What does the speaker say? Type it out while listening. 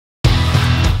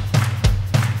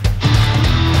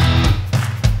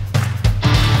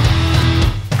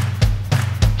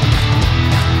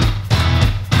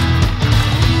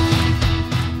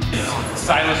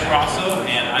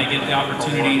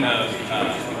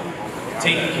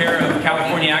taking care of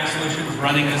California Ag Solutions,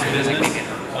 running this business.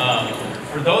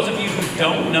 For those of you who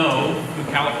don't know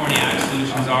who California Ag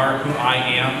Solutions are, who I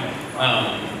am,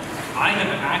 I have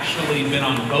actually been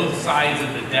on both sides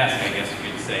of the desk, I guess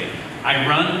you could say. I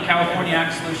run California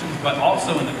Ag Solutions, but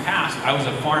also in the past, I was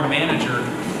a farm manager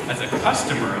as a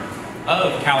customer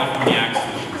of California Ag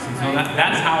Solutions. And so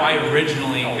that's how I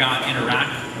originally got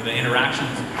the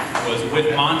interactions was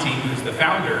with Monte, who's the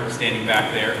founder, standing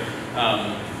back there.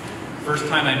 First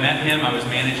time I met him, I was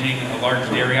managing a large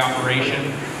dairy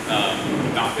operation,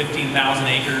 about 15,000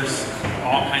 acres,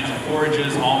 all kinds of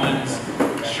forages, almonds,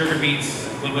 sugar beets,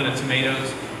 a little bit of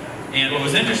tomatoes. And what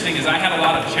was interesting is I had a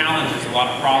lot of challenges, a lot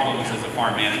of problems as a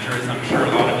farm manager, as I'm sure a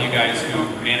lot of you guys who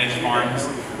manage farms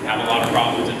have a lot of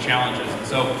problems and challenges. And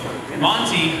so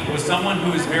Monte was someone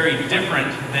who was very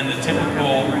different than the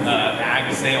typical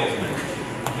ag salesman.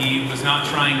 He was not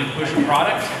trying to push a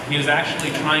product. He was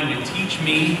actually trying to teach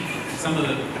me some of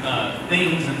the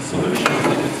things and solutions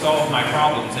that could solve my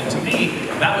problems. And to me,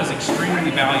 that was extremely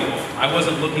valuable. I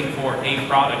wasn't looking for a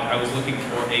product. I was looking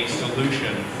for a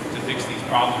solution to fix these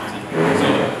problems. And so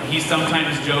he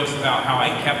sometimes jokes about how I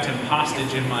kept him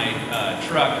hostage in my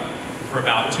truck for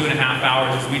about 2.5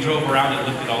 hours as we drove around and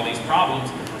looked at all these problems.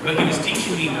 But he was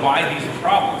teaching me why these were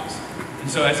problems. And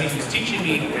so as he was teaching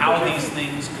me how these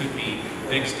things could be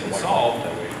fixed and solved,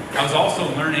 I was also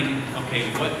learning,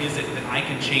 okay, what is it that I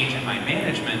can change in my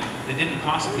management that didn't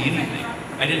cost me anything?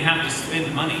 I didn't have to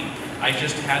spend money. I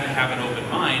just had to have an open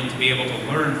mind to be able to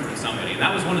learn from somebody. And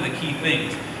that was one of the key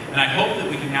things. And I hope that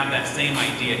we can have that same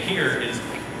idea here, is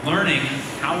learning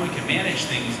how we can manage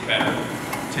things better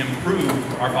to improve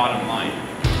our bottom line.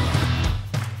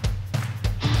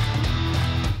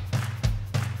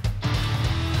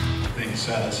 Thanks,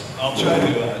 Silas. I'll try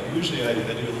to, usually I do a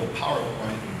little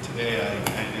PowerPoint, and today I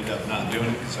ended up not doing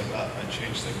it because I thought I'd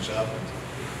change things up. And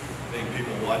I think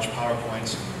people watch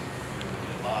PowerPoints and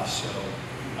get lost.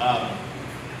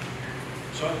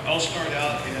 So I'll start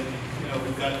out, and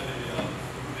we've got the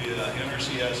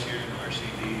NRCS here and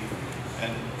RCD,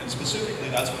 and specifically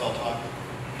that's what I'll talk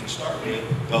to start with.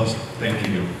 Thank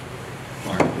you,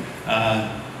 Mark.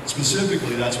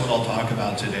 Specifically, that's what I'll talk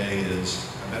about today. Is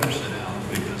I better sit down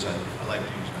because I like to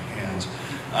use my hands.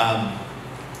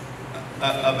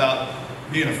 About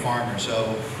being a farmer.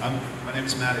 So my name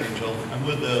is Angell. I'm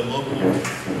with the local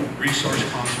Resource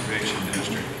Conservation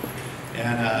District,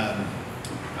 and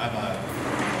I'm a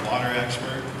water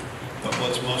expert. But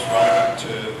what's most relevant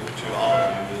to all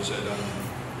of you is that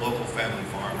I'm a local family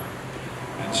farmer.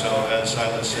 And so, as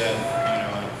Silas said,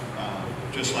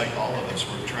 just like all of us,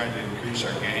 we're trying to increase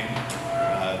our game,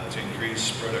 to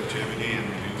increase productivity and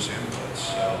reduce inputs.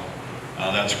 So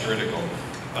that's critical.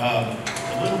 A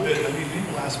little bit,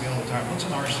 people ask me all the time, what's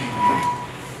an RCD?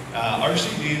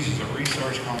 RCDs is a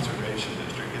Resource Conservation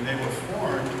District, and they were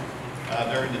formed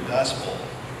during the Dust Bowl.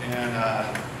 And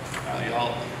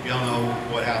y'all know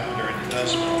what happened during the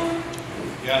Dust Bowl.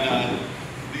 And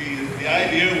the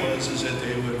idea was that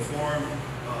they would form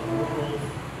local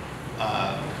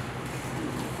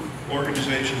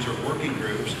organizations or working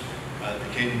groups that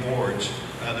became boards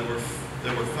that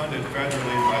were funded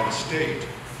federally by the state.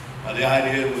 The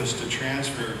idea was to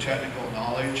transfer technical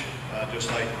knowledge,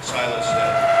 just like Silas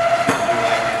said, new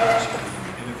ideas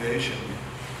and innovation,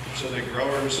 so that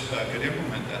growers could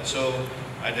implement that. So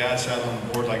my dad sat on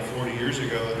the board like 40 years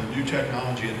ago, and the new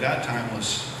technology at that time was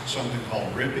something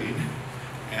called ripping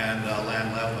and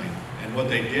land leveling. And what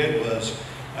they did was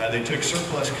they took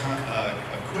surplus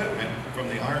equipment from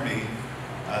the Army,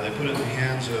 they put it in the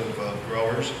hands of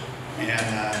growers,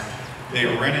 and they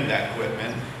rented that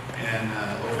equipment. And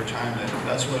over time,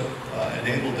 that's what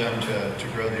enabled them to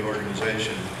grow the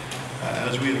organization.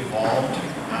 As we evolved, we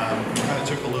kind of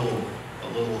took a little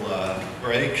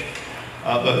break,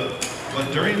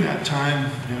 but during that time,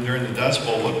 during the Dust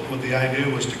Bowl, what the idea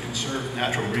was to conserve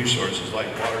natural resources like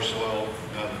water, soil,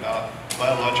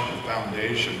 biological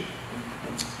foundation.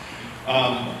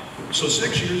 So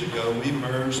 6 years ago, we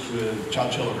merged with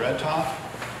Chowchilla Red Top.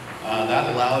 That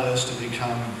allowed us to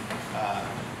become,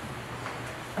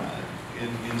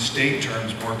 in state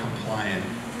terms, more compliant,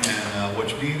 and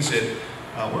which means that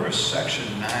we're a Section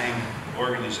 9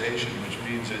 organization, which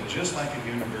means that just like a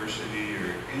university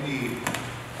or any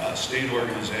state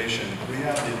organization, we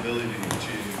have the ability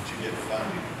to get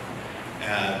funding.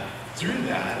 Through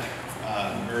that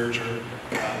merger,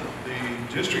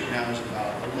 the district now is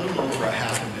about a little over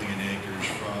 500,000 acres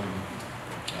from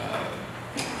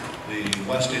the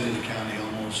west end of the county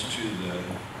almost to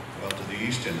the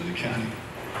east end of the county.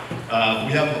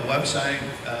 We have a website.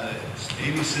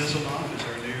 Amy Sizzlemoff is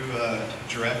our new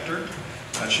director.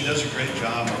 She does a great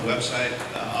job. Our website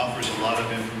offers a lot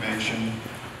of information.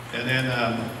 And then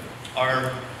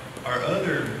our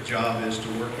other job is to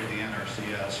work with the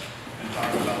NRCS and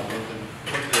talk about what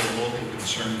the local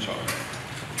concerns are.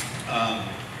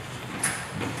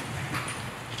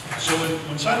 So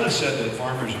when Silas said that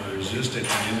farmers are resistant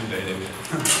and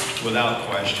innovative, without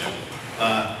question,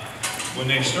 when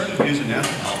they started using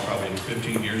ethanol probably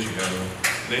 15 years ago,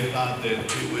 they thought that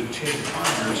it would take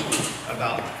farmers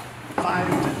about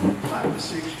 5 to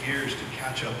 6 years to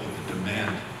catch up with the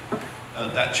demand.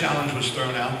 That challenge was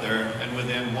thrown out there, and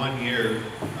within 1 year,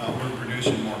 we're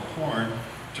producing more corn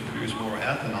to produce more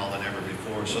ethanol than ever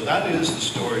before. So that is the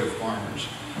story of farmers.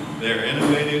 They're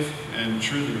innovative and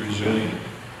truly resilient.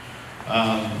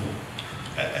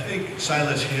 I think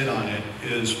Silas hit on it.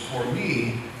 Is for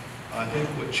me, I think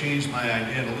what changed my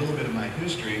idea and a little bit of my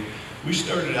history, we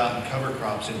started out in cover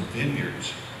crops in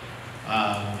vineyards.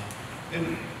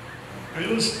 And it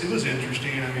was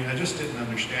interesting. I mean, I just didn't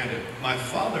understand it. My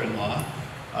father-in-law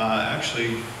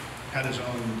actually had his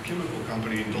own chemical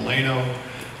company in Delano,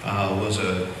 was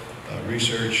a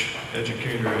research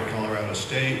educator at Colorado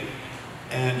State,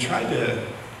 and tried to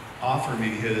offer me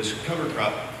his cover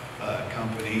crop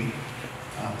company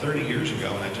 30 years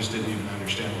ago, and I just didn't even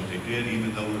understand what they did,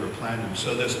 even though we were planting them.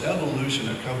 So this evolution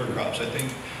of cover crops, I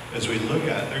think, as we look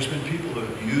at, there's been people who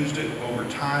have used it over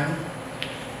time.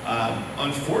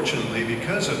 Unfortunately,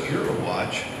 because of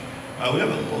Eurowatch, we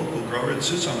have a local grower that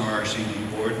sits on our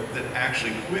RCD board that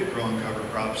actually quit growing cover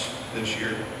crops this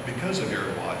year because of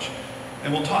Eurowatch.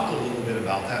 And we'll talk a little bit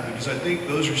about that, because I think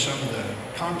those are some of the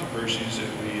controversies that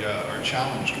we are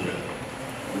challenged with.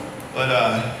 But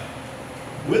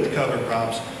with cover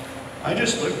crops, I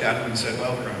just looked at them and said,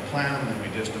 well, we're going to plant them, and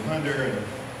we dished them under, and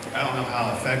I don't know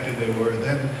how effective they were.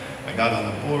 Then I got on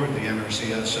the board, the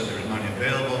NRCS said there was money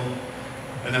available,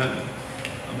 and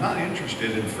I'm not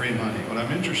interested in free money. What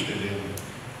I'm interested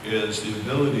in is the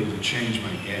ability to change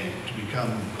my game, to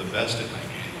become the best at my game.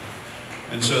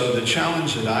 And so the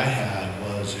challenge that I had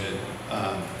was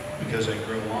that because I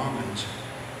grow almonds,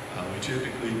 we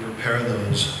typically prepare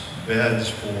those beds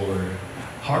for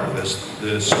harvest.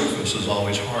 The surface is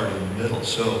always hard in the middle,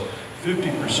 so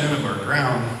 50% of our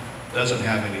ground doesn't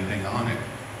have anything on it.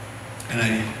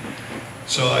 And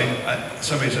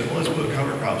somebody said, well, let's put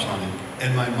cover crops on it.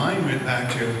 And my mind went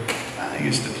back to, I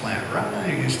used to plant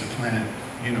rye, I used to plant,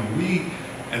 wheat,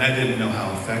 and I didn't know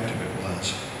how effective it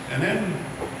was. And then,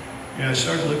 I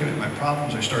started looking at my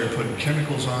problems. I started putting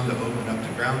chemicals on to open up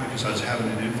the ground because I was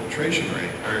having an infiltration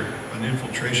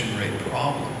rate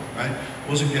problem, right?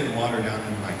 Wasn't getting water down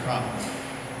into my crop.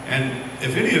 And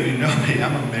if any of you know me,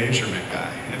 I'm a measurement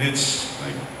guy. And it's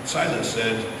like Silas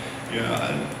said,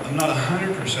 I'm not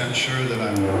 100% sure that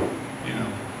I'm,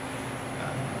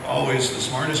 always the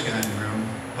smartest guy in the room,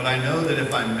 but I know that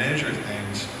if I measure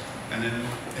things, and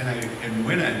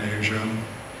when I measure them,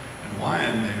 and why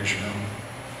I measure them,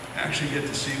 I actually get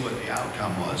to see what the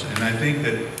outcome was. And I think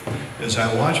that as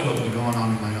I watched what was going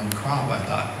on in my own crop, I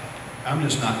thought, I'm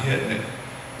just not hitting it.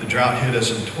 The drought hit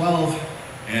us in 12,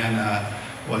 and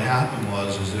what happened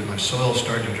was that my soil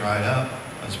started to dry up.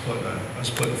 I was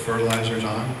putting fertilizers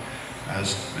on. I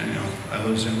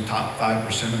was in the top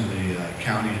 5% of the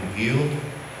county in yield.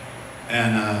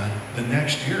 And the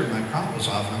next year, my crop was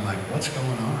off, and I'm like, what's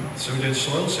going on? So we did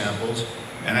soil samples,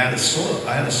 and I had a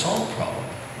salt problem,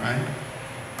 right?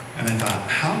 And I thought,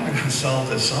 how am I going to solve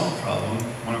this salt problem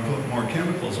when I put more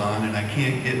chemicals on and I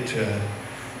can't get to,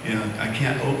 I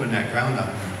can't open that ground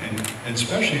up? And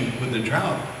especially with the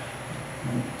drought,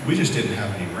 we just didn't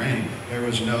have any rain. There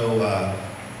was no,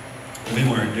 we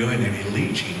weren't doing any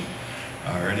leaching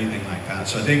or anything like that.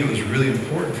 So I think it was really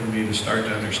important for me to start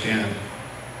to understand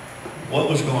what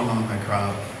was going on in my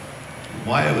crop,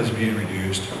 why it was being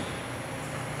reduced.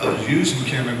 I was using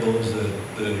chemicals,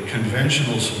 the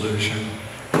conventional solution,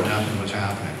 and nothing was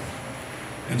happening.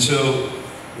 And so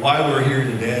why we're here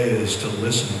today is to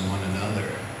listen to one another.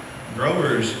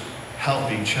 Growers help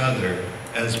each other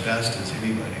as best as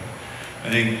anybody. I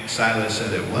think Silas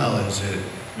said it well, is that,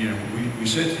 we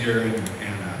sit here and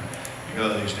we go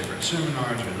to these different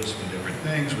seminars, we listen to different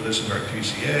things, we listen to our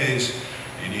TCAs.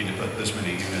 You need to put this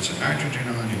many units of nitrogen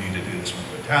on, you need to do this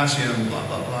with potassium, blah,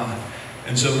 blah, blah.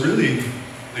 And so really,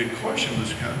 the question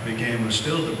was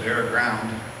still the bare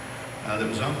ground that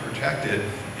was unprotected,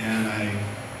 and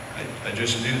I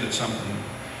just knew that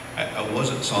I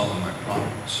wasn't solving my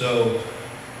problem. So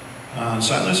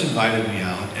Silas invited me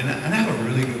out, and I have a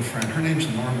really good friend. Her name's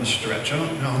Norma Stretch. I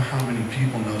don't know how many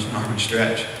people knows Norma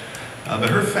Stretch, but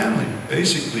her family,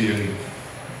 basically,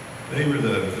 they were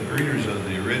the breeders of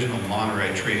the original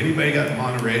Monterey tree. Anybody got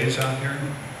Montereys out here?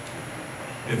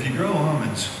 if you grow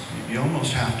almonds, you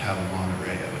almost have to have a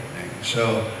Monterey, I would think.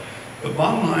 So, the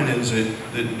bottom line is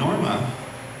that Norma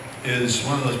is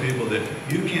one of those people that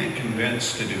you can't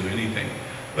convince to do anything.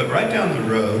 But right down the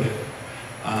road,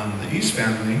 the East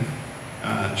family,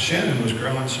 Shannon was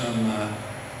growing some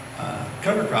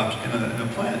cover crops in a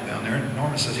plant down there, and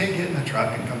Norma says, hey, get in the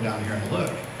truck and come down here and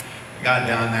look. I got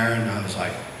down there and I was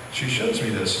like, she shows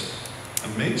me this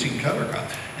amazing cover crop,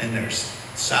 and there's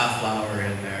safflower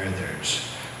in there,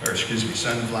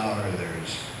 sunflower,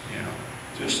 there's, you know,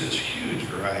 just this huge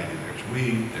variety. There's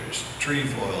wheat, there's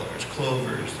trefoil, there's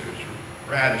clovers, there's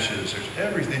radishes, there's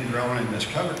everything growing in this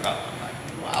cover crop. I'm like,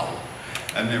 wow,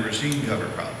 I've never seen cover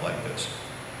crop like this.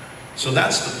 So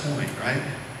that's the point, right?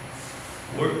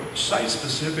 We're site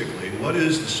specifically, what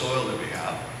is the soil that we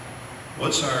have?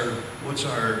 What's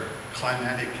our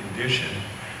climatic condition?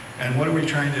 And what are we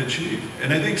trying to achieve?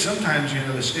 And I think sometimes, you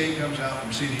know, the state comes out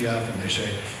from CDF and they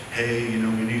say, hey, you know,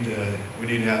 we need to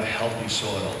have healthy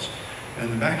soils. And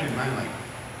in the back of your mind, like,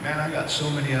 man, I got so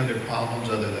many other problems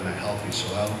other than a healthy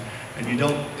soil. And you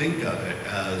don't think of it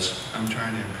as, I'm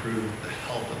trying to improve the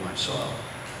health of my soil.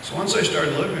 So once I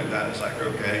started looking at that, it's like,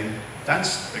 okay,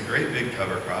 that's a great big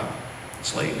cover crop.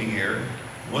 It's late in the year.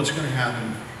 What's going to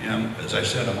happen? You know, as I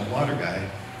said, I'm a water guy,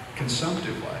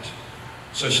 consumptive-wise.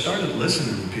 So I started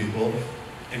listening to people,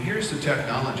 and here's the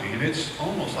technology, and it's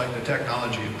almost like the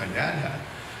technology that my dad had.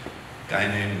 A guy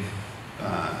named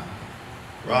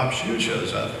Rob Shue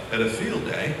shows up at a field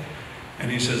day,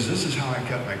 and he says, this is how I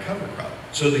kept my cover crop.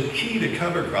 So the key to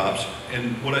cover crops,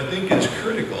 and what I think is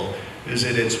critical, is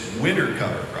that it's winter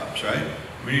cover crops, right?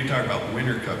 We need to talk about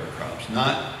winter cover crops,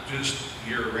 not just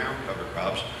year-round cover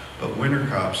crops, but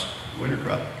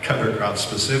cover crops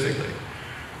specifically.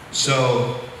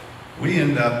 So we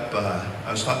end up,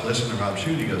 I was listening to Rob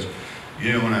Shue, he goes,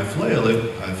 you know, when I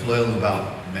flail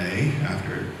about May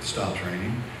after it stops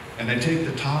raining, and I take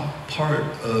the top part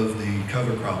of the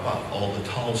cover crop off, all the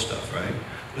tall stuff, right?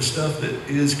 The stuff that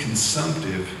is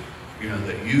consumptive, you know,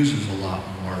 that uses a lot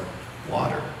more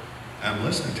water. I'm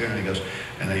listening to him, and he goes,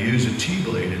 and I use a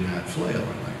T-blade in that flail.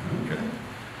 I'm like, okay.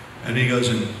 And he goes,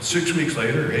 and 6 weeks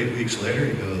later, or 8 weeks later,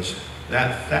 he goes,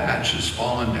 that thatch is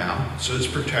falling down, so it's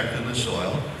protecting the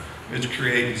soil. It's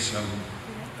creating some,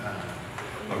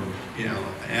 you know,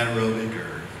 anaerobic,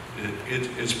 or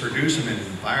it's producing an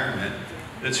environment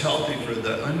that's healthy for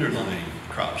the underlying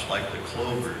crops, like the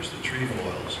clovers, the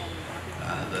trefoils,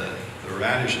 the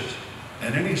radishes.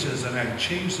 And then he says, then I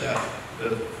change the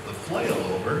flail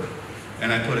over,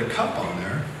 and I put a cup on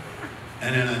there,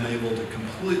 and then I'm able to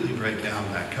completely break down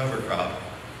that cover crop,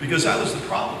 because that was the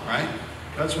problem, right?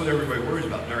 That's what everybody worries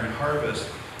about during harvest.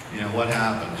 You know, what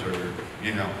happens, or,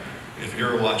 you know, if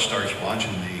your watch starts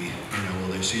watching the, you know,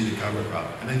 will they see the cover crop?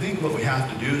 And I think what we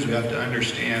have to do is we have to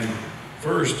understand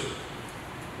first,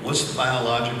 what's the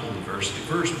biological diversity?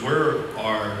 First,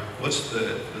 what's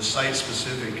the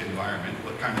site-specific environment?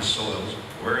 What kind of soils?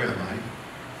 Where am I?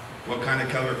 What kind of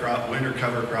cover crop, winter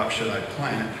cover crop should I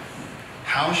plant?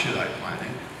 How should I plant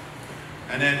it?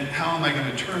 And then how am I going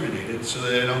to terminate it so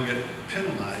that I don't get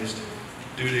penalized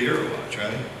due to Irrowatch,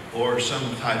 right? Or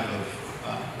some type of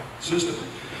system.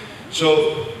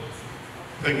 So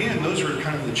again, those were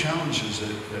kind of the challenges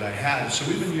that I had. So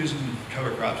we've been using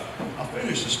cover crops. I'll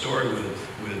finish the story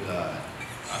with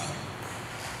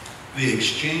the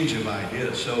exchange of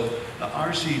ideas. So the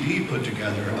RCD put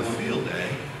together a field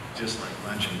day, just like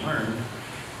Lunch and Learn.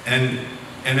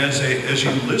 And as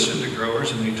you listen to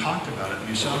growers and they talked about it and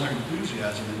you saw their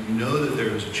enthusiasm and you know that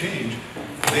there was a change,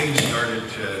 things started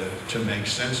to make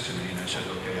sense to me, and I said,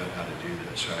 okay, I've got to do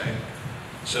this, right?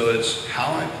 So it's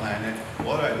how I plant it,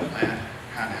 what I plant,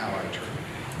 and how I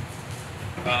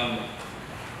terminate.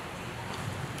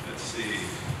 Let's see.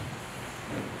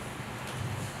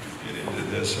 Get into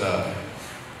this.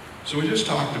 So we just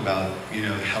talked about, you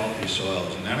know, healthy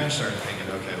soils, and then I started thinking,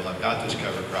 okay, well, I've got this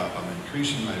cover crop, I'm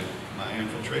increasing my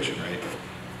infiltration rate,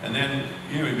 and then,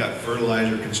 you know, we've got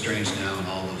fertilizer constraints now and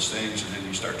all those things, and then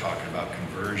you start talking about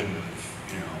conversion of,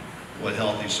 you know, what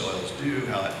healthy soils do,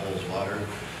 how it holds water.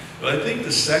 But I think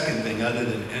the second thing, other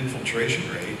than infiltration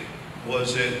rate,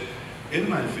 was that in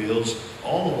my fields,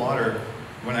 all the water,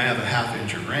 when I have a ½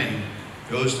 inch of rain,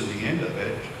 goes to the end of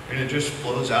it, and it just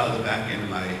flows out of the back end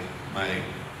of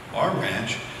our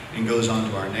ranch and goes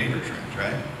onto our neighbor's ranch,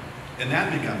 right? And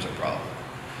that becomes a problem.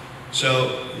 So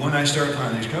when I started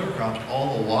planting these cover crops,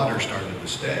 all the water started to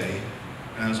stay,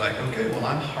 and I was like, okay, well,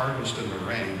 I'm harvesting the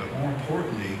rain, but more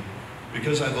importantly,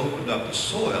 because I've opened up the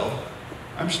soil,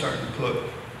 I'm starting to put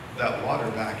that water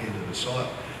back into the soil.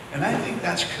 And I think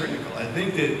that's critical. I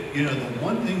think that, you know, the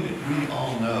one thing that we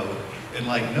all know, and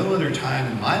like no other time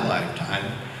in my lifetime,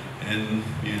 and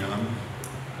you know,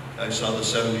 I saw the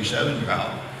 77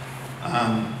 drought.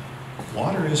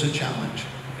 Water is a challenge,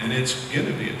 and it's going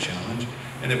to be a challenge.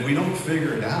 And if we don't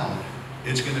figure it out,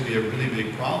 it's going to be a really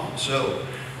big problem. So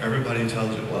everybody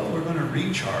tells you, well, we're going to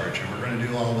recharge and we're going to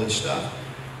do all this stuff.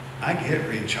 I get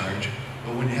recharge,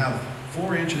 but when you have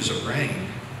 4 inches of rain,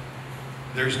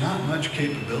 there's not much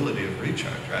capability of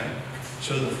recharge, right?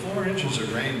 So the 4 inches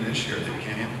of rain this year that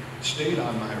came stayed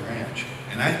on my ranch.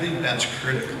 And I think that's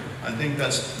critical. I think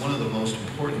that's one of the most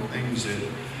important things that,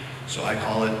 so I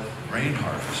call it rain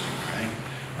harvesting, right?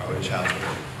 I always have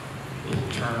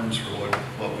little terms for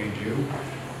what we do.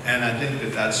 And I think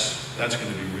that that's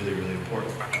going to be really, really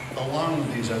important, along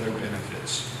with these other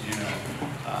benefits, you know,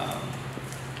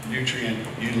 nutrient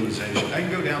utilization. I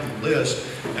can go down the list,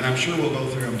 and I'm sure we'll go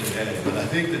through them today, but I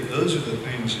think that those are the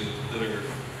things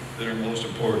that are most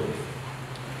important.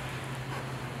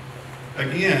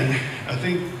 Again, I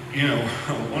think, you know,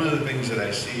 one of the things that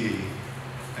I see,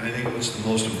 and I think what's the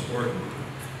most important,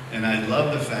 and I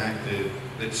love the fact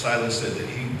that Silas said that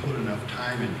he put enough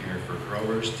time in here for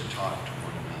growers to talk to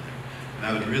one another. And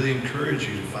I would really encourage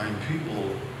you to find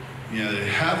people, you know, that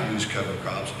have used cover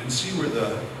crops and see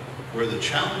where the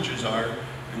challenges are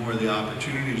and where the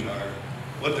opportunities are,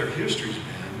 what their history's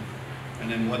been,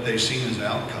 and then what they've seen as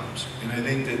outcomes. And I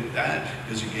think that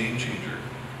is a game changer.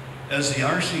 As the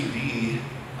RCD,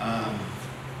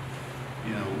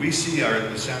 you know, we see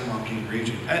the San Joaquin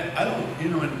region. I don't, you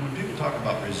know, when people talk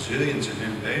about resilience and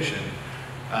innovation,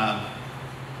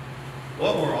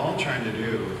 what we're all trying to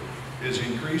do is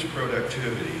increase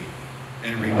productivity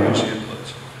and reduce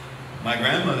inputs. My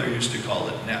grandmother used to call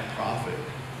it net profit,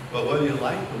 but whether you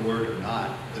like the word or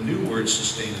not, the new word's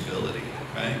sustainability,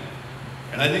 right?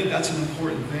 And I think that's an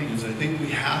important thing, is I think we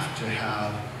have to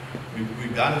have,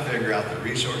 we've got to figure out the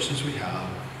resources we have,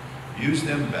 use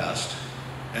them best,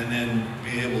 and then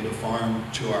be able to farm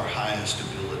to our highest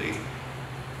ability.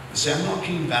 The San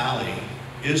Joaquin Valley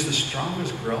is the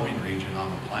strongest growing region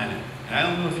on the planet. And I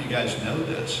don't know if you guys know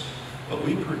this, but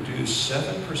we produce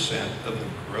 7% of the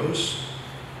gross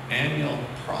annual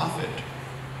profit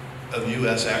of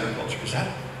U.S. agriculture. Is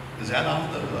that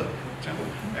off the hook?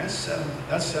 That's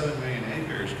 7 million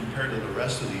acres compared to the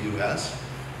rest of the U.S.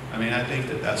 I mean, I think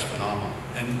that's phenomenal.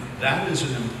 And that is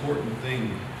an important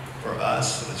thing for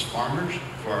us as farmers,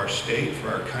 for our state, for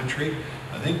our country.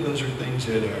 I think those are things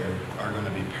that are going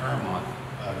to be paramount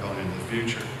going into the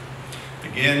future.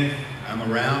 Again,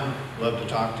 I'm around, love to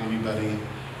talk to anybody,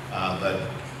 but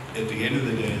at the end of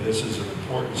the day, this is an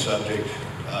important subject.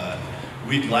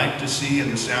 We'd like to see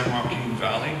in the San Joaquin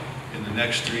Valley, in the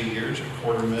next 3 years,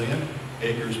 250,000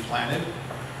 acres planted.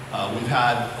 We've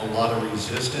had a lot of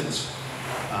resistance,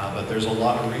 but there's a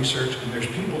lot of research, and there's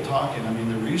people talking. I mean,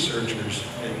 the researchers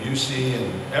at UC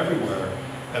and everywhere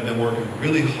have been working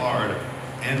really hard,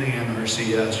 and the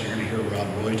NRCS, you're going to hear Rob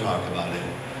Roy talk about it,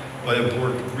 but have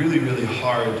worked really, really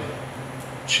hard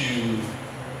to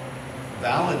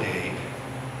validate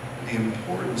the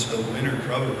importance of winter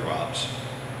cover crops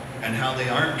and how they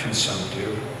aren't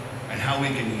consumptive and how we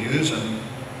can use them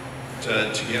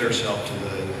to get ourselves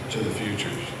to the future.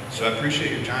 So I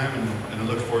appreciate your time, and I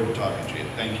look forward to talking to you.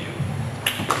 Thank you.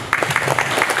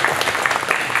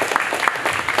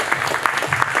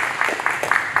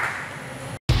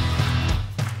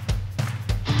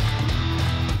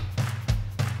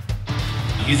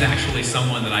 He's actually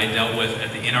someone that I dealt with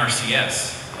at the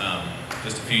NRCS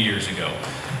just a few years ago.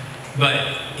 But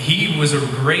he was a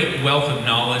great wealth of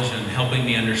knowledge in helping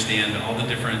me understand all the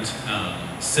different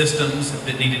systems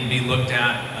that needed to be looked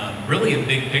at, really a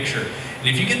big picture. And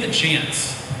if you get the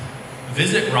chance,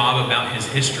 visit Rob about his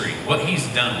history, what he's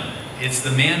done. It's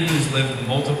the man who's lived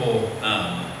multiple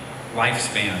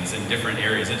lifespans in different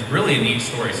areas. It's really a neat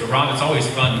story. So Rob, it's always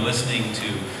fun listening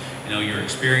to your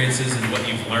experiences and what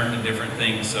you've learned in different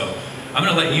things. So I'm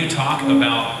going to let you talk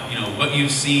about what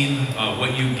you've seen,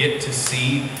 what you get to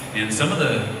see, and some of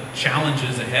the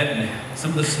challenges ahead and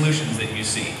some of the solutions that you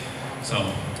see.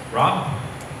 So Rob,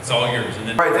 it's all yours. And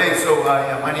then all right, thanks. So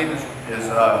yeah, my name is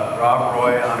Rob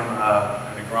Roy.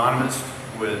 I'm an agronomist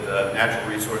with Natural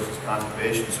Resources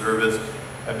Conservation Service.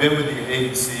 I've been with the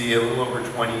agency a little over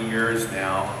 20 years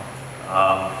now.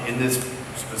 In this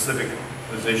specific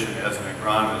position as an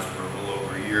agronomist for a little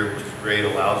over a year, which is great,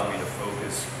 allows me to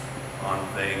focus on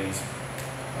things,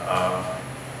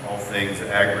 all things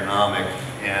agronomic.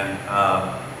 And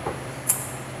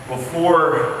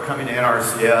before coming to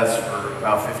NRCS, for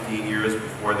about 15 years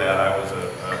before that, I was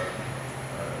a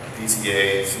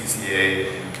DCA,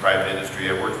 CCA in private industry.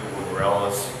 I worked for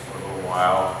Morellis for a little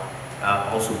while.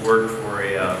 Also worked for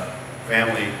a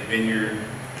family vineyard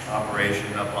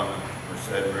operation up on the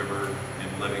Merced River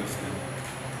in Livingston,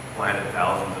 planted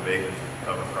thousands of acres of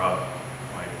cover crop.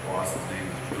 My boss's name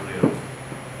is Julio.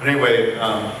 But anyway,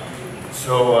 I'm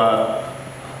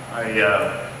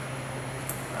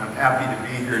happy to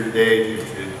be here today to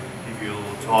give you a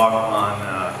little talk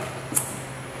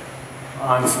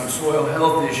on some soil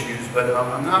health issues, but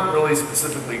I'm not really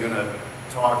specifically going to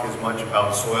talk as much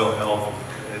about soil health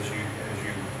as you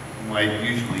might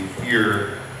usually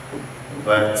hear,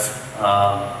 but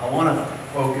I want to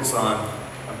focus on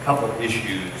a couple of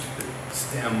issues that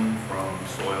stem from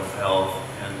soil health,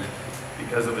 and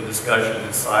because of a discussion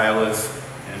that Silas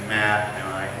and Matt and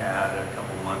I had a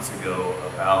couple months ago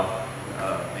about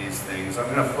these things, I'm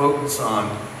going to focus on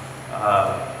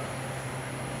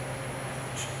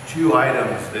two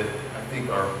items that I think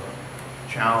are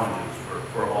challenges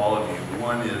for all of you.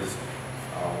 One is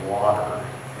water,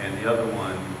 and the other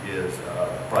one is the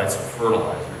price of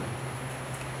fertilizer.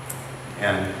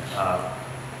 And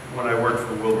when I worked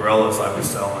for Wilbur Ellis, I was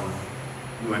selling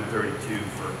UN32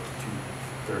 for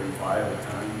 $2.35 a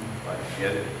ton, if I could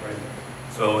get it right.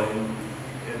 So, and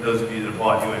those of you that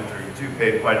bought UN32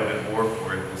 paid quite a bit more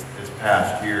for it this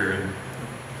past year. And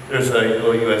there's a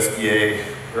little USDA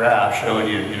graph showing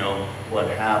you, what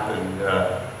happened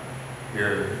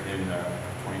here in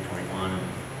 2021 and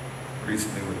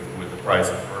recently with the price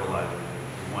of fertilizer.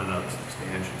 It went up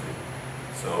substantially.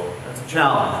 So that's a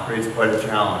challenge, it creates quite a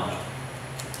challenge.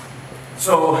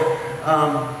 So I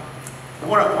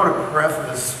want to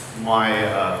preface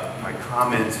my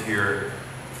comments here.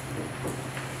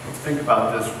 Let's think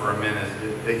about this for a minute.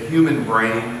 The human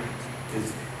brain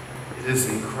is this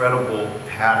incredible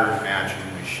pattern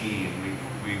matching machine.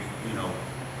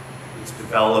 It's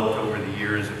developed over the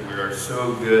years, and we are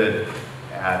so good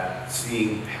at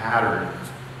seeing patterns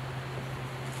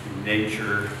in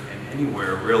nature and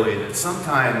anywhere really that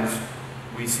sometimes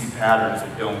we see patterns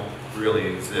that don't really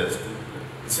exist.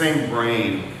 The same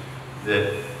brain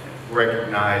that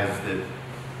recognized that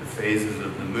the phases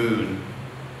of the moon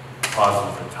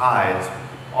causes the tides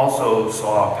also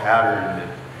saw a pattern that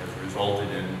has resulted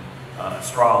in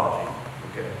astrology.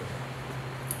 Okay,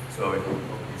 so you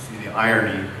see the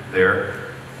irony there.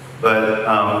 But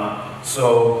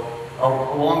so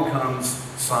along comes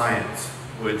science,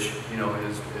 which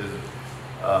is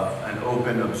an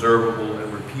open, observable,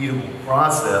 and repeatable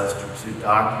process to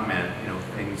document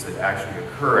things that actually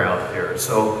occur out there.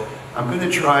 So I'm going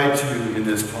to try to, in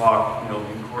this talk,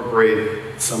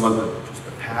 incorporate some of just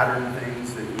the pattern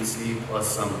things that we see, plus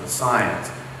some of the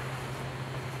science,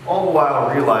 all the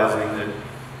while realizing that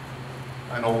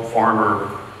an old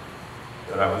farmer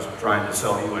that I was trying to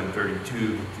sell UN32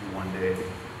 to one day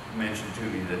mentioned to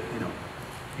me that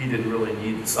he didn't really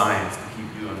need the science to keep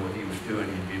doing what he was doing.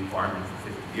 He'd been farming for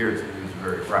 50 years, and he was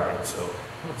very right. So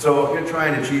I'm going to try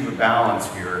and achieve a balance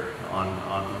here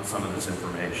on some of this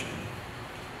information.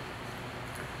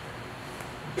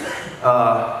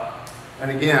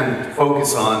 And again,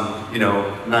 focus on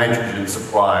nitrogen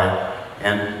supply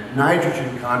and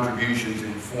nitrogen contributions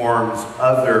in forms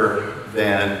other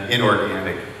than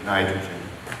inorganic nitrogen.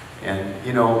 And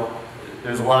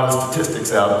there's a lot of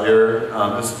statistics out there.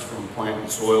 This is from Plant and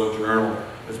Soil Journal.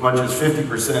 As much as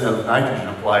 50% of the nitrogen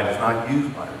applied is not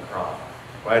used by the crop.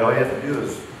 Right? All you have to do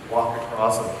is walk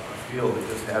across a field that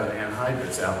just had an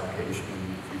anhydrous application.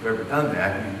 And if you've ever done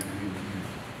that, you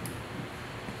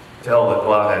tell that a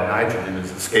lot of that nitrogen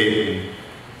is escaping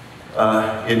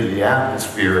into the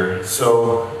atmosphere.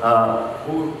 So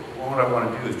what I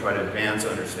want to do is try to advance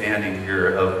understanding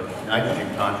here of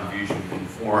nitrogen contribution in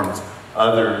forms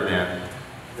other than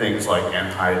things like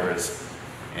anhydrous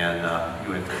and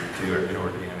UN32 or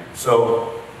inorganic.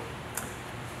 So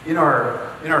in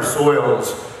our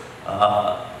soils,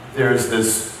 there's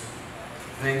this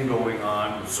thing going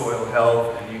on with soil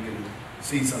health, and you can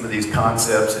see some of these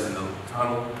concepts in the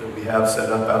tunnel that we have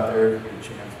set up out there. If you get a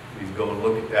chance, please go and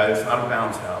look at that. It's not a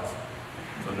bounce house,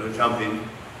 so no jumping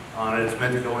on it. It's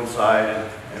meant to go inside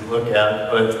and look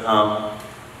at. But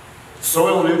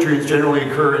soil nutrients generally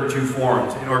occur in two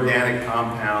forms: inorganic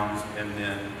compounds, and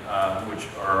then which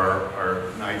are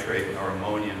our nitrate and our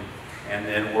ammonium, and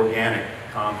then organic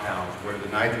compounds, where the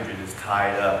nitrogen is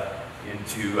tied up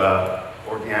into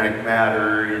organic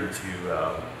matter,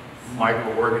 into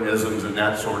microorganisms and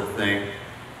that sort of thing.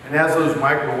 And as those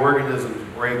microorganisms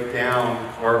break down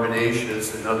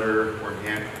carbonaceous and other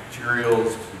organic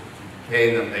materials to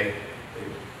decay them, they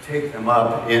take them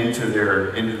up into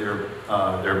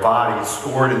their bodies,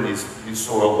 stored in these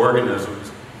soil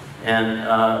organisms, and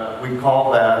we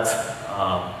call that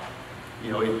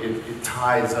it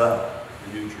ties up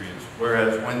the nutrients.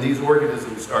 Whereas when these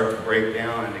organisms start to break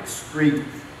down and excrete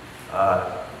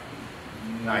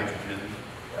nitrogen,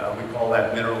 we call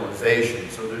that mineralization.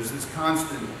 So there's this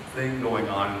constant thing going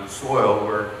on in the soil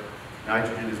where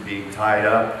nitrogen is being tied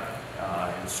up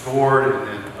and stored, and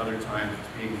then other times it's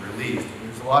being released. And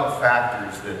there's a lot of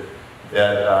factors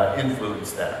that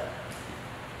influence that.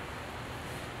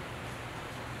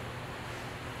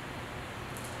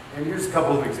 And here's a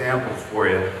couple of examples for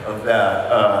you of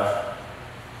that.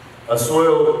 A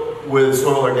soil with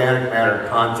soil organic matter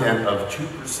content of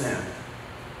 2%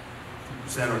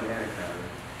 organic matter,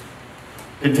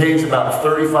 contains about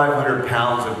 3,500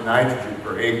 pounds of nitrogen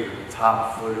per acre, the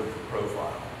top foot of the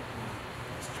profile.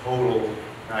 It's total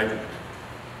nitrogen.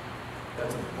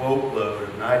 That's a boatload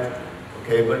of nitrogen,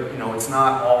 okay? But, you know, it's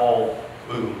not all,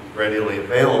 boom, readily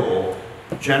available.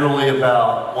 Generally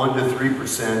about 1 to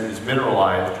 3% is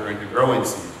mineralized during the growing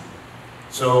season.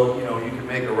 So, you know, you can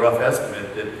make a rough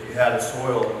estimate that if you had a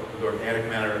soil with organic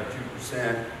matter of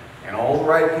 2% and all the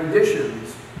right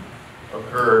conditions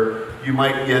occurred, you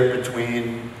might get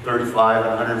between 35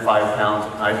 and 105 pounds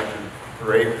of nitrogen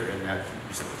per acre in that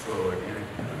 2% soil organic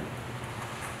matter.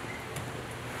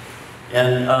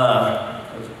 And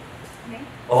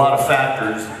a lot of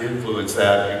factors influence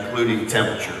that, including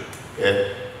temperature.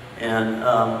 Okay?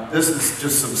 And this is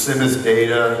just some CIMMYS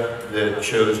data that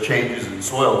shows changes in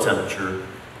soil temperature.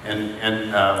 And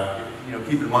you know,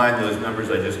 keep in mind those numbers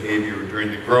I just gave you are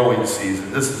during the growing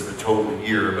season. This is the total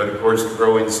year, but of course the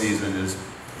growing season is,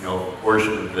 you know, a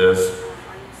portion of this.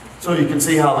 So you can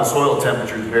see how the soil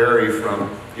temperatures vary from,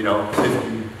 you know,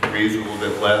 50 degrees, a little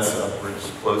bit less,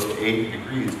 upwards close to 80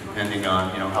 degrees, depending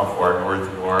on, you know, how far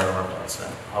north you are,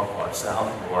 how far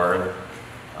south you are.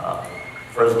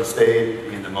 Fresno State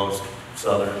being the most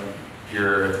southern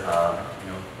here,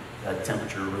 you know, that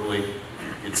temperature really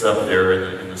gets up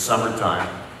there in the summertime.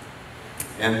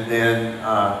 And then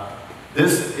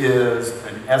this is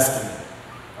an estimate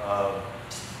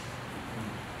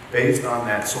based on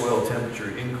that soil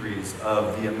temperature increase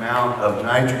of the amount of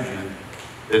nitrogen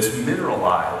that's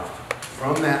mineralized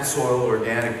from that soil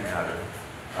organic matter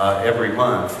every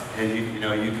month. And you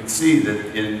know, you can see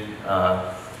that in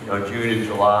you know, June and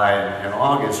July and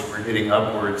August, we're getting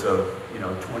upwards of, you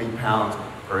know, 20 pounds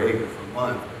per acre per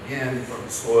month, again, from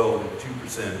soil with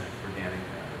 2% organic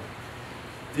matter.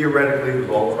 Theoretically,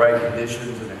 with all the right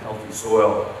conditions and a healthy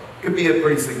soil, could be a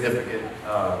pretty significant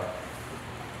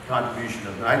contribution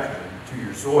of nitrogen to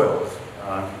your soils.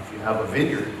 If you have a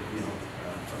vineyard, you know,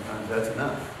 sometimes that's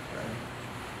enough.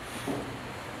 Right?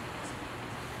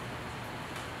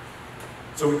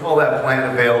 So we call that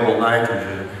plant available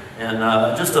nitrogen. And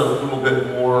just a little bit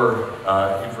more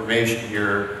information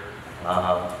here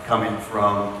coming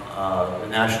from the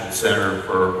National Center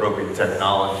for Appropriate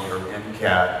Technology, or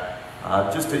NCAT,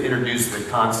 just to introduce the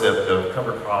concept of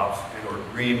cover crops and or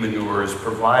green manures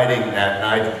providing that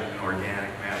nitrogen and organic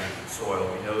matter to the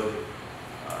soil. We know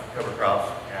that cover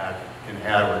crops can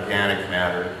add organic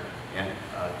matter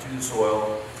to the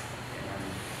soil, and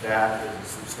that is a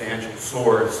substantial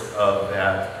source of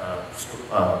that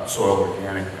soil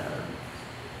organic matter.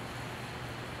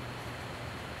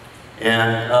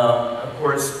 And of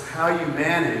course, how you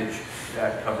manage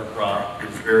that cover crop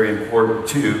is very important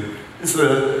too. This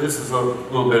is a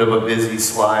little bit of a busy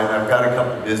slide. I've got a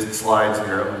couple of busy slides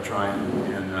here. I'm going to try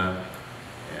and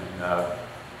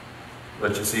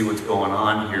let you see what's going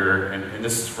on here. And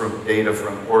this is from data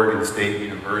from Oregon State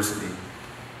University.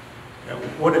 And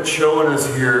what it's showing us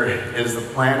here is the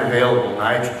plant available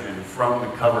nitrogen from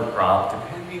the cover crop,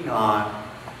 depending on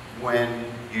when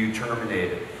you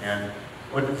terminate it. And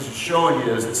what this is showing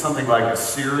you is it's something like a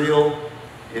cereal.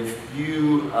 If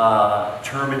you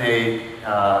terminate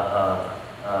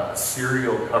a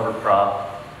cereal cover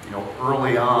crop, you know,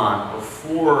 early on,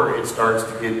 before it starts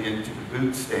to get into the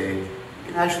boot stage,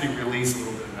 you can actually release a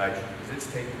little bit of nitrogen because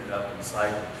it's taking it up in the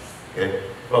cycle. Okay?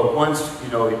 But once,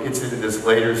 you know, it gets into this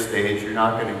later stage, you're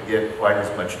not going to get quite as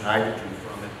much nitrogen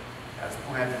from it as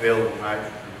plant available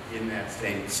nitrogen in that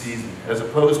same season, as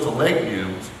opposed to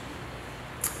legumes.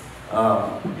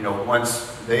 You know,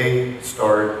 once they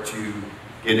start to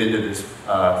get into this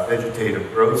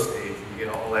vegetative growth stage, you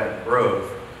get all that growth,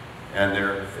 and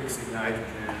they're fixing nitrogen,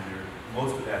 and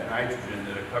most of that nitrogen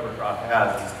that a cover crop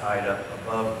has is tied up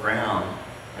above ground.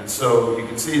 And so you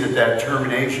can see that that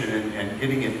termination and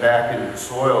getting it back into the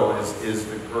soil is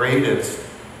the greatest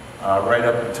right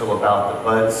up until about the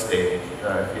bud stage.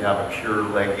 If you have a pure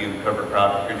legume cover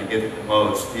crop, you're going to get the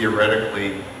most, theoretically,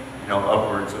 you know,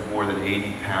 upwards of more than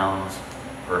 80 pounds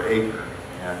per acre.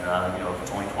 And you know, if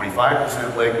it's only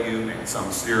 25% legume and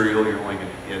some cereal, you're only going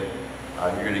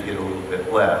to get a little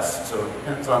bit less. So it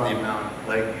depends on the amount of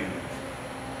legumes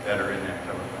that are in that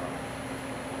cover crop.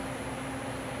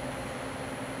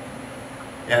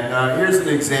 And here's an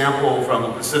example from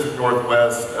the Pacific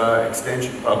Northwest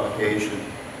Extension publication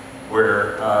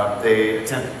where they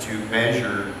attempted to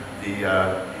measure the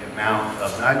amount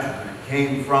of nitrogen that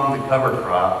came from the cover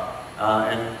crop.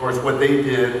 And of course what they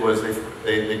did was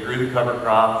they grew the cover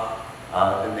crop,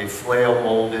 then they flail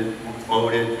mowed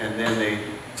it, and then they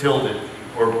tilled it,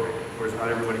 incorporated. Of course not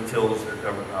everybody tills their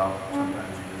cover crop.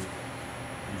 Sometimes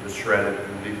you just shred it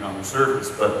and leave it on the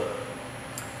surface. But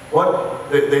what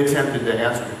they attempted to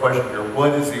answer the question here,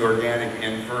 what is the organic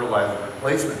and fertilizer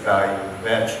replacement value of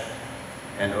vetch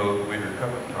and oat winter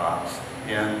cover crops?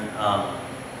 And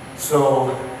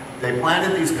so they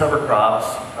planted these cover crops,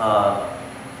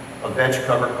 a vetch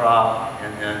cover crop,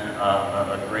 and then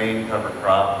a grain cover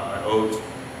crop, an oat,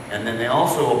 and then they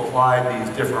also applied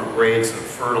these different rates of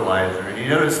fertilizer. And you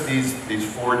notice these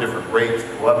 4 different rates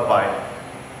go up by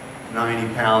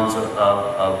 90 pounds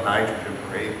of nitrogen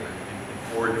per acre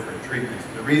in 4 different treatments.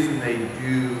 The reason they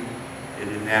do it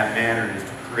in that manner is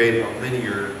to create a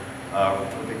linear,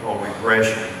 what they call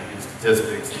regression in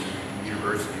statistics. In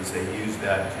universities, they use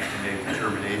that to make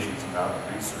determinations about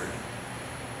research.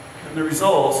 And the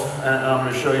results, and I'm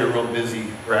going to show you a real busy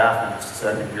graph in just a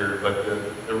second here, but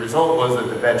the result was that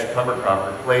the vetch cover crop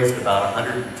replaced about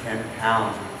 110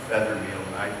 pounds of feather meal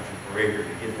nitrogen per acre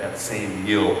to get that same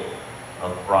yield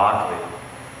of broccoli.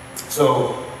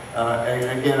 So,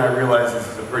 and again, I realize this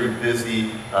is a pretty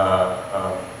busy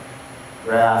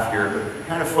graph here, but if you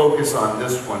kind of focus on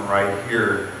this one right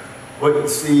here, what you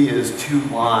see is 2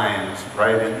 lines,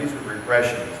 right? And these are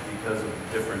regressions because of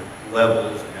the different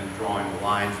levels and drawing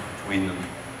lines between them.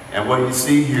 And what you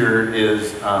see here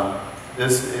is,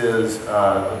 this is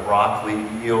the broccoli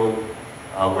yield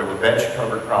where the vetch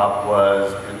cover crop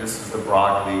was, and this is the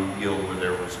broccoli yield where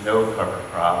there was no cover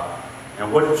crop.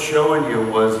 And what it's showing you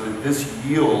was that this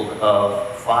yield of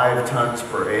 5 tons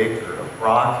per acre of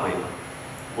broccoli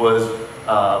was,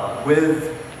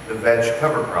 with the vetch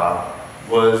cover crop,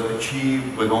 was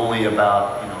achieved with only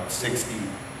about 60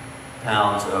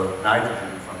 pounds of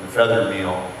nitrogen from the feather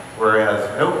meal, whereas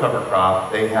no cover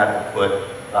crop, they had to put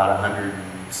about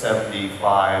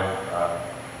 175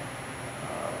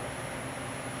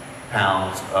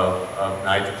 pounds of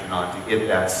nitrogen on to get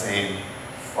that same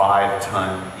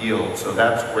 5-ton yield. So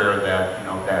that's where that,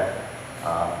 that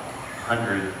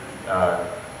 100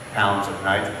 pounds of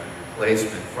nitrogen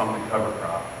replacement from the cover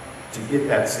crop to get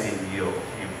that same yield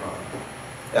came from.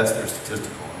 That's their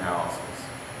statistical analysis.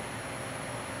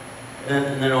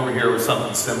 And then over here was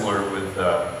something similar with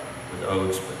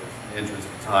oats, but in the interest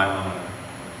of time, I'm going to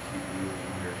keep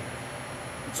moving here.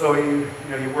 So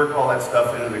you work all that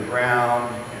stuff into the ground,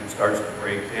 and it starts to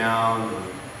break down. Those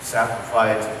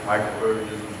saprophytes,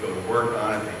 microorganisms go to work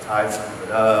on it. They tie some of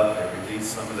it up. They release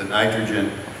some of the nitrogen.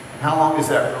 And how long does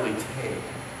that really take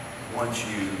once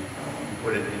you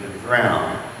put it into the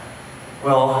ground?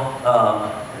 Well,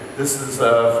 this is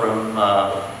from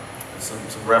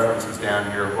some references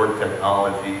down here, Hort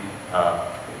Technology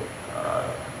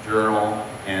Journal,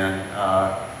 and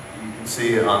you can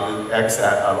see on the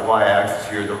y-axis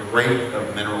here the rate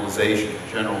of mineralization,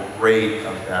 the general rate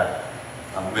of that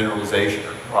mineralization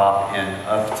or crop in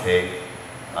uptake,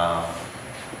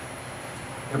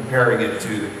 comparing it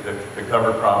to the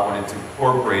cover crop when it's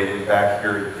incorporated back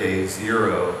here at day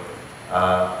 0.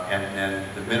 And then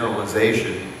the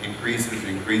mineralization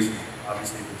increases.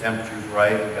 Obviously, if the temperature's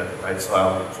right, you've got the right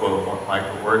soil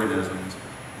microorganisms.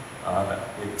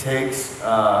 It takes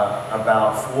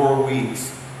about 4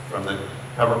 weeks from the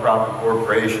cover crop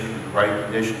incorporation to the right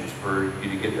conditions for you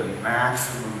to get the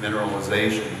maximum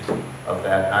mineralization of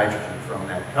that nitrogen from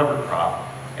that cover crop.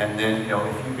 And then,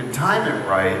 if you can time it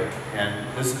right, and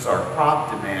this is our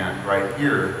crop demand right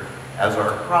here, as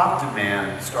our crop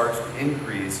demand starts to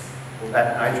increase, well,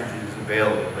 that nitrogen is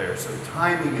available there. So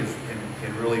timing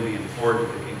can really be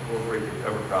important to incorporate the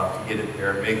cover crop to get it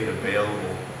there, make it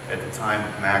available at the time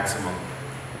of maximum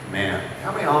demand.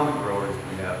 How many almond growers do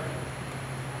we have?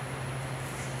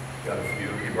 Got a few.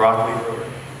 Any broccoli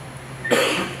growers?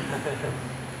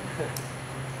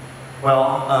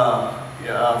 Well,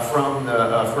 from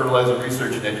the Fertilizer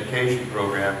Research and Education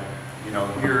Program,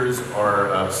 here's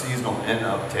our seasonal N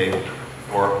uptake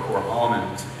for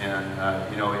almonds, and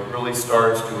it really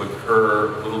starts to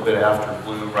occur a little bit after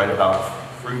bloom, right about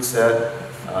fruit set.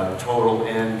 The total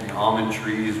N in the almond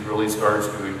trees really starts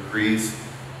to increase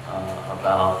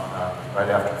about right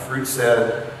after fruit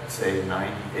set, say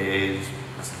 90 days.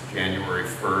 This is January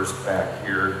 1st back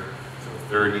here, so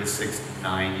 30, 60,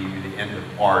 90, the end of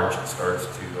March, it starts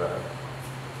to,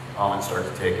 almonds start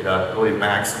to take it up, really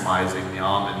maximizing the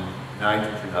almond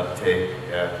nitrogen uptake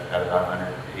at about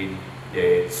 180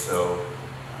 days. So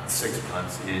 6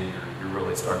 months in, you're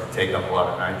really starting to take up a lot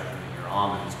of nitrogen in your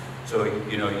almonds. So,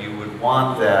 you know, you would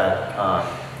want that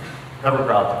cover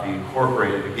crop to be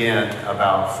incorporated again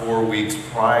about 4 weeks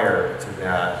prior to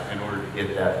that in order to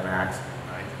get that maximum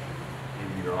nitrogen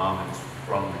into your almonds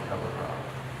from the cover crop.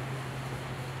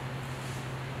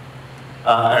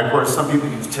 And of course, some people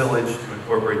use tillage to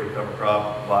incorporate the cover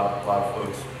crop. A lot of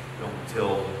folks don't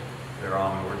till their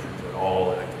almond orchards at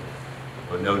all.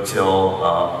 But no-till,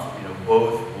 you know,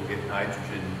 both will get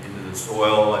nitrogen into the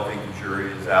soil. I think the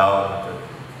jury is out to,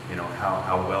 you know,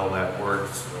 how well that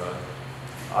works.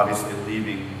 Obviously,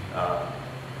 leaving a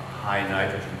high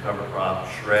nitrogen cover crop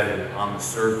shredded on the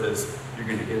surface, you're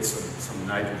going to get some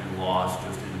nitrogen loss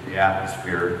just into the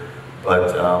atmosphere,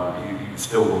 but you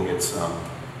still will get some.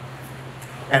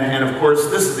 And of course,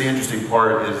 this is the interesting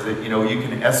part, is that, you know, you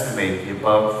can estimate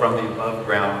from the above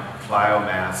ground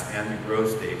biomass and the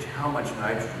growth stage how much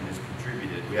nitrogen is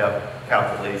contributed. We have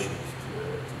calculations to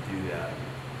do that.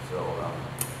 So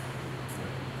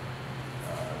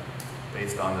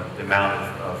based on the amount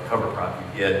of cover crop you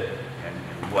get and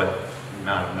what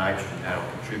amount of nitrogen that will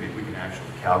contribute, we can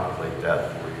actually calculate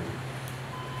that for you.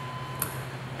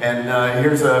 And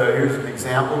here's an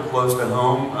example close to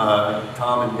home.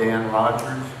 Tom and Dan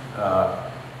Rogers,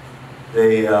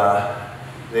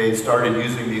 they started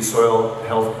using these soil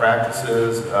health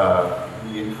practices,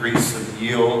 the increase of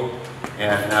yield,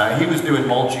 and he was doing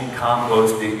mulching,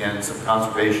 composting, and some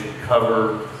conservation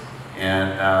cover,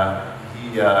 and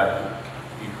he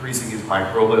increasing his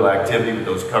microbial activity with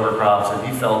those cover crops, and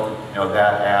he felt that, you know,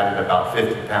 that added about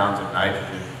 50 pounds of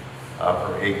nitrogen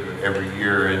per acre every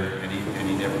year, and he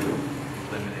never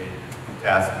eliminated his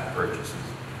potassium purchases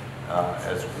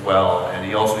as well. And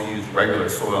he also used regular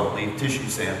soil and leaf tissue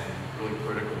sampling, really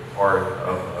critical part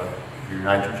of your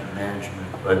nitrogen management.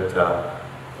 But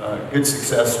good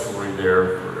success story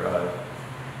there for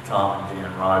Tom and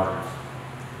Dan Rogers.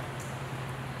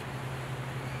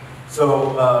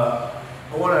 So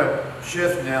I want to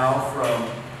shift now from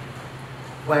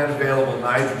plant available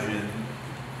nitrogen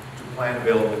to plant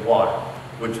available water,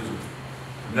 which is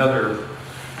another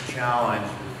challenge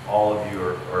that all of you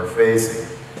are facing.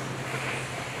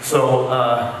 So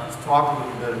let's talk a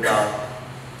little bit about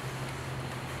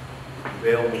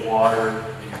available water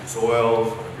in your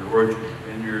soils, of your orchard, your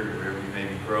vineyard, or wherever you may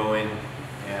be growing,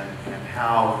 and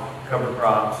how cover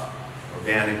crops,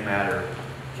 organic matter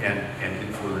can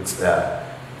influence that.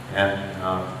 And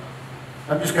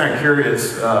I'm just kind of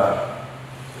curious,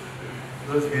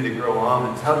 those of you that grow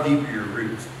almonds, how deep are your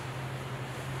roots?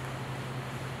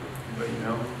 Anybody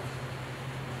know?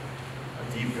 How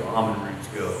deep do almond roots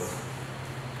go?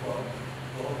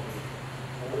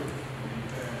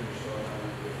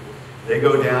 They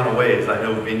go down a ways. I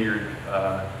know vineyards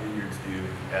do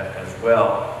as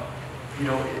well. You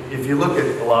know, if you look at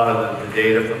a lot of the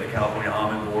data from the California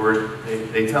Almond Board,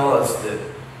 they tell us that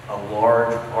a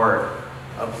large part,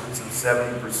 upwards of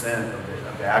 70%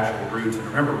 of the actual roots, and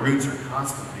remember, roots are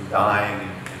constantly dying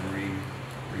and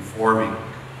reforming,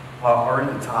 are in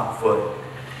the top foot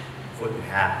and a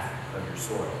half of your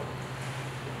soil.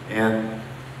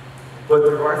 But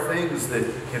there are things that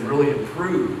can really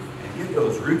improve and get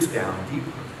those roots down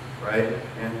deeper, right?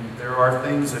 And there are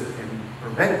things that can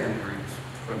prevent your roots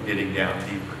from getting down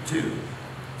deeper too.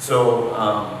 So,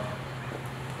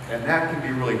 and that can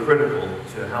be really critical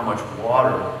to how much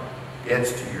water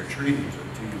gets to your trees or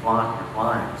to your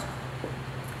vines.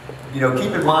 You know,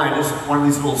 keep in mind, this is one of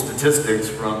these little statistics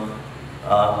from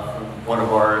one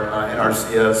of our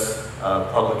NRCS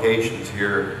publications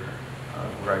here,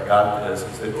 where I got this,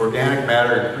 is that organic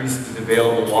matter increases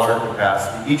available water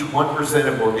capacity. Each 1%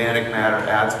 of organic matter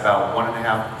adds about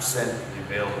 1.5% of the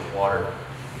available water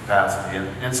capacity.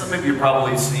 And some of you have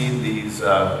probably seen these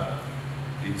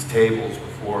tables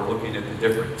before, looking at the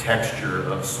different texture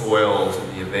of soils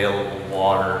and the available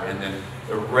water, and then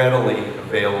the readily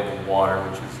available water,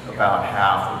 which is about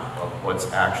half of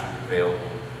what's actually available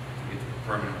to get to the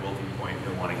permanent wilting point. You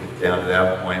don't want to get down to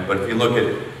that point. But if you look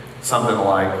at something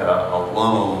like a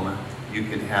loam, you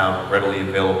can have readily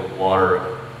available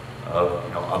water of,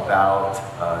 you know, about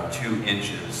 2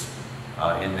 inches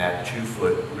in that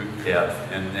 2-foot root depth,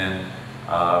 and then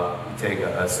you take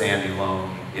a sandy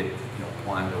loam, you get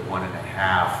 1 to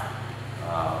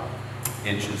 1.5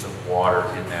 inches of water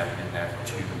in that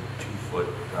 2-foot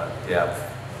depth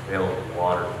available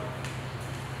water.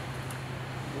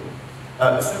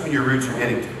 Assuming your roots are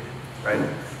getting to it, right?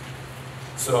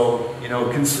 So, you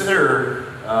know, consider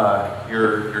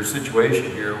your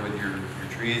situation here with your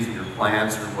trees and your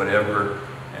plants or whatever.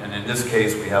 And in this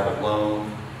case, we have a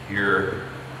loam here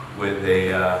with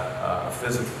a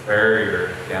physical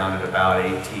barrier down at about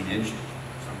 18 inches,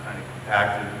 some kind of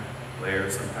compacted layer,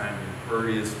 sometimes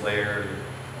impervious layer,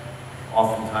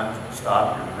 oftentimes will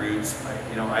stop your roots.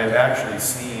 I've actually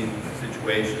seen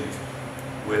situations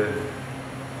with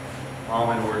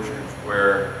almond orchards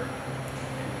where,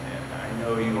 and I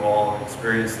know you all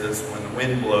experience this, when the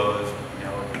wind blows,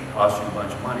 it can cost you a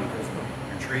bunch of money because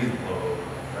your trees blow over,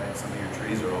 right? Some of your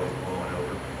trees are always blowing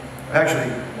over. I've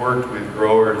actually worked with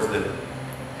growers that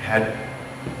had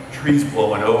trees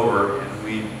blowing over, and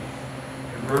we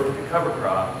converted to cover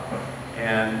crop,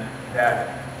 and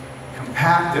that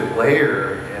compacted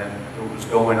layer and what was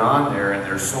going on there in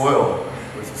their soil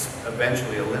was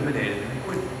eventually eliminated. And they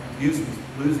quit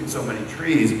losing so many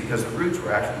trees because the roots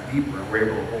were actually deeper and were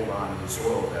able to hold on to the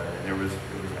soil better, and there was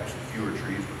actually fewer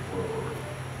trees would blow over.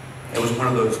 It was one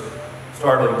of those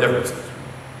startling differences.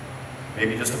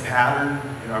 Maybe just a pattern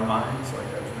in our minds, like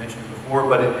I was mentioning before,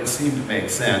 but it seemed to make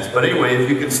sense. But anyway, if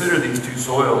you consider these two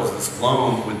soils, this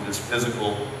loam with this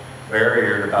physical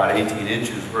barrier at about 18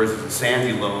 inches versus a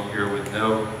sandy loam here with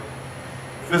no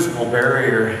physical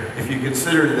barrier, if you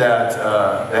consider that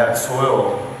that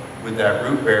soil with that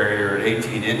root barrier at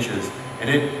 18 inches, and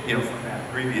it, from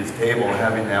that previous table,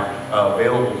 having that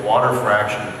available water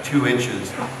fraction of 2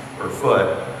 inches per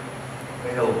foot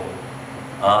available,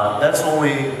 that's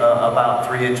only about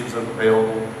 3 inches of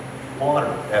available water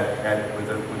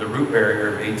with a root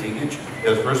barrier of 18 inches.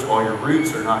 Because first of all, your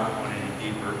roots are not going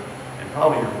any deeper, and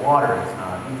probably your water is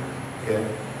not either.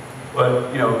 Okay,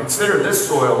 but consider this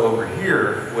soil over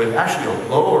here with actually a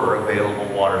lower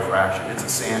available water fraction. It's a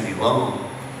sandy loam,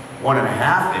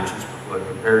 1.5 inches per foot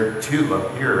compared to 2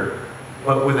 up here,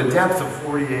 but with a depth of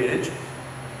 48 inches.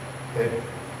 Okay,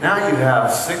 now you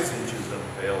have 6 inches of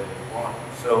available water.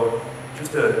 So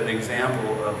just an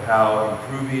example of how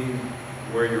improving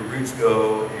where your roots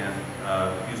go and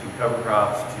using cover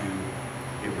crops to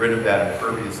get rid of that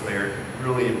impervious layer can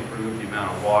really improve the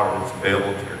amount of water that's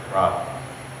available to your crop.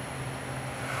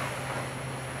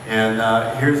 And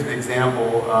here's an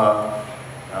example of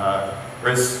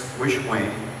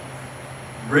Rishwain,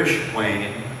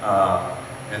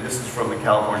 and this is from the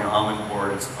California Almond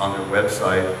Boards on their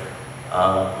website,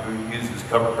 who uses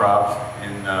cover crops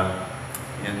in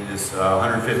this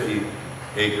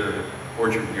 150-acre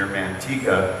orchard near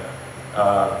Manteca.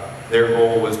 Their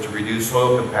goal was to reduce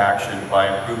soil compaction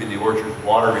by improving the orchard's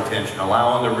water retention,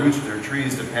 allowing the roots of their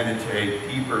trees to penetrate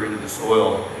deeper into the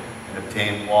soil and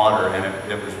obtain water, and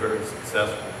it was very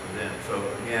successful for them. So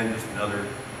again, just another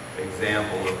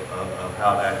example of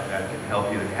how that can help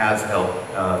you and has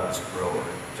helped this grower in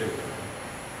particular.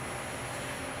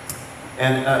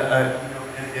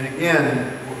 And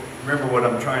again, remember what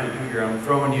I'm trying to do here. I'm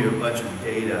throwing you a bunch of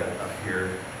data up here.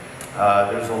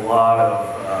 There's a lot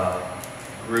of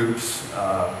groups,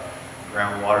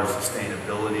 groundwater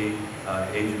sustainability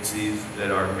agencies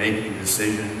that are making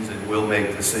decisions and will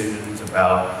make decisions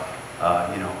about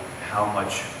how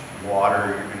much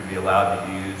water you're going to be allowed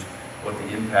to use, what the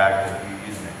impact of you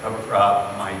using a cover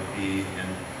crop might be,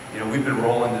 and we've been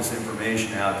rolling this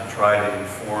information out to try to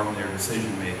inform their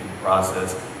decision-making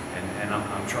process, and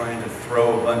I'm trying to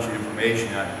throw a bunch of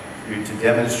information out here to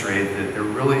demonstrate that there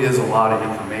really is a lot of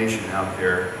information out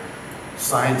there,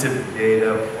 scientific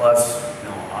data plus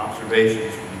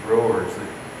observations from growers, that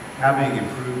having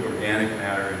improved organic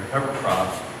matter in cover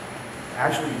crops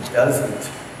actually doesn't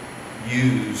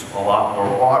use a lot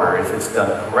more water if it's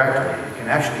done correctly. It can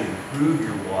actually improve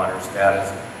your water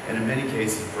status and in many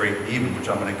cases break even, which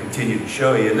I'm going to continue to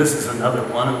show you. And this is another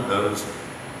one of those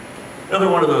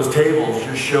tables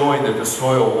just showing that the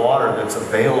soil water that's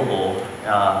available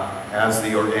as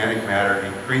the organic matter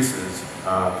increases,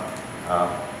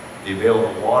 the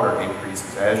available water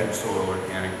increases as your soil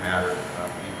organic matter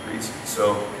increases.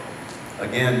 So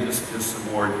again, just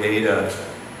some more data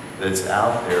that's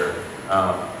out there.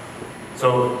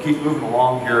 So keep moving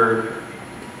along here.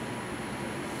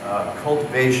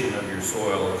 Cultivation of your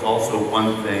soil is also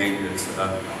one thing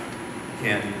that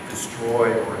can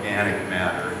destroy organic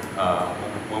matter.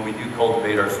 When we do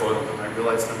cultivate our soil, and I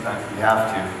realize sometimes we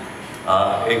have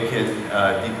to, it can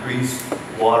decrease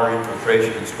water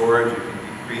infiltration and storage. It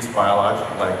can decrease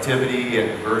biological activity and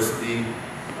diversity.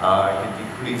 It can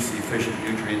decrease efficient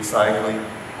nutrient cycling.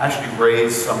 Actually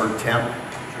raise summer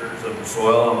temperatures of the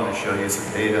soil. I'm going to show you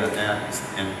some data on that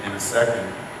in a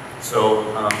second. So,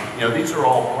 these are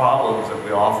all problems that we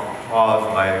often cause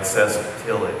by excessive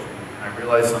tillage. And I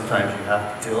realize sometimes you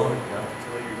have to till, and you have to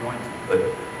till you're going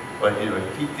to. But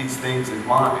keep these things in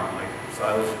mind. Like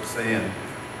Silas was saying,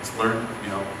 let's learn,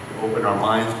 to open our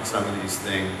minds to some of these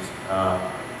things.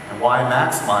 And why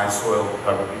maximize soil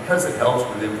cover? Because it helps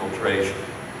with infiltration.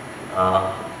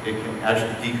 It can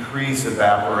actually decrease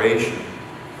evaporation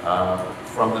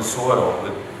from the soil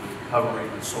with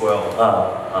covering the soil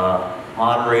up,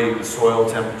 moderating the soil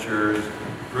temperatures,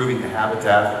 improving the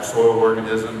habitat for soil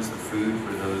organisms, the food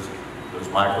for those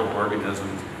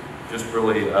microorganisms, just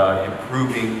really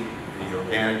improving the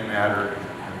organic matter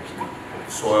in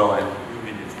the soil and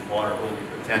improving its water holding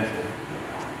potential.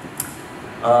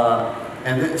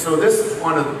 So this is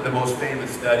one of the most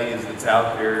famous studies that's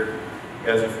out there. You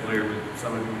guys are familiar with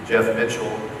some of you, Jeff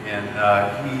Mitchell, and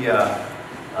he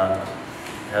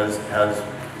has,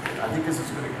 I think this is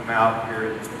going to come out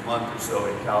here in just a month or so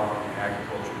in California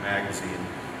Agriculture Magazine.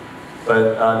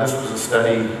 But this was a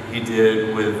study he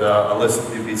did with Alyssa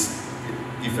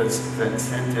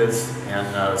DeVincentis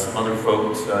and some other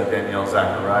folks, Danielle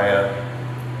Zachariah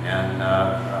and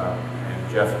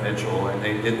Jeff Mitchell, and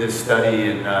they did this study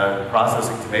in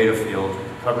processing tomato fields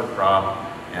with cover crop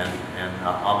and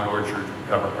almond orchards with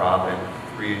cover crop and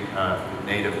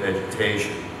native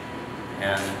vegetation.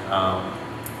 And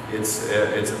it's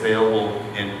available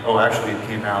in, oh, actually it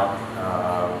came out,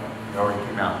 it already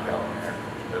came out in California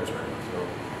Agriculture, that's right, so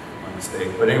my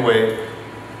mistake. But anyway,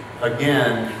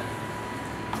 again,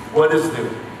 what is the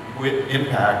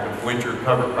impact of winter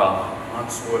cover crop on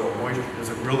soil moisture? Does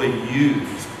it really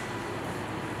use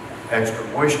extra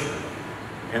moisture?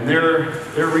 And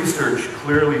their research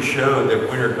clearly showed that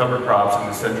winter cover crops in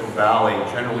the Central Valley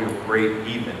generally will break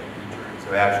even in terms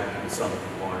of actual consumption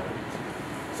of water.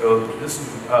 So this is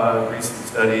a recent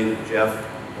study that Jeff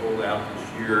rolled out this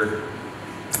year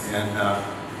and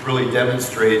really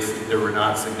demonstrates that there were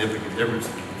not significant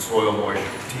differences in soil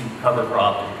moisture between cover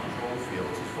crop and control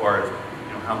fields as far as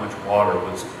how much water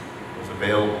was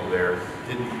available there.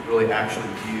 Didn't really actually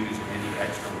use any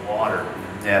extra water in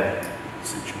the net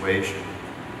situation.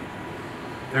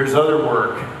 There's other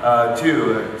work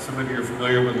too. Some of you are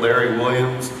familiar with Larry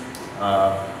Williams.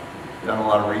 Done a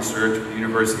lot of research at the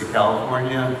University of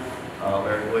California.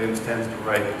 Larry Williams tends to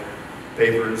write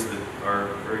papers that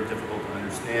are very difficult to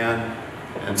understand.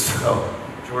 And so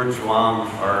George Zhuang,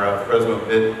 our Fresno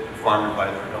Bit farm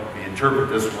advisor, helped me interpret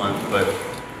this one. But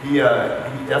he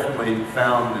definitely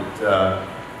found that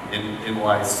in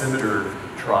lysimeter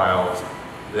trials,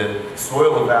 that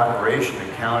soil evaporation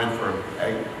accounted for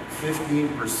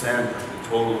 15% of the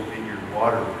total vineyard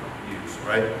water use,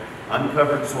 right?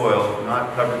 Uncovered soil,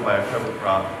 not covered by a cover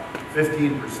crop,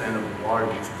 15% of the water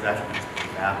use was actually just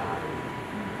evaporated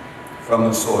from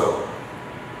the soil.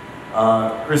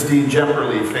 Christine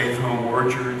Jemperly, Faith Home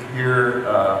Orchard here,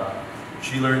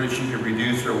 she learned that she could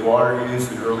reduce her water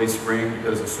use in early spring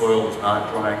because the soil was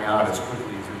not drying out as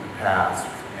quickly as in the past.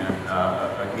 And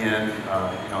again,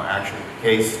 actual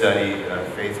case study,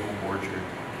 Faith Home Orchard,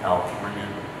 California.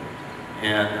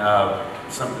 And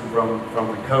something from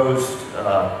the coast,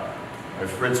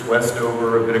 Fritz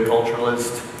Westover, a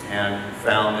viticulturalist, and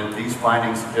found that these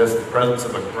findings suggest the presence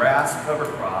of a grass cover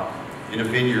crop in a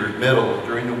vineyard middle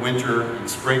during the winter and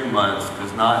spring months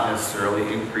does not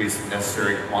necessarily increase the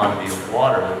necessary quantity of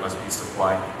water that must be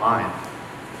supplied to vines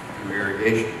through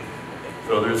irrigation.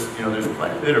 So there's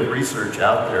quite a bit of research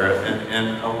out there,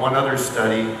 and one other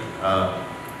study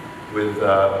with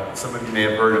some of you may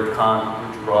have heard of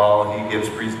Con Dutra. He gives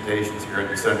presentations here in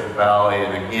the Central Valley,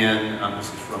 and again, this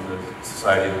is from the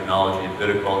Society of Ethnology and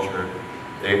Viticulture.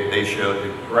 They showed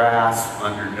that grass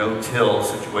under no-till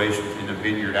situations in a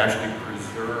vineyard actually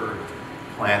preserved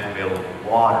plant available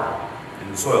water in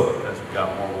the soil because we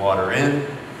got more water in.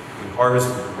 We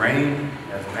harvested the rain,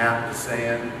 as Matt was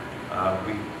saying.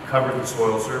 We covered the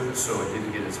soil surface so it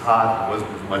didn't get as hot, there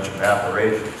wasn't as much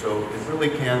evaporation. So it really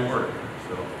can work.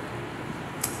 So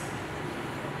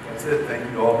that's it. Thank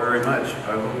you all very much.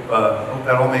 I hope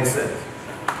that all makes sense.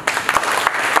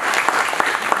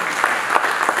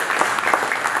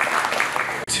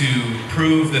 To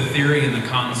prove the theory and the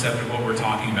concept of what we're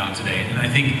talking about today. And I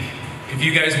think if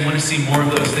you guys want to see more of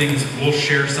those things, we'll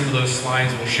share some of those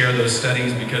slides, we'll share those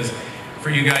studies, because for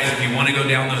you guys, if you want to go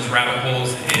down those rabbit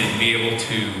holes and be able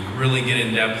to really get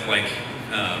in depth, like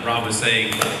Rob was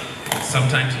saying,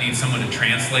 sometimes you need someone to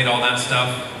translate all that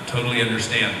stuff, totally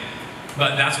understand.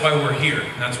 But that's why we're here.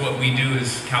 That's what we do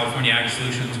as California Ag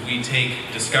Solutions. We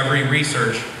take discovery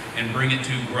research and bring it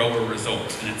to grower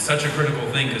results. And it's such a critical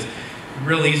thing because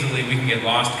real easily we can get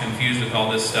lost, confused with all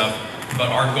this stuff. But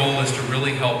our goal is to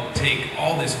really help take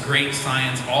all this great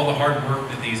science, all the hard work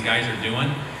that these guys are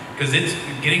doing, because it's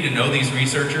getting to know these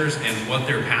researchers and what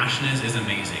their passion is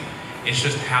amazing. It's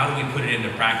just how do we put it into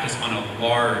practice on a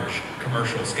large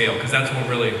commercial scale, because that's what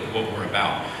we're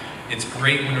about. It's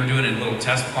great when we're doing it in little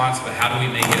test plots, but how do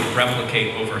we make it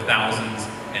replicate over thousands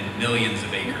and millions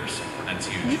of acres? That's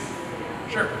huge.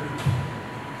 Sure.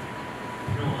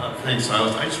 Thanks,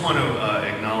 Silas. I just want to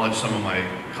acknowledge some of my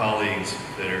colleagues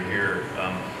that are here.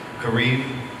 Kareem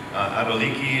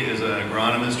Adoliki is an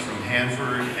agronomist from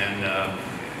Hanford, and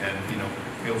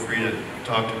feel free to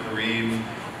talk to Kareem.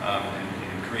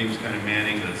 And Kareem's kind of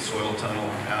manning the soil tunnel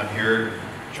out here,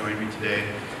 joined me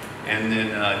today. And then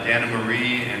Dana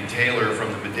Marie and Taylor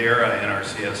from the Madera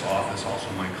NRCS office, also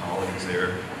my colleagues there.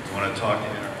 If you want to talk to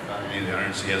about any of the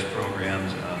NRCS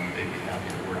programs, they'd be happy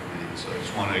to work with you. So I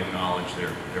just want to acknowledge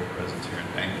their presence here and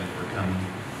thank them for coming.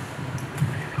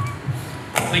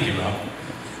 Thank you, Rob.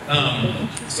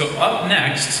 So up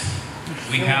next,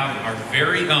 we have our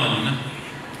very own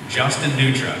Justin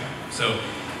Dutra. So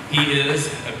he is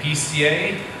a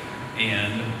PCA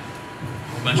and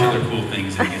a bunch of other cool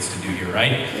things that he gets to do here,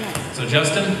 right? Yes. So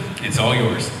Justin, it's all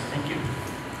yours. Thank you.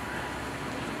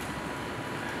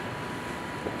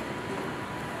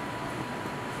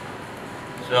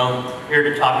 So I'm here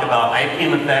to talk about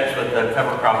IPM effects with the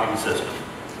cover cropping system.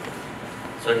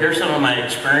 So here's some of my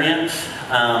experience.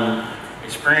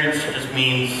 Experience just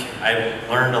means I've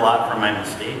learned a lot from my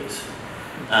mistakes.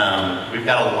 We've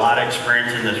got a lot of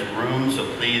experience in this room, so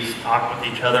please talk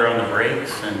with each other on the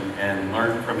breaks and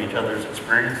learn from each other's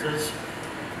experiences.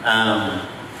 I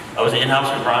was an in-house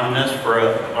agronomist for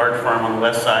a large farm on the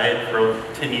west side for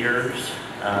 10 years.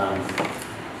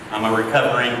 I'm a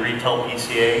recovering retail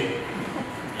PCA,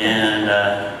 and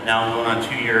now I'm going on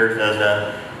 2 years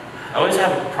as I always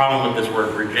have a problem with this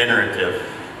word, regenerative.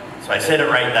 So I said it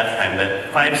right that time,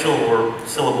 but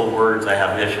 5-syllable words I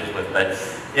have issues with. But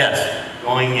yes,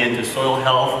 going into soil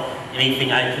health,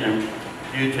 anything I can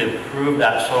do to improve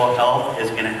that soil health is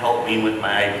going to help me with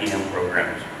my IPM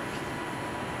programs.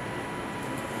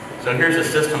 So here's a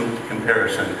system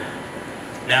comparison.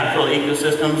 Natural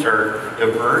ecosystems are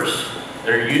diverse.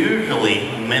 They're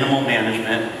usually minimal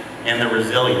management and they're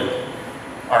resilient.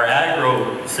 Our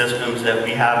agro systems that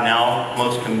we have now,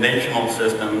 most conventional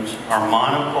systems, are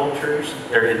monocultures.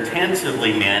 They're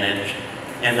intensively managed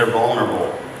and they're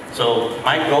vulnerable. So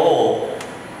my goal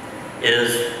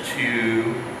is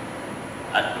to,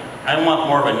 I want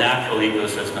more of a natural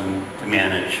ecosystem to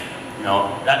manage. You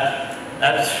know, that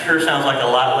sure sounds like a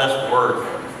lot less work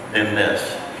than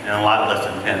this and a lot less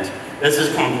intense. This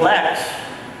is complex,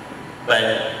 but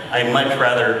I'd much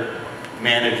rather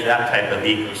manage that type of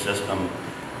ecosystem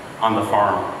on the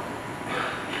farm.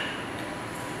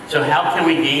 So how can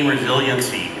we gain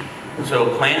resiliency?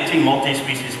 So planting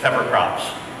multi-species cover crops.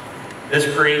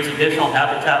 This creates additional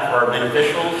habitat for our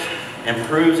beneficials,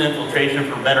 improves infiltration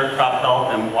for better crop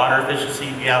health and water efficiency.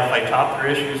 If you have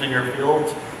phytophthora issues in your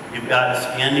fields, you've got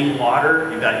standing water,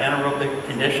 you've got anaerobic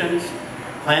conditions,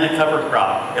 plant a cover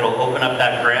crop. It'll open up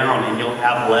that ground and you'll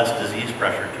have less disease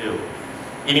pressure too.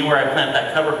 Anywhere I plant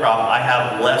that cover crop, I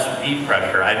have less weed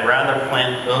pressure. I'd rather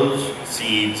plant those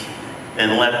seeds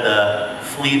than let the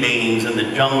fleabanes and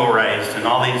the jungle rice and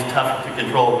all these tough to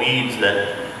control weeds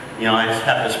that I just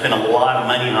have to spend a lot of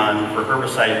money on for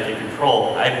herbicides to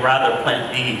control. I'd rather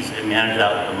plant these and manage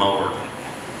that with the mower.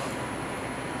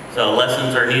 So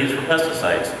lessons are needed for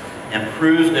pesticides.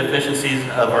 Improves the efficiencies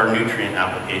of our nutrient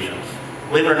applications.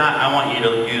 Believe it or not, I want you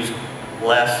to use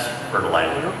less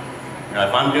fertilizer.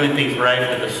 If I'm doing things right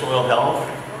with the soil health,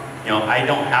 I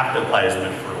don't have to apply as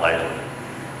much fertilizer.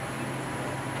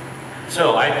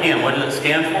 So IPM, what does it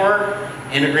stand for?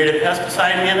 Integrated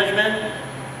pesticide management,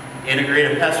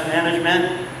 integrated pest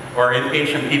management, or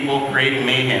impatient people creating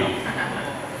mayhem.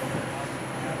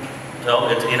 So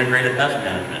it's integrated pest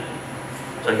management.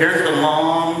 So here's the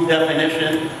long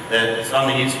definition that's on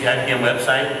the UC IPM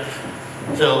website.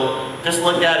 So just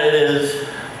look at it as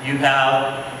you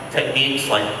have techniques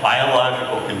like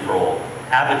biological control,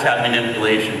 habitat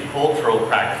manipulation, cultural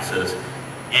practices,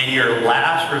 and your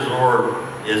last resort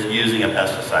is using a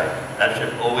pesticide. That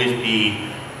should always be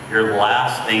your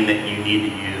last thing that you need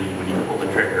to use when you pull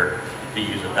the trigger to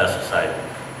use a pesticide.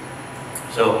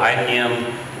 So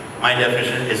IPM, my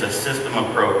definition, is a system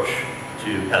approach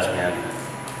to pest management.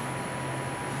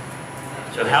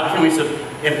 So how can we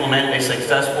implement a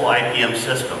successful IPM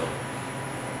system?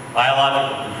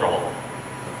 Biological control.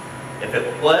 If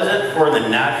it wasn't for the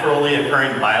naturally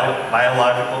occurring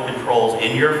biological controls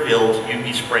in your fields, you'd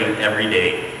be spraying every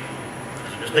day.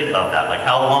 So just think about that. Like,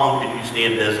 how long could you stay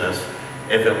in business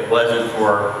if it wasn't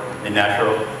for the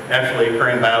naturally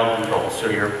occurring biocontrols?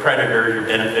 So your predators, your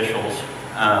beneficials,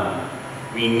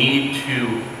 we need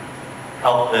to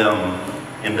help them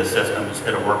in the system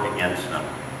instead of work against them.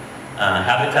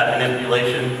 Habitat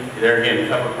manipulation, there again,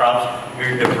 cover crops,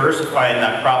 you're diversifying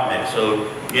that crop mix. So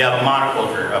you have a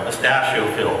monoculture, a pistachio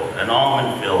field, an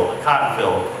almond field, a cotton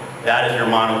field, that is your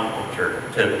monoculture.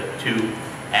 To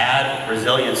add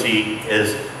resiliency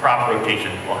is crop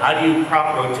rotation. Well, how do you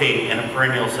crop rotate in a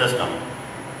perennial system?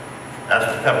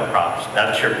 That's the cover crops.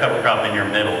 That's your cover crop in your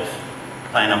middles.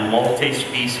 Plant a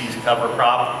multi-species cover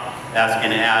crop. That's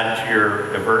going to add to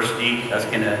your diversity. That's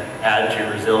going to add to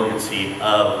your resiliency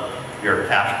of your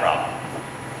cash crop.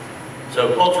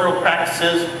 So cultural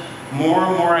practices, more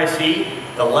and more I see,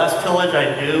 the less tillage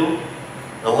I do,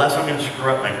 the less I'm going to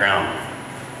screw up my ground.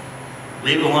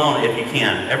 Leave it alone if you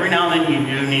can. Every now and then you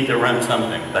do need to run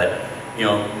something, but you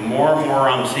know, more and more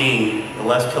I'm seeing the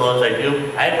less tillage I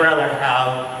do. I'd rather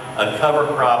have a cover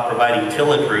crop providing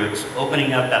tillage roots,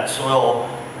 opening up that soil,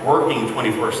 working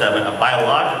 24/7, a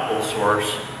biological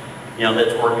source, you know,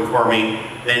 that's working for me,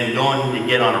 than going to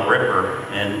get on a ripper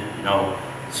and, you know,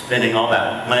 spending all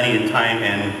that money and time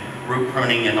and root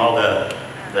pruning and all the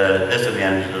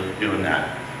disadvantages of doing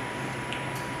that.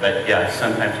 But yeah,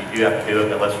 sometimes you do have to do it,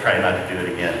 but let's try not to do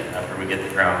it again after we get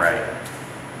the ground right.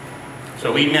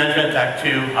 So weed management, back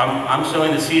to, I'm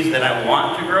sowing the seeds that I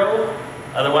want to grow,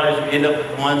 otherwise you end up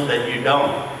with the ones that you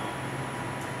don't.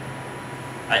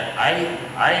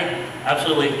 I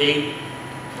absolutely hate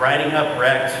writing up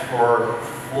recs for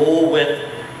full width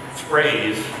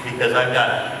sprays because I've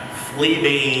got flea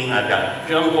bane, I've got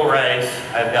jungle rice,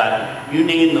 I've got, you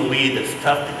name the weed that's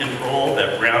tough to control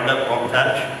that Roundup won't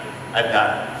touch, I've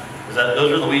got.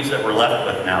 Those are the weeds that we're left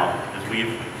with now, because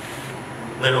we've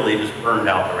literally just burned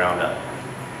out the Roundup.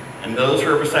 And those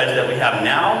herbicides that we have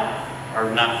now are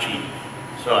not cheap.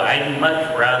 So I'd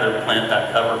much rather plant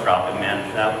that cover crop and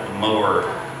manage that with a mower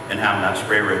and having that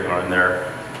spray rig on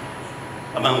there.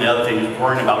 Among the other things,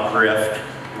 worrying about drift,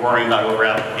 worrying about over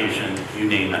application, you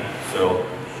name it. So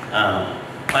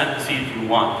plant the seeds you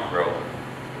want to grow.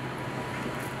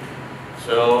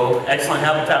 So excellent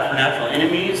habitat for natural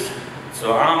enemies.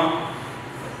 So I'm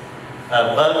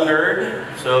a bug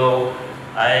nerd, so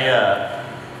I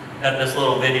got this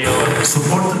little video.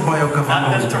 Supported by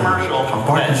Agronomist, a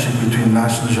partnership between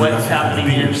National Geographic and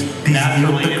Beers. These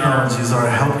new technologies are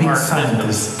helping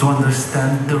scientists to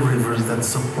understand the rivers that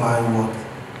supply water.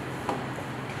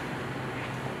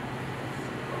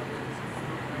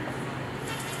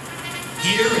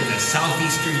 Here in the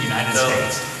southeastern United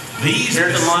States, these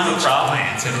here's a monocrop.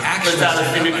 plants have actually puts out a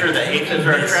signature that aphids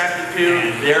are attracted to.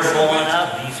 They're blowing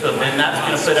up, so then that's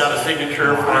going to put out a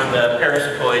signature for the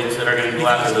parasitoids that are going to go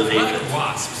after those aphids.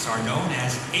 Wasps are known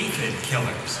as aphid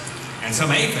killers, and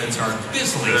some aphids are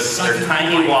busily They're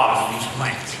tiny wasps. these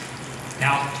plants.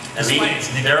 Now,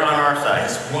 And they're on our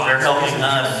side. They're helping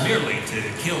us merely to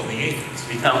kill the aphids.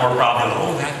 become more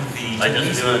profitable That would be by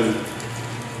just doing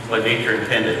what nature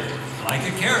intended. like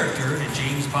a character in a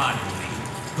James Bond movie.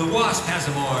 The wasp has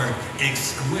a more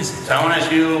exquisite. So I want to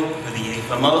do for the aphid.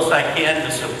 the most I can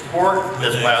to support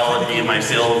this biology in my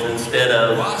field instead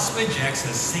of Wasp injects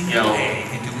a single egg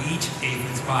into each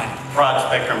aphid's body. broad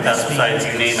spectrum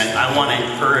pesticides, you name it. I want to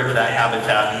encourage that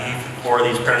habitat for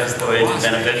these parasitoids and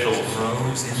beneficials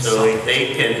so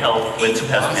they can help with the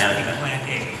pest management.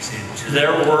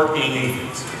 They're working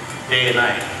day and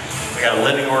night. I got a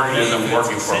living organism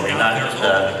working for me, not just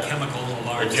a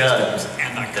jug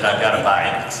that I've got to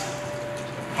buy.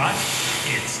 But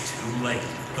it's too late.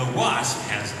 The wasp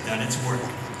has done its work.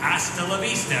 Hasta la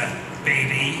vista,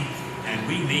 baby. And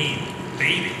we mean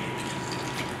baby.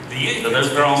 So those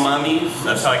girl mummies,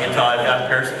 that's how I can tell I've got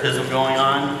parasitism going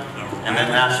on. And then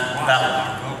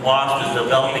that wasp is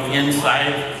developing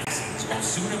inside. Will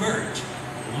soon emerge.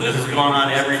 This is going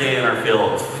on every day in our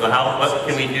fields. So what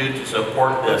can we do to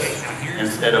support this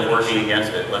instead of working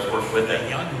against it? Let's work with it. A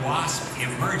young wasp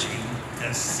emerging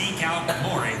to seek out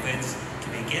more aphids to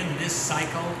begin this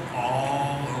cycle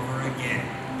all over again.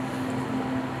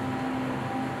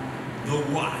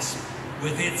 The wasp,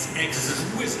 with its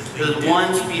exquisitely This is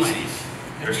one species.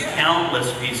 There's countless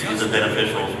species of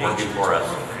beneficials working for us.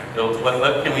 So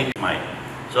what can we do? Mite.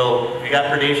 So if you got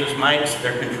predaceous mites,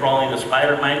 they're controlling the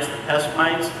spider mites, the pest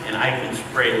mites, and I can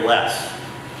spray less.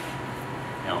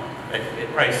 You know, it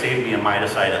probably saved me a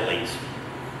miticide at least.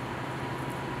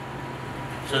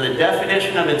 So the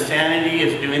definition of insanity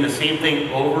is doing the same thing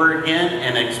over again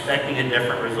and expecting a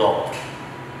different result.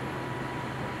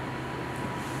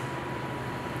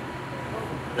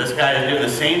 This guy is doing the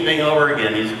same thing over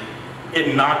again. He's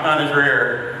getting knocked on his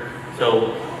rear.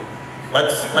 So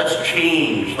let's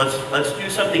change. Let's do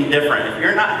something different. If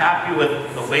you're not happy with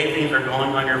the way things are going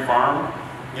on your farm,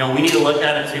 you know, we need to look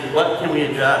at it and say, what can we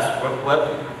adjust?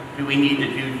 What do we need to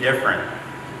do different?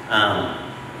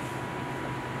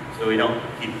 So we don't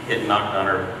keep getting knocked on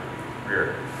our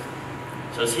rear.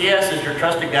 So CS is your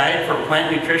trusted guide for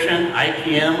plant nutrition,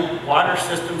 IPM, water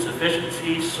systems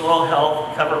efficiency, soil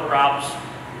health, cover crops,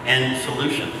 and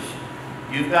solutions.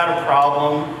 You've got a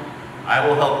problem, I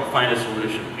will help you find a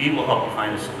solution. We will help you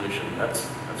find a solution. That's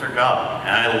That's our job,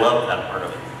 and I love that part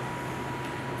of it.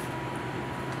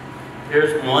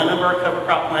 Here's one of our cover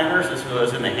crop planters. This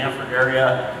was in the Hanford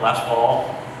area last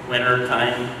fall, winter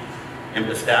time, in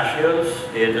pistachios.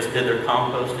 They had just did their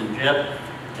compost and gyp,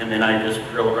 and then I just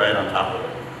drilled right on top of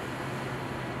it.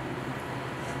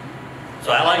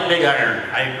 So I like big iron.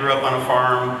 I grew up on a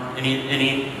farm.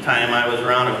 Any time I was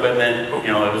around equipment,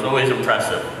 you know, it was always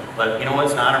impressive. But you know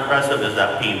what's not impressive is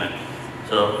that payment.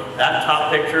 So that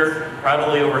top picture,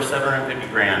 probably over 750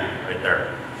 grand right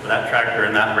there for that tractor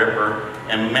and that ripper.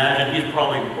 And imagine he's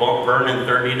probably burning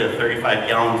 30 to 35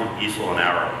 gallons of diesel an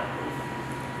hour.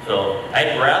 So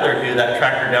I'd rather do that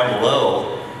tractor down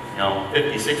below, you know,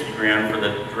 50, 60 grand for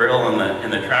the drill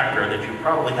and the tractor that you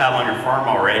probably have on your farm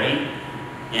already,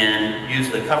 and use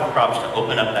the cover crops to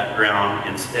open up that ground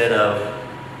instead of,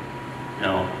 you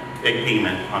know, big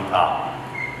payment on top.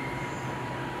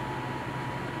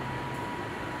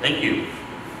 Thank you.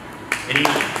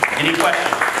 Any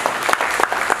questions?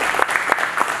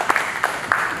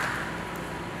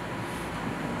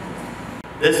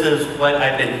 This is what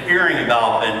I've been hearing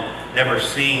about and never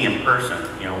seeing in person.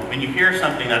 You know, when you hear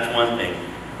something, that's one thing.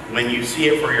 When you see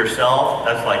it for yourself,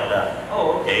 that's like that.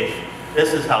 Oh, okay.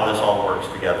 This is how this all works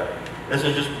together. This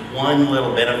is just one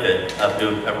little benefit of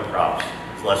doing cover crops.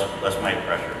 It's less mite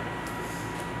pressure.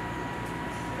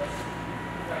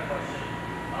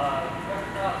 Cover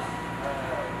crops, what's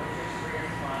your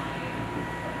experience finding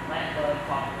plant bug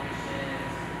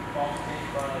populations, false fish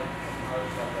bugs, and other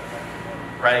stuff that's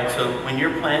actually Right, so when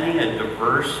you're planting a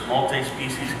diverse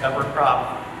multi-species cover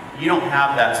crop, you don't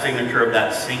have that signature of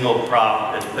that single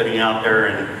crop that's putting out there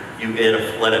and you get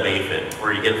a flood of aphid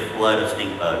or you get a flood of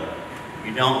stink bug.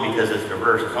 You don't, because it's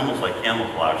diverse. It's almost like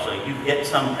camouflage. So you get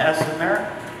some pests in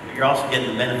there, but you're also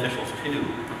getting the beneficials too.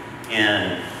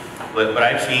 And what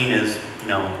I've seen is, you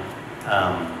know,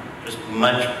 just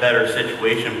much better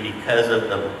situation because of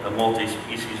the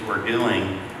multi-species we're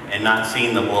doing and not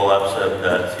seeing the blow-ups of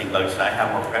the stink bugs. I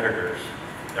have more predators.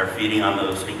 They're feeding on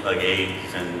those stink bug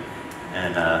eggs and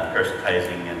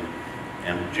parasitizing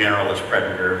and generalist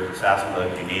predators, assassin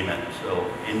bugs, you name it. So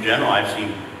in general, I've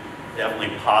seen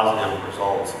definitely positive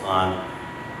results on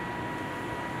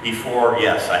before.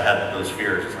 Yes, I had those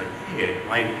fears. It's like, hey,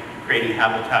 am I creating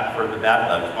habitat for the bad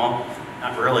bugs? Well,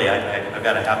 not really. I've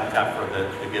got a habitat for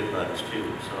the good bugs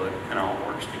too. So it kind of all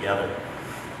works together.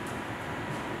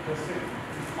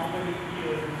 How many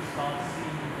years you start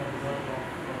seeing the result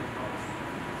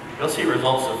of You'll see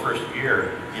results the first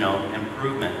year, you know,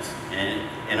 improvements,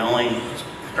 and only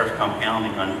starts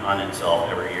compounding on itself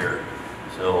every year.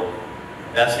 So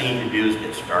the best thing you can do is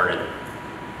get started.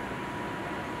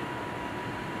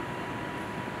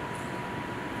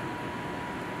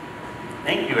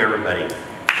 Thank you, everybody.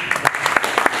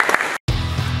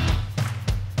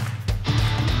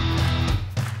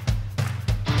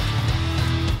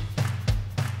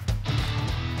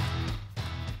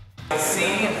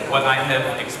 See what I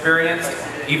have experienced,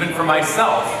 even for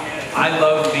myself. I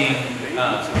love being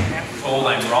told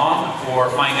I'm wrong or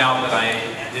find out that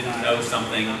I didn't know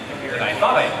something that I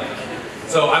thought I knew.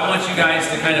 So I want you guys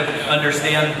to kind of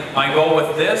understand my goal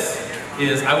with this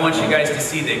is I want you guys to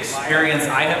see the experience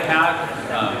I have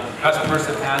had, customers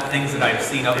have had, things that I've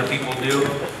seen other people do,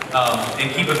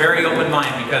 and keep a very open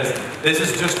mind because this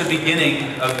is just the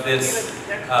beginning of this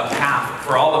path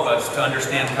for all of us to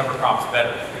understand cover crops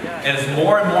better. And as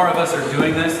more and more of us are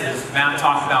doing this, as Matt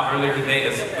talked about earlier today,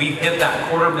 as we hit that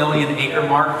 250,000 acre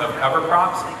mark of cover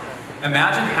crops,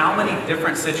 imagine how many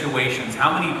different situations,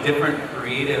 how many different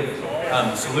creative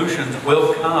solutions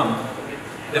will come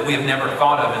that we have never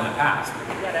thought of in the past.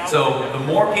 So the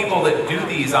more people that do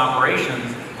these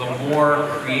operations, the more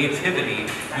creativity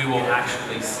we will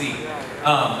actually see.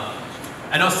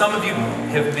 I know some of you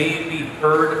have maybe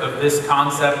heard of this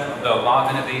concept, the law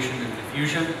of innovation and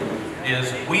diffusion,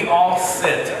 is we all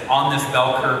sit on this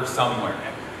bell curve somewhere.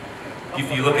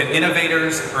 If you look at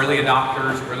innovators, early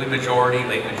adopters, early majority,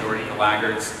 late majority, the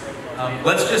laggards,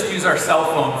 let's just use our cell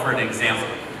phone for an example.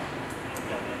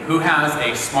 Who has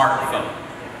a smartphone?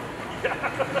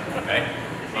 Okay,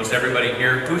 most everybody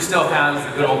here. Who still has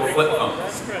the good old flip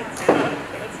phones?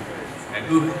 And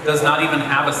who does not even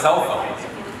have a cell phone?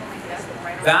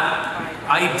 That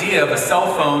idea of a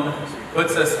cell phone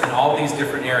puts us in all these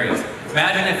different areas.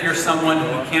 Imagine if you're someone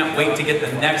who can't wait to get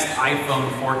the next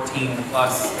iPhone 14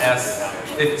 Plus, S,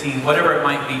 15, whatever it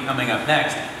might be coming up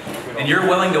next, and you're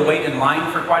willing to wait in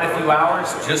line for quite a few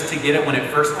hours just to get it when it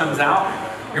first comes out.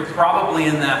 You're probably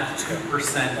in that 2%,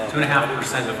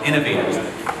 2.5% of innovators.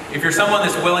 If you're someone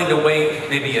that's willing to wait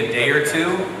maybe a day or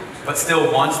two, but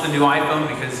still wants the new iPhone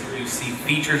because you see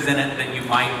features in it that you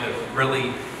might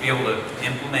really be able to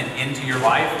implement into your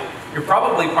life, you're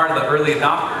probably part of the early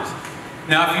adopters.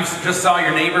 Now, if you just saw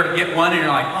your neighbor get one and you're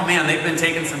like, oh man, they've been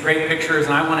taking some great pictures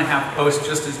and I want to have posts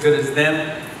just as good as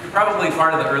them, you're probably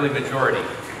part of the early majority.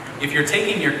 If you're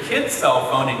taking your kid's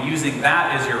cell phone and using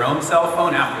that as your own cell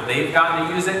phone after they've gotten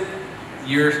to use it,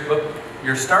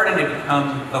 you're starting to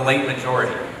become the late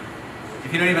majority.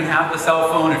 If you don't even have the cell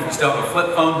phone, if you still have a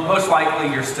flip phone, most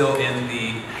likely you're still in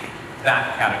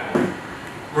that category.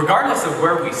 Regardless of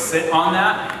where we sit on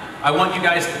that, I want you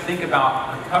guys to think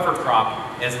about a cover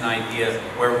crop as an idea of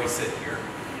where we sit here.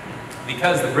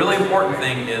 Because the really important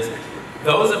thing is,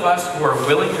 those of us who are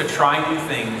willing to try new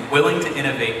things, willing to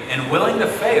innovate, and willing to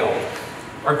fail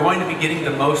are going to be getting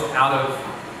the most out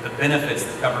of the benefits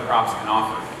that cover crops can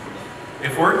offer.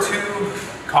 If we're too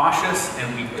cautious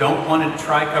and we don't want to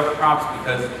try cover crops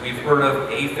because we've heard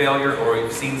of a failure or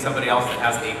we've seen somebody else that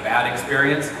has a bad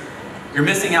experience, you're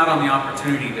missing out on the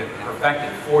opportunity to perfect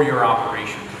it for your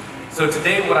operation. So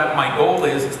today my goal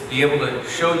is to be able to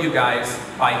show you guys,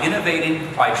 by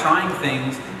innovating, by trying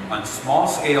things on small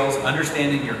scales,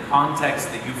 understanding your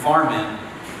context that you farm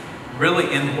in,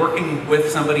 really in working with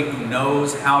somebody who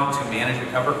knows how to manage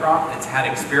a cover crop, that's had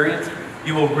experience,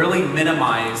 you will really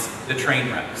minimize the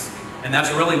train wrecks. And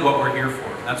that's really what we're here for.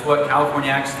 That's what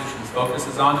California Ag Solutions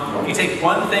focuses on. If you take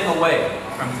one thing away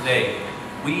from today,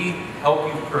 we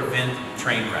help you prevent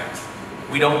train wrecks.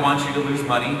 We don't want you to lose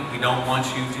money. We don't want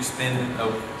you to spend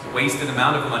a wasted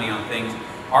amount of money on things.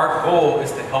 Our goal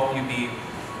is to help you be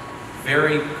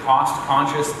very cost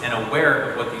conscious and aware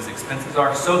of what these expenses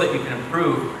are so that you can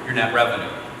improve your net revenue.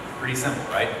 Pretty simple,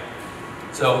 right?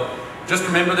 So just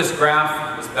remember this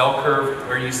graph, this bell curve,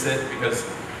 where you sit, because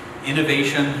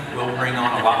innovation will bring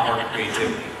on a lot more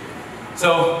creativity.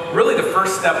 So really the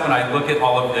first step when I look at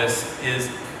all of this is,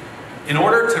 in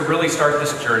order to really start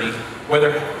this journey,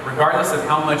 regardless of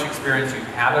how much experience you've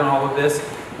had in all of this,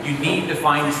 you need to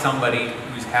find somebody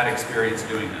who's had experience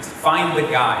doing this. Find the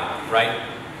guy, right?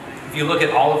 If you look at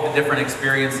all of the different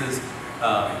experiences,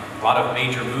 a lot of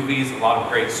major movies, a lot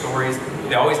of great stories,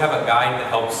 they always have a guide that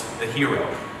helps the hero.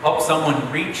 Help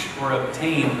someone reach or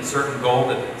obtain a certain goal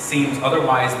that seems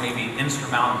otherwise maybe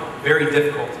insurmountable, very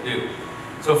difficult to do.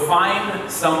 So find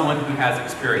someone who has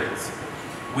experience.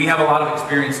 We have a lot of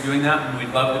experience doing that, and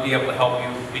we'd love to be able to help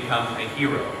you become a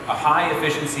hero, a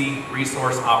high-efficiency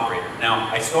resource operator. Now,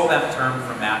 I stole that term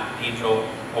from Angell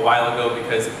a while ago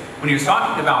because when he was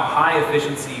talking about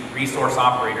high-efficiency resource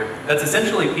operator, that's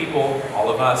essentially people,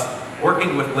 all of us,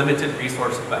 working with limited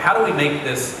resources. But how do we make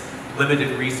this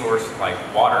limited resource, like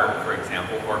water, for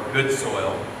example, or good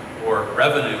soil, or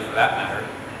revenue for that matter,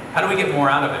 how do we get more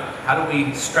out of it? How do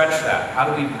we stretch that?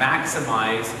 How do we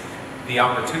maximize the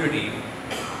opportunity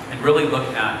and really look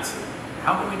at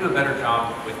how can we do a better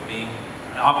job with being,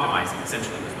 optimizing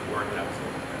essentially was the word that I was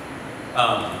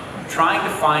looking at. Trying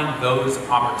to find those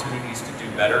opportunities to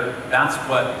do better, that's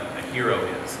what a hero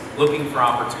is, looking for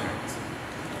opportunities.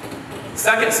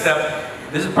 Second step,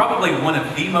 this is probably one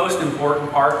of the most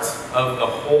important parts of the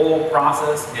whole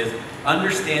process, is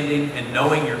understanding and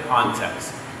knowing your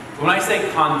context. When I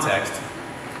say context,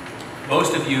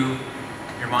 most of you,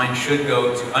 your mind should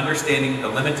go to understanding the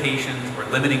limitations or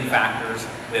limiting factors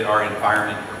that our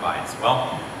environment provides. Well,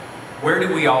 where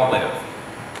do we all live?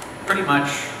 Pretty much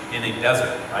in a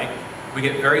desert, right? We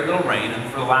get very little rain, and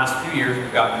for the last few years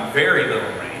we've gotten very little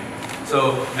rain.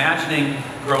 So imagining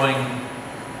growing,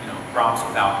 crops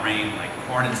without rain, like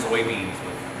corn and soybeans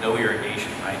with no irrigation,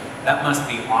 right? That must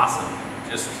be awesome.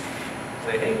 Just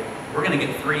say, hey, we're going to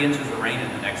get 3 inches of rain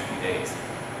in the next few days.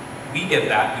 We get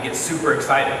that, we get super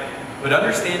excited. But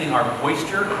understanding our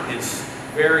moisture is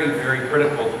very, very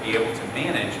critical to be able to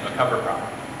manage a cover crop.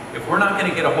 If we're not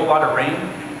going to get a whole lot of rain,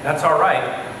 that's all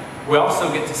right. We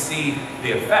also get to see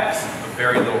the effects of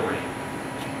very little rain.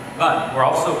 But we're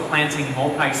also planting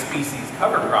multi-species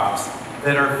cover crops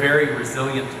that are very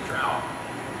resilient to drought.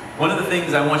 One of the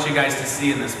things I want you guys to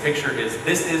see in this picture is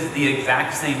this is the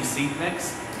exact same seed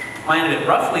mix, planted at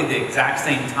roughly the exact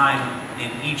same time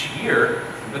in each year,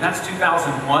 but that's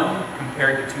 2001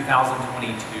 compared to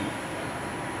 2022.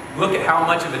 Look at how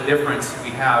much of a difference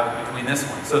we have between this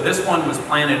one. So this one was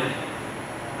planted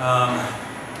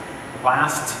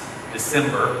last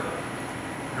December.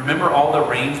 Remember all the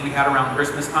rains we had around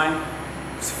Christmas time?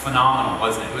 It was phenomenal,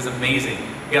 wasn't it? It was amazing.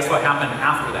 Guess what happened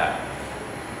after that?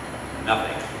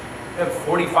 Nothing. We have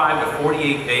 45 to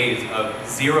 48 days of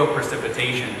zero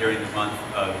precipitation during the month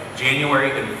of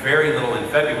January and very little in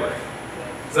February.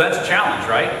 So that's a challenge,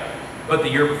 right? But the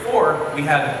year before, we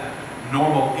had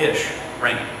normal-ish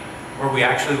rain. where we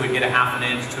actually would get a ½ an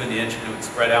inch to an inch and it would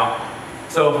spread out.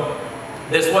 So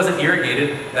this wasn't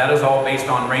irrigated. That is all based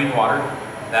on rainwater.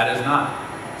 That is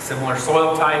not. Similar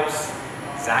soil types,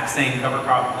 exact same cover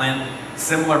crop blend,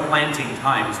 similar planting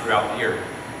times throughout the year.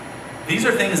 These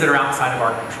are things that are outside of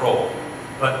our control,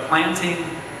 but planting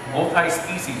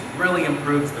multi-species really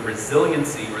improves the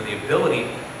resiliency or the ability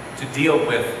to deal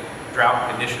with drought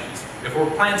conditions. If we're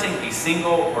planting a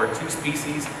single or two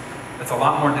species, that's a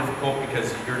lot more difficult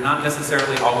because you're not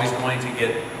necessarily always going to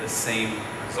get the same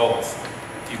results.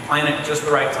 If you plant it just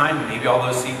the right time, maybe all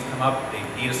those seeds come up, they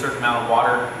need a certain amount of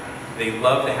water, they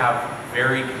love to have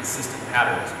very consistent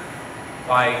patterns.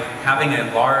 By having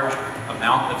a large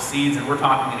amount of seeds, and we're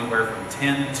talking anywhere from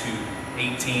 10 to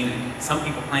 18, and some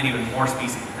people plant even more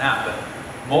species than that,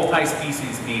 but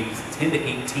multi-species means 10 to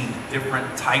 18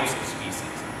 different types of species.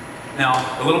 Now,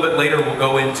 a little bit later we'll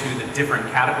go into the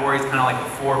different categories, kind of like the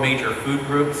 4 major food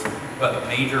groups, but the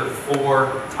major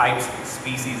 4 types of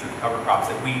species of cover crops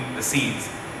that the seeds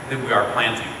that we are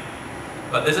planting.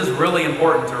 But this is really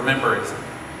important to remember is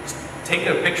take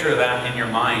a picture of that in your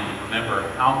mind and remember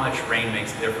how much rain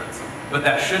makes a difference. But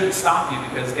that shouldn't stop you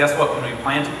because guess what? When we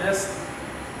planted this,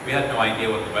 we had no idea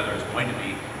what the weather was going to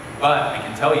be. But I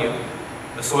can tell you,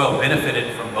 the soil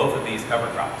benefited from both of these cover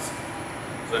crops.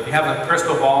 So if you have a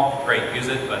crystal ball, great, use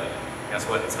it, but guess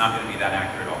what? It's not going to be that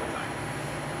accurate all the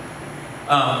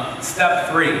time. Step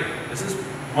 3. This is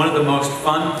one of the most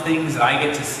fun things that I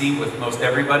get to see with most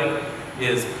everybody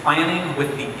is planning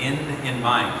with the end in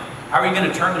mind. How are you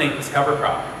going to terminate this cover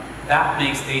crop? That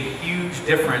makes a huge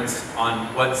difference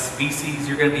on what species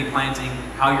you're going to be planting,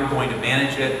 how you're going to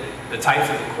manage it, the types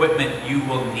of equipment you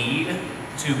will need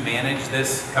to manage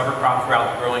this cover crop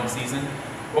throughout the growing season.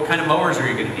 What kind of mowers are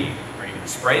you going to need? Are you going to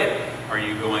spray it? Are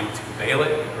you going to bale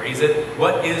it, graze it?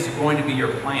 What is going to be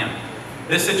your plan?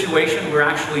 This situation, we're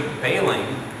actually baling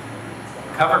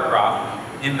cover crop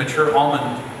in mature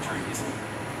almond trees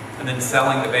and then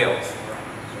selling the bales.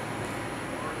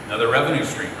 Another revenue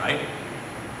stream, right?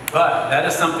 But that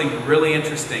is something really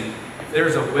interesting. If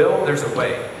there's a will, there's a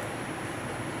way.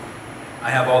 I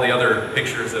have all the other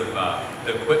pictures of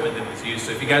the equipment that was used.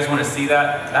 So if you guys want to see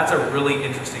that, that's a really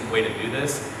interesting way to do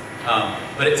this.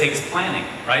 But it takes planning,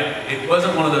 right? It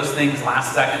wasn't one of those things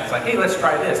last second. It's like, hey, let's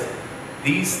try this.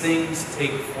 These things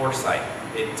take foresight.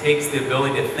 It takes the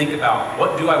ability to think about,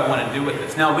 what do I want to do with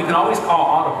this? Now, we can always call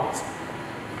audibles,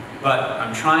 but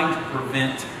I'm trying to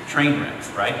prevent train wrecks,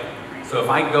 right? So if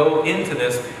I go into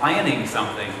this planning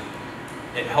something,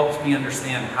 it helps me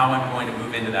understand how I'm going to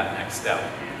move into that next step.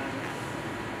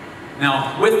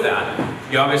 Now, with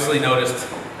that, you obviously noticed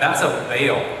that's a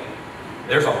bale.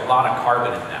 There's a lot of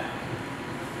carbon in that.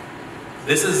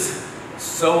 This is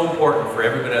so important for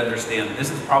everybody to understand.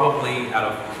 This is probably out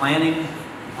of planning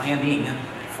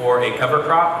for a cover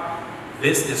crop.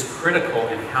 This is critical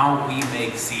in how we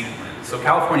make seed blends. So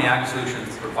California Ag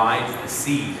Solutions provides the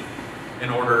seed in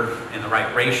the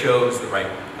right ratios, the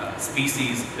right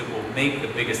species that will make the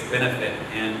biggest benefit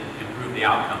and improve the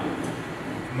outcome.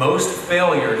 Most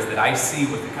failures that I see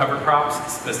with the cover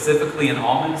crops, specifically in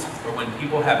almonds, are when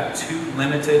people have too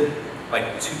limited,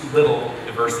 like too little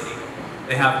diversity.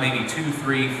 They have maybe 2,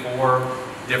 3, 4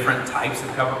 different types of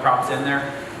cover crops in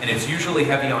there, and it's usually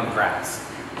heavy on grass.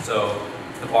 So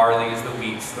the barleys, the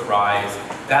wheats, the rye,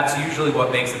 that's usually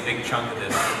what makes a big chunk of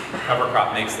this cover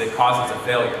crop mix that causes a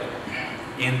failure.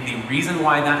 And the reason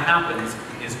why that happens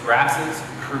is grasses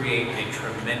create a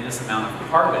tremendous amount of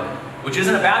carbon, which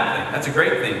isn't a bad thing, that's a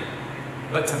great thing.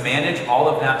 But to manage all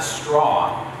of that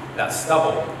straw, that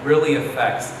stubble, really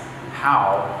affects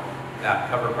how that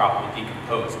cover crop will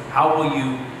decompose. How will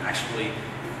you actually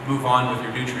move on with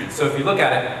your nutrients? So if you look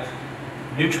at it,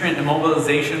 nutrient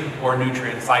immobilization or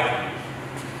nutrient cycling.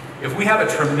 If we have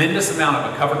a tremendous amount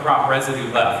of a cover crop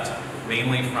residue left,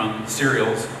 mainly from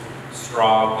cereals,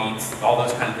 straw, wheats, all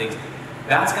those kind of things,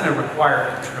 that's going to require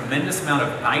a tremendous amount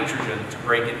of nitrogen to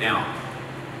break it down.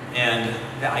 And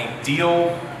the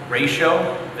ideal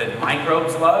ratio that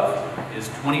microbes love is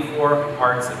 24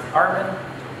 parts of carbon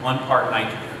to 1 part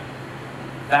nitrogen.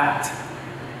 That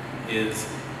is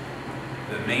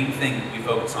the main thing that we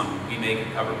focus on when we make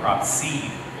a cover crop seed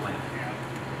blend.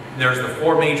 There's the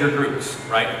 4 major groups,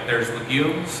 right? There's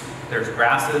legumes, there's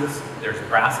grasses, there's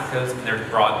brassicas, and there's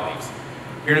broadleaves.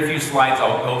 Here in a few slides,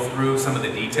 I'll go through some of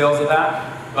the details of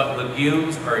that, but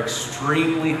legumes are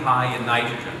extremely high in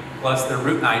nitrogen. Plus their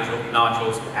root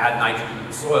nodules add nitrogen to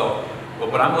the soil.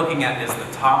 But what I'm looking at is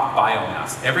the top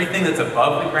biomass. Everything that's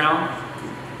above the ground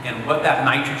and what that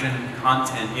nitrogen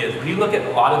content is. When you look at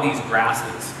a lot of these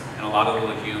grasses and a lot of the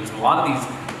legumes and a lot of these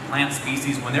plant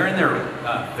species, when they're in their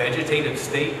vegetative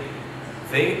state,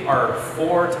 they are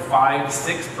 4 to 5,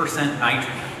 6%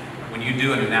 nitrogen when you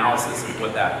do an analysis of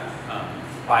what that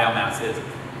biomass is.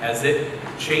 As it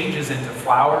changes into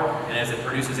flour and as it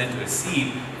produces into a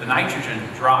seed, the nitrogen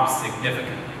drops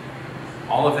significantly.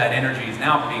 All of that energy is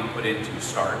now being put into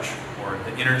starch, or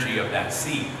the energy of that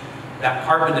seed. That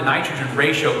carbon to nitrogen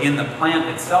ratio in the plant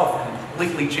itself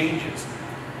completely changes.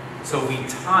 So we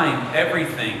time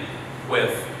everything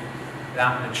with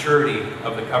that maturity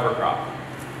of the cover crop.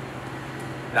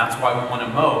 That's why we want to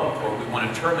mow, or we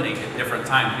want to terminate at different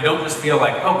times. We don't just feel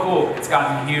like, oh cool, it's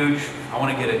gotten huge, I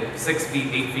want to get it 6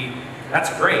 feet, 8 feet.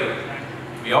 That's great.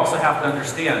 We also have to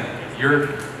understand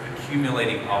you're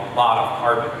accumulating a lot of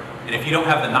carbon. And if you don't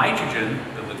have the nitrogen,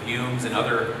 the legumes and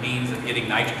other means of getting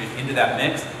nitrogen into that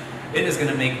mix, it is going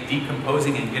to make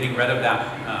decomposing and getting rid of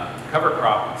that cover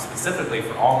crop, specifically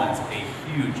for almonds, a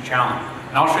huge challenge.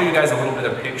 And I'll show you guys a little bit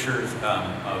of pictures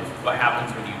of what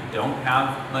happens when you don't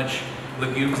have much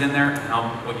legumes in there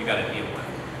and what you got to deal with.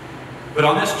 But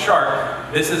on this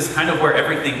chart, this is kind of where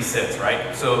everything sits,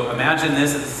 right? So imagine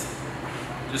this is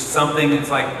just something,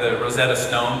 it's like the Rosetta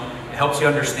Stone. It helps you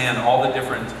understand all the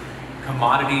different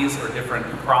commodities or different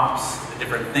crops, the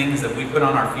different things that we put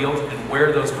on our fields and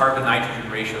where those carbon nitrogen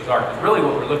ratios are. Because really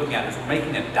what we're looking at is we're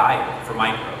making a diet for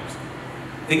microbes.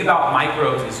 Think about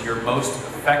microbes as your most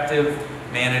effective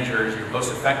managers, your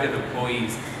most effective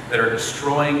employees that are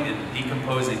destroying and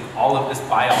decomposing all of this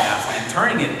biomass and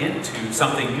turning it into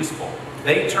something useful.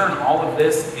 They turn all of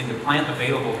this into plant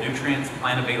available nutrients,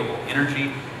 plant available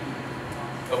energy.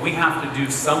 But we have to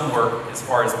do some work as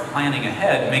far as planning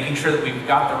ahead, making sure that we've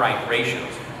got the right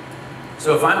ratios.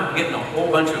 So if I'm getting a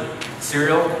whole bunch of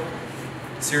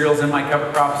cereals in my cover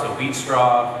crop, so wheat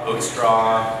straw, oat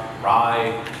straw,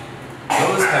 rye,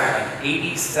 those have like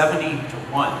 80, 70 to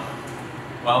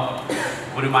 1. Well,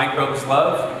 what do microbes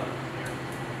love?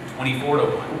 24 to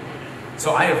 1.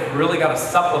 So I have really got to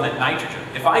supplement nitrogen.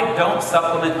 If I don't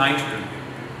supplement nitrogen,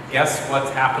 guess what's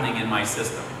happening in my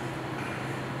system?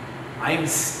 I am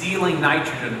stealing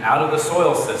nitrogen out of the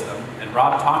soil system, and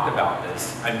Rob talked about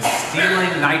this. I'm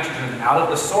stealing nitrogen out of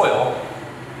the soil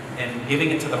and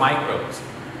giving it to the microbes.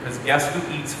 Because guess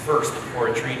who eats first before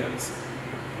a tree does?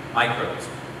 Microbes.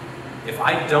 If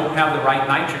I don't have the right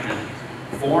nitrogen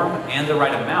form and the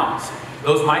right amounts,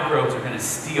 those microbes are going to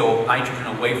steal nitrogen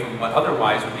away from what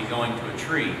otherwise would be going to a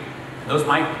tree. And those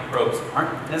microbes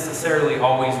aren't necessarily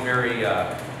always very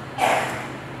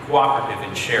cooperative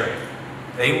in sharing.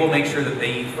 They will make sure that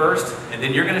they eat first, and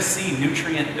then you're going to see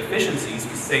nutrient deficiencies,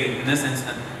 we say in this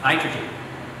instance, nitrogen.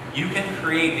 You can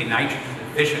create a nitrogen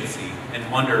deficiency and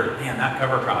wonder, man, that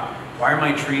cover crop, why are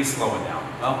my trees slowing down?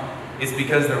 Well, it's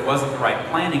because there wasn't the right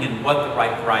planning and what the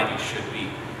right variety should be.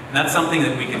 And that's something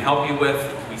that we can help you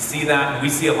with. We see that, and we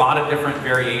see a lot of different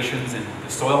variations in the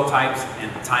soil types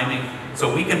and the timing.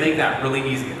 So we can make that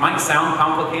really easy. It might sound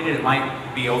complicated, it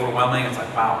might be overwhelming. It's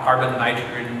like, wow, carbon,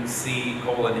 nitrogen, C,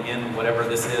 colon, N, whatever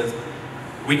this is.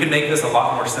 We can make this a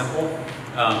lot more simple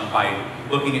by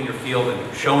looking at your field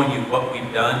and showing you what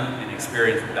we've done and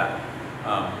experienced with that.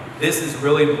 This is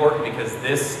really important because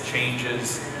this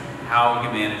changes how you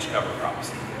manage cover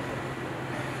crops.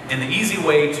 And the easy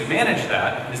way to manage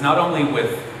that is not only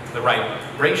with the right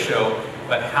ratio,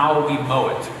 but how we mow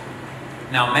it.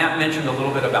 Now, Matt mentioned a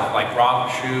little bit about like Rob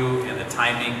Shoe and the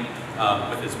timing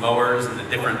with his mowers and the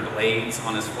different blades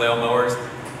on his flail mowers.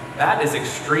 That is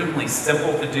extremely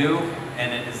simple to do,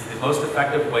 and it is the most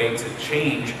effective way to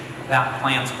change that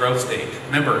plant's growth stage.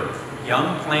 Remember,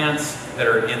 young plants that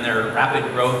are in their rapid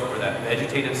growth or that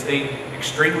vegetative state,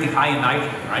 extremely high in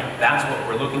nitrogen, right? That's what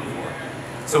we're looking for.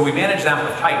 So we manage that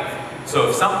with height. So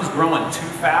if something's growing too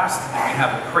fast and we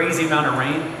have a crazy amount of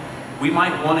rain, we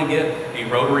might want to get a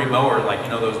rotary mower, like, you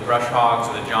know, those brush hogs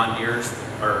or the John Deeres,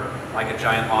 or like a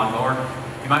giant lawnmower.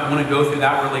 You might want to go through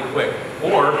that really quick.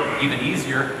 Or, even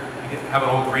easier, you have an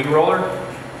old ring roller,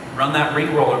 run that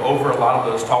ring roller over a lot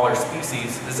of those taller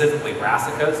species, specifically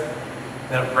brassicas.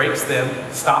 That breaks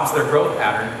them, stops their growth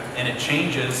pattern, and it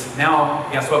changes. Now,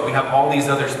 guess what? We have all these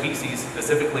other species,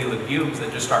 specifically legumes,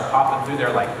 that just start popping through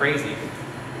there like crazy.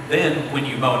 Then, when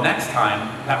you mow next time,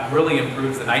 that really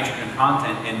improves the nitrogen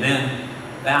content, and then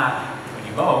that, when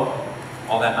you mow,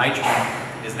 all that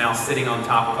nitrogen is now sitting on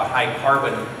top of a high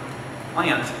carbon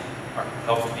plant, or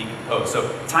helps it decompose.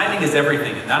 So timing is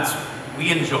everything, and that's, we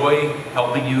enjoy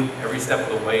helping you every step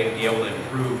of the way to be able to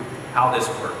improve how this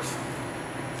works.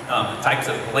 The types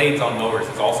of blades on mowers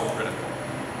is also critical.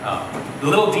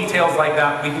 Little details like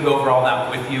that, we can go over all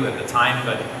that with you at the time,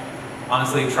 but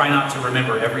honestly, try not to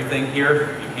remember everything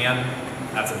here. If you can,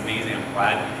 that's amazing, I'm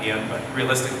glad you can, but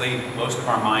realistically, most of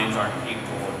our minds aren't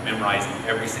capable of memorizing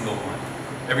every single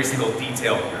one, every single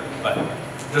detail here. But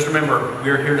just remember,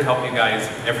 we're here to help you guys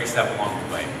every step along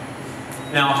the way.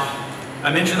 Now,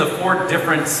 I mentioned the 4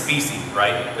 different species,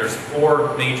 right? There's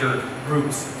 4 major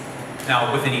groups.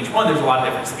 Now, within each one, there's a lot of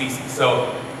different species.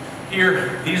 So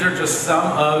here, these are just some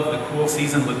of the cool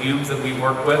season legumes that we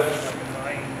work with.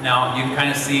 Now, you can kind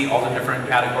of see all the different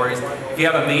categories. If you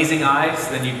have amazing eyes,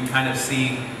 then you can kind of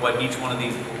see what each one of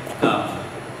these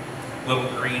little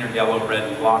green or yellow,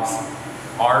 red blocks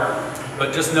are.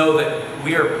 But just know that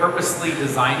we are purposely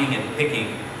designing and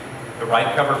picking the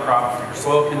right cover crop for your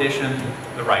soil condition,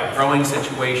 the right growing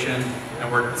situation,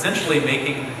 and we're essentially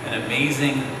making an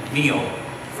amazing meal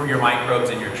for your microbes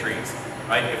in your trees,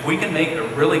 right? If we can make a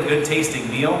really good tasting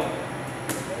meal,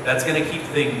 that's gonna keep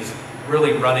things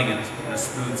really running in a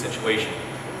smooth situation.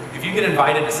 If you get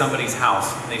invited to somebody's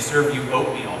house and they serve you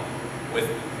oatmeal with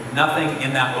nothing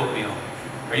in that oatmeal,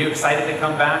 are you excited to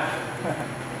come back?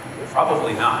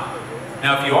 Probably not.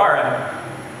 Now, if you are,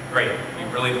 great, you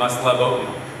really must love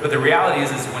oatmeal. But the reality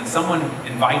is when someone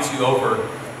invites you over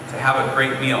to have a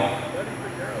great meal,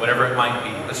 whatever it might be,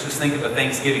 let's just think of a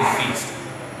Thanksgiving feast.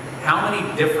 How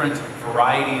many different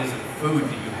varieties of food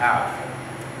do you have?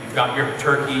 You've got your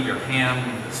turkey, your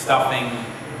ham, the stuffing,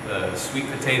 the sweet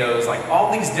potatoes, like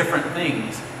all these different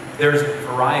things. There's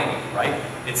variety, right?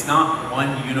 It's not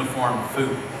one uniform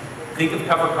food. Think of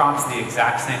cover crops the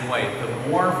exact same way. The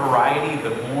more variety,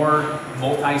 the more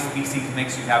multi-species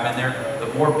mix you have in there,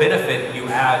 the more benefit you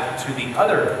add to the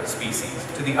other species,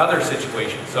 to the other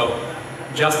situation. So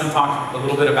Justin talked a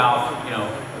little bit about,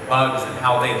 bugs and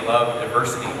how they love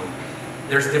diversity.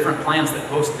 There's different plants that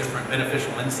host different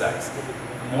beneficial insects.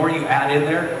 The more you add in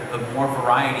there, the more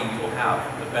variety you will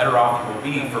have, the better off you will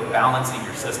be for balancing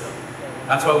your system.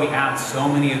 That's why we add so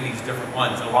many of these different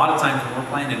ones. And a lot of times when we're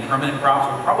planting permanent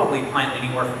crops, we'll probably plant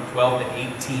anywhere from 12 to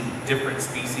 18 different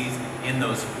species in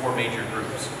those 4 major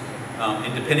groups.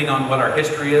 And depending on what our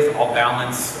history is, I'll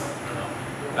balance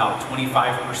about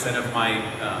 25% of my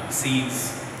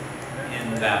seeds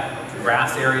in that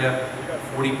grass area,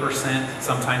 40%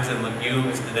 sometimes in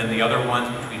legumes, and then the other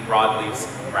ones between broadleafs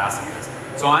and brassicas.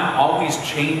 So I'm always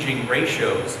changing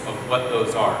ratios of what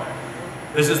those are.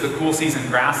 This is the cool season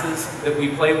grasses that we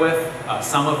play with.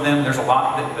 Some of them, there's a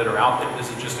lot that are out there. This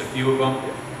is just a few of them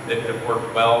that have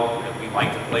worked well, that we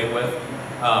like to play with.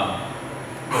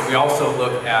 But we also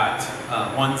look at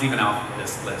ones even out of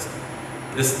this list.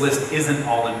 This list isn't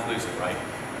all inclusive, right?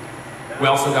 We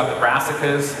also got the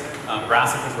brassicas.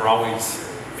 Brassicas are always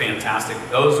fantastic.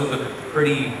 Those are the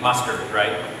pretty mustards,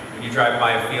 right? When you drive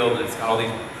by a field and it's got all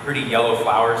these pretty yellow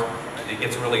flowers and it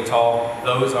gets really tall,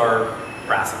 those are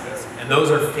brassicas. And those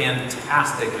are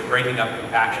fantastic at breaking up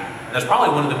compaction. And that's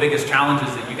probably one of the biggest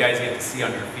challenges that you guys get to see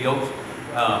on your fields,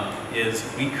 is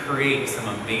we create some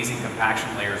amazing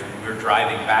compaction layers when we're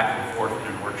driving back and forth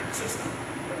in an orchard system.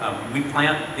 When we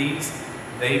plant these,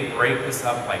 they break this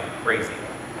up like crazy.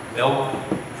 They'll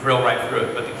drill right through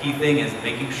it, but the key thing is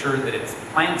making sure that it's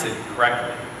planted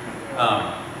correctly.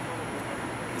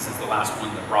 This is the last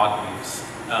one, the broadleafs.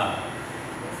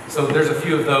 So there's a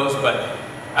few of those, but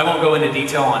I won't go into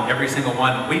detail on every single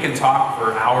one. We can talk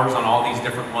for hours on all these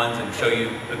different ones and show you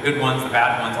the good ones, the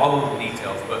bad ones, all of the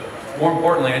details. But more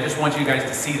importantly, I just want you guys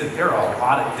to see that there are a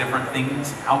lot of different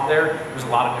things out there. There's a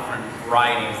lot of different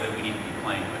varieties that we need to be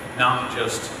playing with, not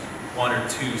just 1 or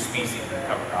 2 species in the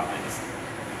cover crop mix.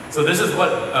 So this is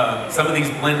what some of these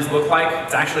blends look like.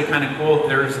 It's actually kind of cool.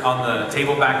 There's on the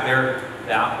table back there,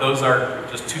 those are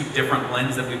just 2 different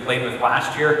blends that we played with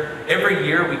last year. Every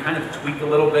year we kind of tweak a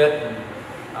little bit and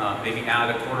maybe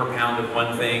add a 1/4 pound of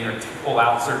one thing or pull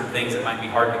out certain things that might be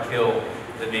hard to kill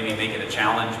that maybe make it a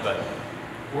challenge, but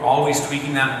we're always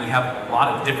tweaking that, and we have a lot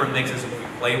of different mixes that we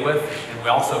play with, and we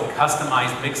also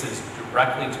customize mixes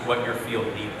directly to what your field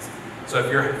needs. So if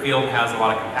your field has a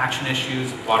lot of compaction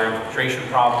issues, water infiltration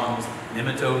problems,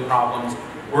 nematode problems,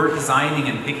 we're designing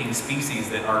and picking species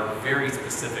that are very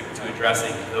specific to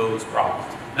addressing those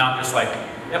problems. Not just like,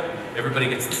 yep, everybody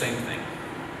gets the same thing.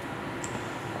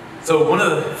 So one of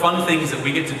the fun things that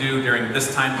we get to do during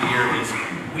this time of the year is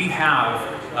we have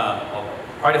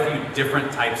quite a few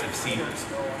different types of seeders.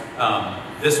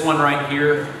 This one right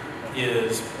here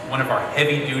is one of our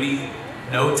heavy-duty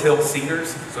no-till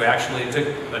seeders. So we actually took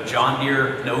a John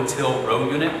Deere no-till row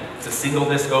unit. It's a single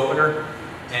disc opener,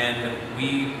 and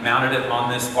we mounted it on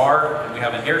this bar, and we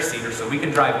have an air seeder, so we can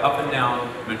drive up and down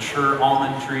mature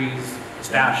almond trees,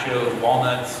 pistachios,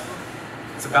 walnuts.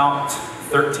 It's about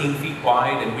 13 feet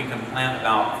wide, and we can plant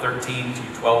about 13 to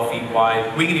 12 feet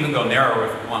wide. We can even go narrower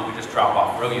if we want. We just drop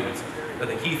off row units. But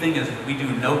the key thing is we do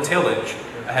no tillage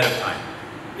ahead of time.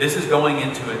 This is going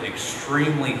into an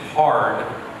extremely hard,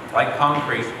 like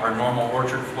concrete, our normal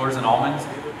orchard floors and almonds.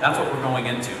 That's what we're going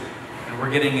into. And we're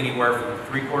getting anywhere from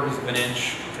 3/4 of an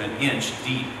inch to an inch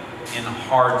deep in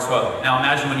hard soil. Now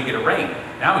imagine when you get a rain.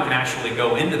 Now we can actually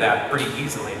go into that pretty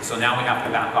easily. So now we have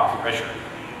to back off pressure.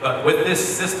 But with this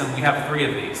system, we have 3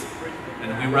 of these.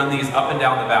 And we run these up and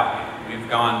down the valley. We've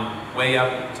gone way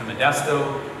up to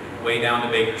Modesto, and way down to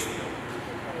Bakersfield.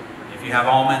 If you have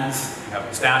almonds, you have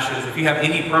pistachios, if you have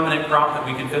any permanent crop that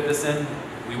we can fit this in,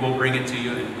 we will bring it to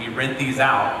you, and we rent these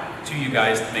out to you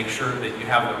guys to make sure that you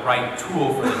have the right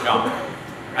tool for the job.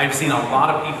 I've seen a lot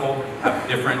of people have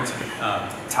different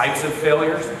types of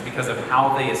failures because of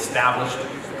how they established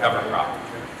the cover crop.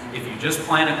 If you just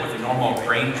plant it with a normal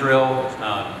grain drill,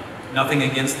 nothing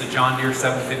against the John Deere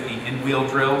 750 in-wheel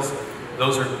drills,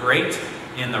 those are great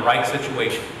in the right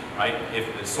situation, right?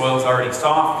 If the soil's already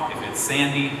soft, if it's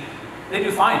sandy, they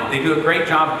do fine. They do a great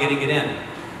job getting it in.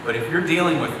 But if you're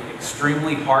dealing with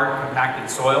extremely hard compacted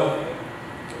soil,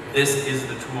 this is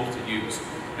the tool to use.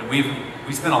 And we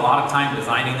spent a lot of time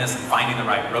designing this and finding the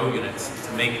right row units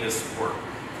to make this work.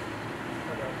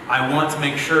 I want to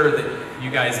make sure that you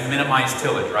guys minimize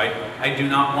tillage, right? I do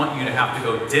not want you to have to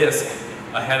go disc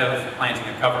ahead of planting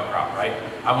a cover crop, right?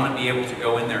 I want to be able to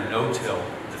go in there no-till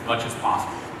as much as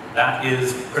possible. That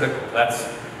is critical. That's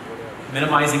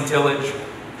minimizing tillage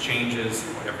changes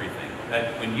everything.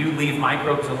 That when you leave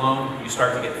microbes alone, you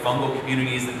start to get fungal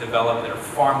communities that develop that are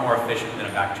far more efficient than a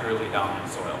bacterially dominant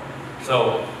soil.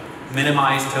 So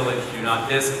minimize tillage, do not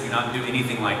disc, do not do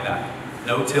anything like that.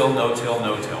 No till, no till,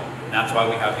 no till. And that's why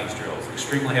we have these drills,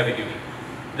 extremely heavy duty.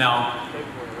 Now,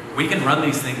 we can run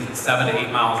these things at 7 to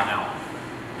 8 miles an hour.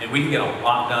 And we can get a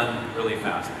lot done really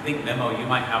fast. I think, Memo, you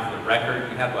might have the record.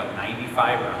 You had, what,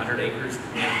 95 or 100 acres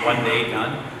in 1 day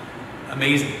done?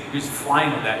 Amazing. You're just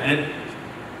flying with that. And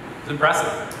it's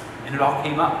impressive. And it all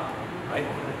came up, right?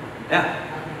 Yeah.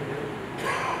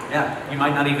 Yeah, you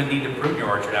might not even need to prune your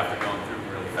orchard after going through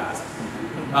really fast.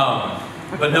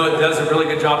 But no, it does a really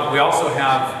good job. But we also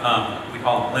have, we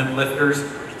call them limb lifters.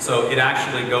 So it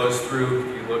actually goes through,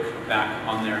 if you look back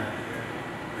on there,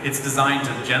 it's designed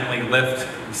to gently lift.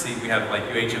 You see we have like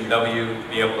UHMW to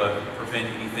be able to prevent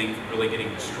anything from really getting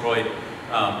destroyed.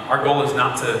 Our goal is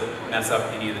not to mess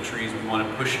up any of the trees. We want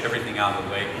to push everything out of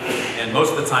the way. And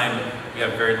most of the time, we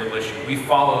have very little issue. We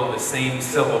follow the same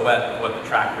silhouette of what the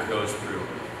tractor goes through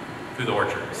the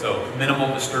orchard. So minimal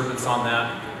disturbance on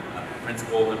that.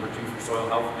 Principle number 2 for soil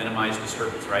health, minimize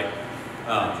disturbance, right?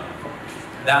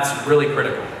 That's really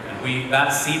critical. And that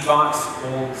seed box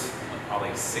holds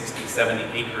probably 60, 70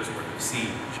 acres worth of seed.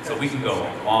 So we can go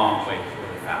a long way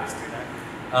really fast.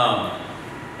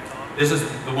 This is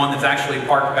the one that's actually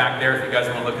parked back there if you guys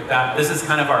want to look at that. This is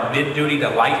kind of our mid-duty to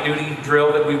light-duty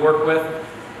drill that we work with.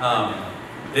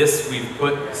 We've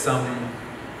put some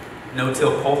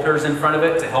no-till coulters in front of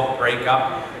it to help break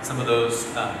up some of those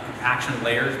compaction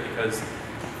layers, because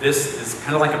this is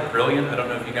kind of like a brilliant. I don't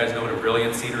know if you guys know what a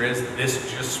brilliant seeder is. This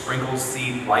just sprinkles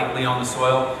seed lightly on the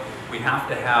soil. We have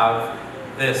to have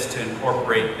this to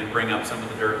incorporate and bring up some of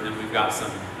the dirt, and then we've got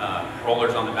some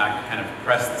rollers on the back to kind of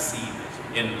press the seed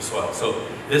into the soil. So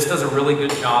this does a really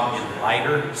good job in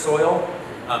lighter soil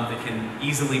that can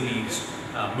easily be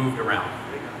moved around.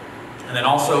 And then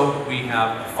also we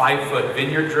have a 5-foot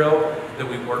vineyard drill that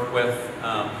we work with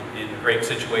in grape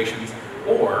situations,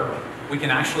 or we can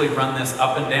actually run this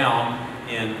up and down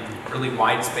in really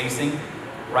wide spacing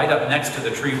right up next to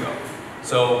the tree row.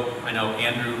 So I know,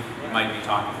 Andrew, you might be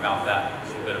talking about that a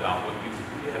little bit, about what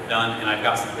you have done, and I've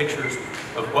got some pictures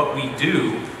of what we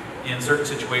do in certain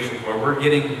situations where we're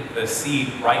getting the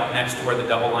seed right next to where the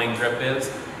double line drip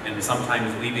is, and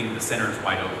sometimes leaving the centers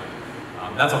wide open.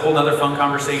 That's a whole other fun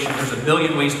conversation. There's a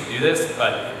million ways to do this,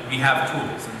 but we have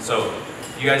tools. And so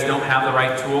if you guys don't have the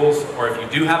right tools, or if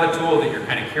you do have a tool that you're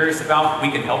kind of curious about, we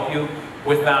can help you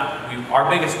with that. Our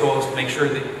biggest goal is to make sure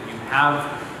that you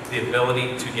have the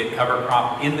ability to get cover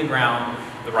crop in the ground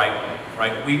the right way,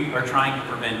 right? We are trying to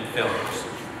prevent failures.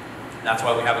 That's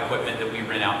why we have equipment that we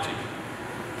rent out to you.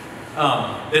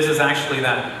 This is actually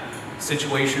that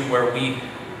situation where we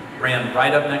ran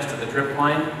right up next to the drip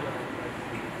line.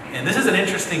 And this is an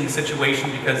interesting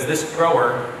situation because this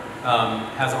grower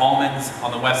has almonds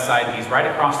on the west side. He's right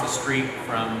across the street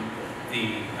from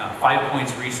the 5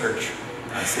 Points Research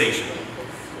Station.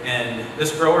 And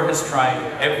this grower has tried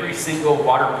every single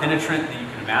water penetrant that you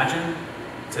can imagine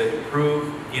to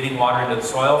improve getting water into the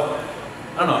soil.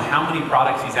 I don't know how many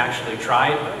products he's actually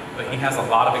tried, but he has a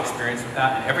lot of experience with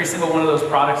that. And every single one of those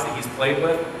products that he's played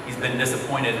with, he's been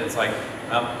disappointed. It's like,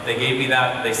 they gave me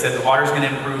that, they said the water's going to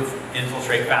improve,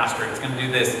 infiltrate faster, it's going to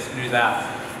do this, it's going to do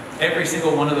that. Every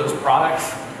single one of those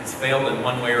products has failed in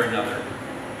one way or another,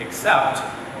 except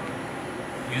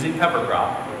using cover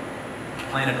crop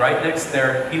planted right next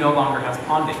there, he no longer has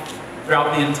ponding.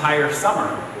 Throughout the entire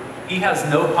summer, he has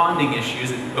no ponding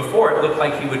issues. Before, it looked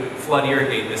like he would flood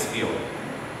irrigate this field.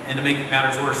 And to make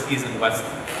matters worse, he's in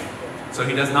Westland. So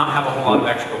he does not have a whole lot of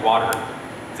extra water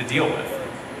to deal with.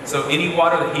 So any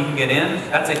water that he can get in,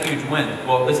 that's a huge win.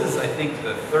 Well, this is, I think,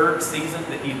 the 3rd season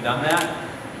that he's done that.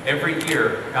 Every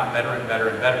year, it got better and better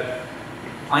and better.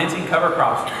 Planting cover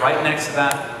crops right next to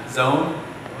that zone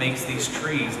makes these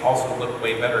trees also look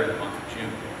way better in the month of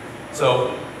June.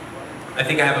 So I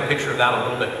think I have a picture of that a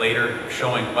little bit later,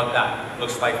 showing what that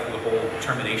looks like for the whole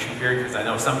termination period, because I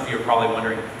know some of you are probably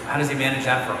wondering, how does he manage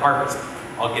that for harvest?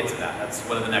 I'll get to that. That's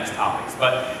one of the next topics.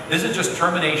 But this is just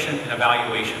termination and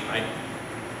evaluation, right?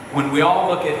 When we all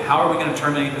look at how are we going to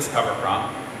terminate this cover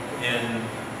crop, and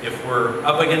if we're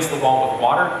up against the wall with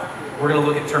water, we're going to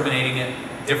look at terminating it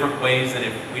different ways than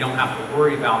if we don't have to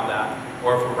worry about that.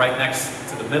 Or if we're right next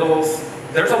to the middles.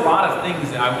 There's a lot of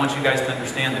things that I want you guys to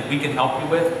understand that we can help you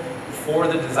with for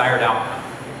the desired outcome.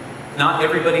 Not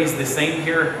everybody's the same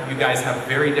here. You guys have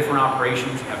very different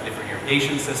operations. You have different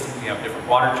irrigation systems. You have different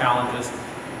water challenges.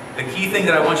 The key thing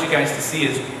that I want you guys to see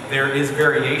is there is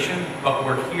variation, but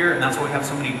we're here, and that's why we have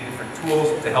so many different tools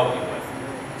to help you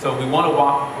with. So we want to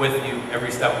walk with you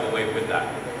every step of the way with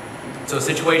that. So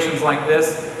situations like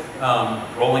this,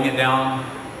 rolling it down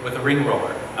with a ring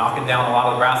roller, knocking down a lot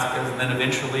of the brassicas, and then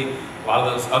eventually a lot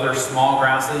of those other small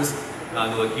grasses,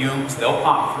 the legumes, they'll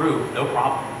pop through, no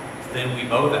problem. Then we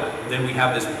mow that. And then we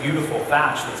have this beautiful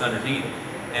thatch that's underneath.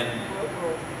 And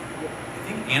I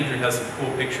think Andrew has some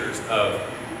cool pictures of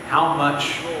how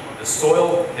much the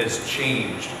soil has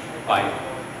changed by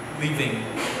leaving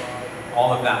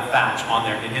all of that thatch on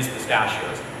there in his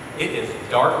pistachios. It is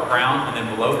dark brown, and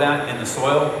then below that in the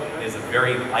soil is a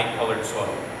very light colored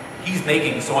soil. He's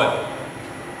making soil,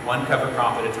 one cover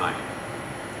crop at a time.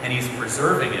 And he's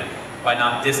preserving it by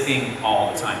not disking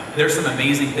all the time. There's some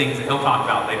amazing things that he'll talk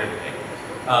about later today.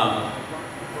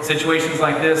 Situations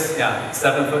like this, yeah,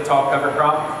 7-foot tall cover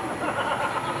crop,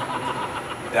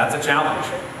 that's a challenge.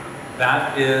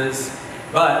 That is,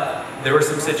 but there were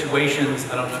some situations,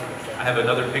 I don't know, I have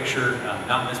another picture,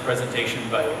 not in this presentation,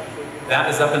 but that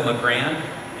is up in La Grande,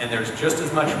 and there's just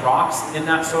as much rocks in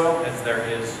that soil as there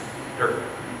is dirt.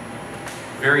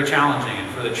 Very challenging,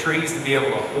 and for the trees to be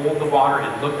able to hold the water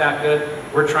and look that good,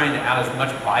 we're trying to add as much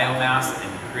biomass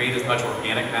and create as much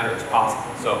organic matter as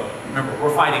possible. So remember,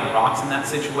 we're fighting rocks in that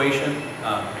situation.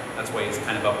 That's why he's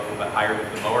kind of up a little bit higher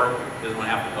with the mower. He doesn't want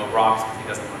to have to mow rocks because he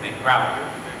doesn't want to make gravel.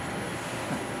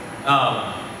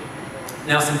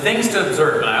 Now, some things to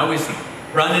observe, and I always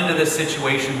run into this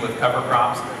situation with cover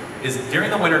crops, is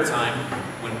during the winter time,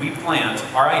 when we plant,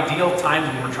 our ideal time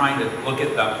when we're trying to look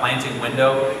at the planting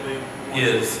window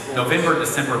is November,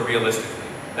 December realistically.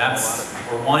 That's,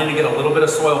 we're wanting to get a little bit of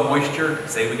soil moisture.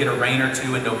 Say we get a rain or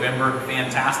two in November,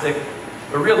 fantastic.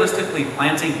 But realistically,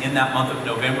 planting in that month of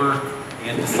November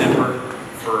and December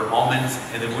for almonds,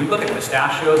 and then we look at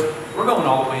pistachios, we're going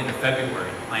all the way into February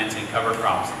planting cover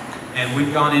crops. And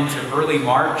we've gone into early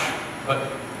March,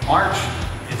 but March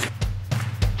is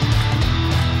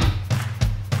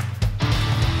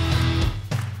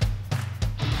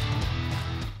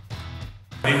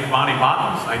My name is Monte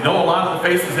Bottens. I know a lot of the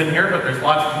faces in here, but there's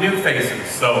lots of new faces.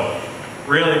 So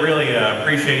really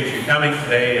appreciate you coming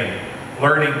today and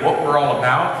learning what we're all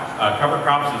about. Cover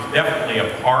crops is definitely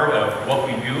a part of what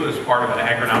we do as part of an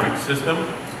agronomic system,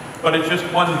 but it's just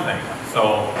one thing.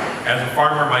 So as a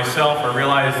farmer myself, I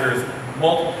realize there's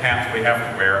multiple hats we have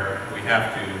to wear. We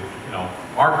have to,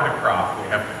 market a crop, we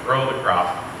have to grow the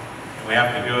crop, and we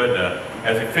have to do it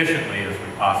as efficiently as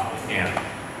we possibly can.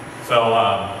 So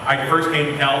I first came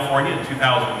to California in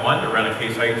 2001 to run a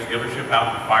Case IH dealership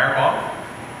out in Fireball.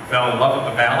 Fell in love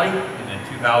with the valley, and in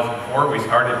 2004 we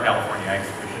started California Ag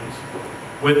Solutions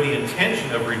with the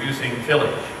intention of reducing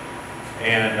tillage.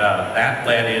 And that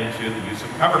led into the use of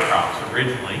cover crops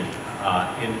originally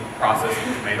in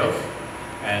processing tomatoes.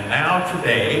 And now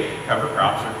today, cover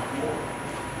crops are cool.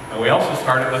 And we also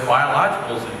started with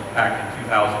biologicals back in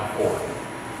 2004.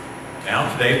 Now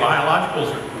today,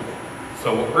 biologicals are cool.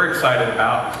 So what we're excited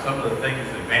about is some of the things,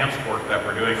 advanced work that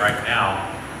we're doing right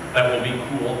now that will be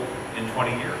cool in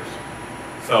 20 years.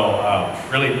 So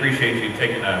really appreciate you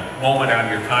taking a moment out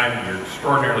of your time and your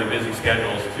extraordinarily busy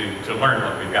schedules to learn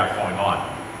what we've got going on.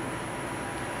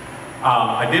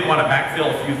 I did want to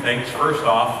backfill a few things. First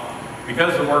off,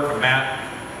 because of the work of Matt,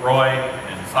 Roy,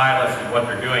 and Silas and what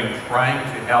they're doing, trying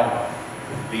to help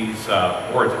these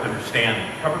boards understand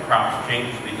cover crops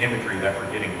change the imagery that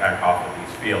we're getting back off of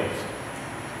these fields.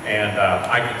 And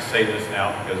I can say this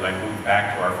now because I moved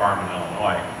back to our farm in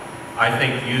Illinois. I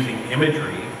think using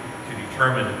imagery to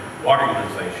determine water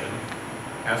utilization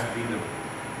has to be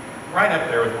right up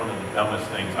there with one of the dumbest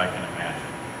things I can imagine.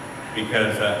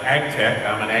 Because ag tech,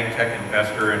 I'm an ag tech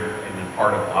investor and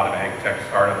part of a lot of ag tech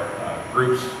startup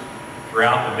groups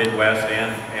throughout the Midwest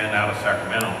and out of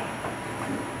Sacramento.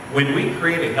 When we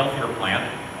create a healthier plant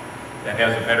that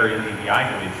has a better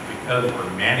NDVI image because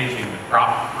we're managing the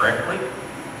crop correctly,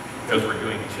 because we're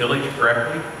doing tillage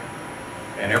correctly,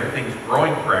 and everything's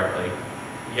growing correctly,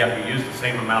 yet we use the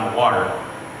same amount of water,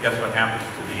 guess what happens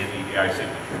to the NDVI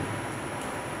signature?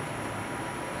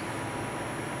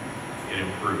 It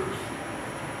improves,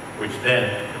 which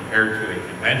then, compared to a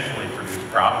conventionally produced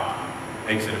crop,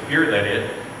 makes it appear that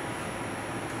it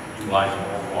utilizes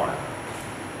more water.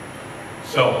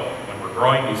 So, when we're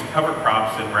growing these cover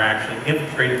crops and we're actually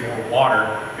infiltrating more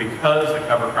water because the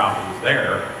cover crop is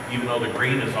there, even though the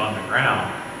green is on the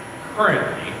ground,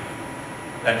 currently,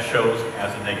 that shows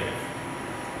as a negative.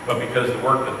 But because the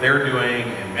work that they're doing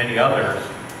and many others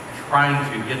trying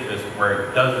to get this where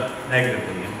it doesn't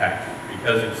negatively impact you,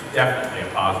 because it's definitely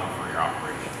a positive for your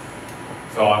operation.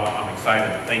 So I'm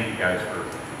excited to thank you guys for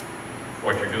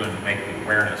what you're doing to make the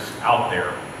awareness out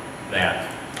there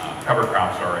that cover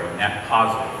crops are a net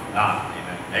positive, not a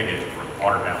net negative for the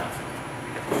water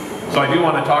balancing. So I do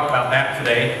want to talk about that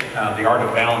today, the art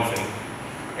of balancing,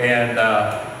 and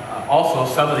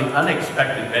also some of the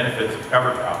unexpected benefits of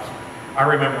cover crops. I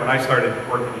remember when I started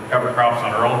working with cover crops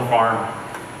on our own farm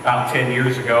about 10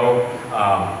 years ago,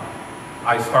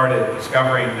 I started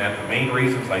discovering that the main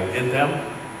reasons I did them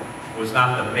was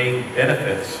not the main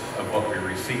benefits of what we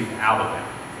received out of them.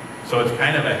 So it's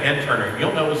kind of a head turner.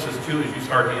 You'll notice this too as you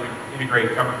start to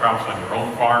integrate cover crops on your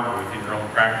own farm or within your own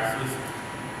practices.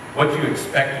 What you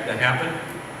expect to happen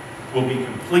will be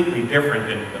completely different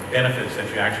than the benefits that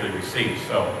you actually receive.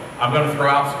 So I'm going to throw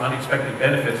out some unexpected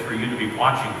benefits for you to be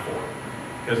watching for.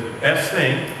 Because the best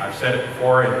thing, I've said it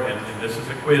before, and this is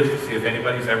a quiz to see if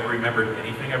anybody's ever remembered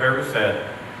anything I've ever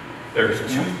said, there's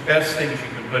two best things you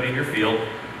can put in your field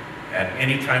at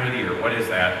any time of the year. What is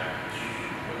that?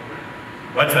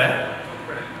 What's that?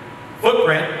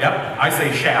 Footprint, yep. I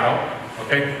say shadow.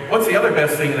 Okay. What's the other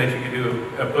best thing that you can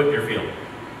do put in your field?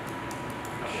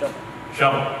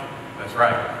 Shovel. That's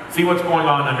right. See what's going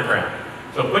on underground.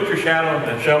 So put your shadow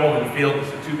and the shovel in the field.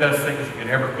 It's the two best things you can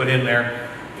ever put in there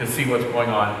to see what's going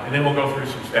on. And then we'll go through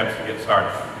some steps to get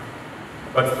started.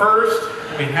 But first,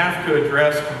 we have to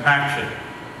address compaction.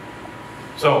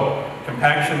 So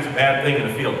compaction's a bad thing in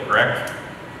the field, correct?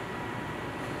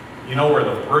 You know where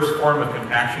the worst form of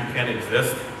compaction can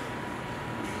exist?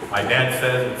 My dad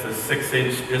says it's a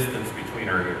 6-inch distance between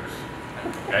our ears.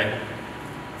 Okay?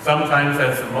 Sometimes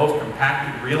that's the most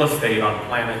compacted real estate on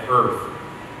planet Earth.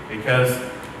 Because,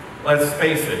 let's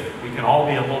face it, we can all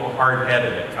be a little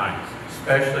hard-headed at times,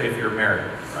 especially if you're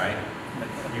married, right?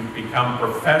 You've become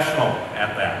professional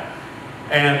at that.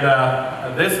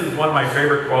 And this is one of my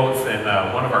favorite quotes,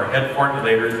 and one of our head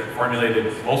formulators that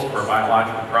formulated most of our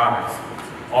biological products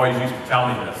always used to tell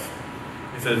me this.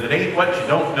 He says, it ain't what you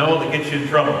don't know that gets you in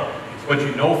trouble. It's what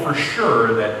you know for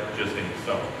sure that just ain't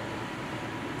so.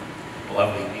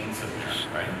 Lovely ain'ts in there,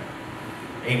 right?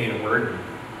 Ain't a word,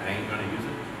 I ain't going to use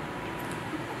it.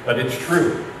 But it's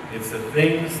true. It's the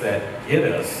things that get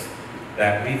us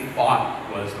that we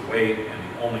thought was the way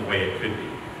and the only way it could be.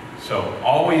 So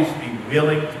always be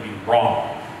willing to be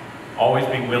wrong. Always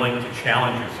be willing to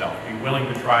challenge yourself. Be willing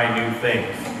to try new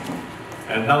things.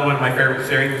 And another one of my favorite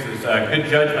sayings is good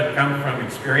judgment comes from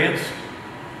experience,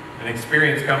 and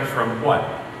experience comes from what?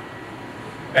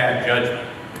 Bad judgment,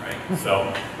 right?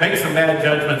 So make some bad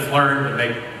judgments, learn to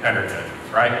make better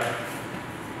judgments, right?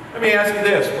 Let me ask you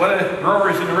this,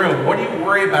 growers in the room, what do you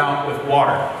worry about with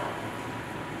water?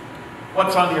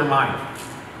 What's on your mind?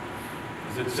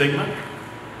 Is it Sigma?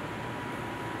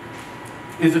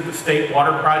 Is it the state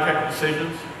water project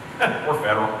decisions? Or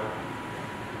federal?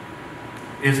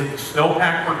 Is it the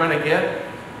snowpack we're going to get? Is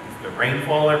it the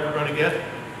rainfall that we're going to get?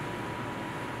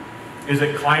 Is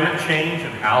it climate change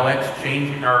and how that's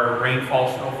changing our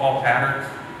rainfall, snowfall patterns?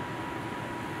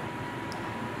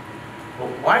 But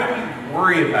why do you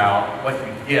worry about what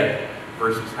you get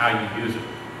versus how you use it?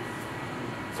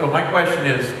 So my question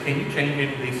is, can you change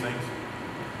any of these things?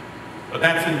 But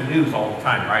that's in the news all the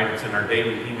time, right? It's in our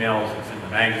daily emails, it's in the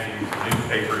magazines, the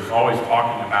newspapers, always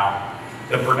talking about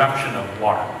the production of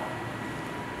water.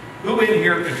 Who in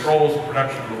here controls the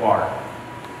production of the water?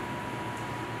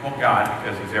 Well, God,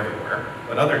 because He's everywhere.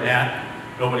 But other than that,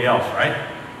 nobody else, right?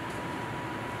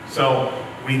 So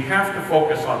we have to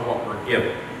focus on what we're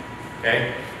given.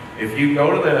 Okay? If you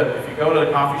go to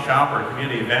the coffee shop or a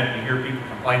community event and you hear people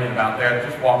complaining about that,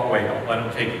 just walk away. Don't let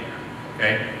them take you there.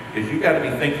 Okay? Because you got to be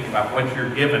thinking about what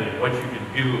you're given and what you can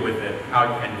do with it.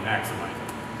 How can you maximize it?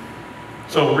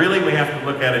 So really we have to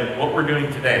look at it, what we're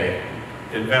doing today,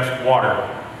 to invest water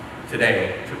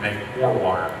today to make more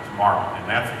water tomorrow. And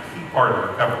that's a key part of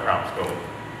our cover crops goal.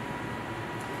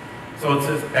 So it's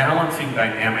this balancing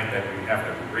dynamic that we have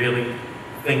to really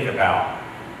think about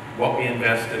what we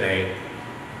invest today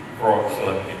so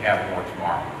that we can have more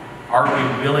tomorrow. Are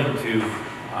we willing to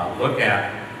look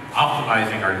at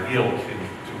optimizing our yield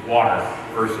to water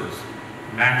versus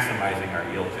maximizing our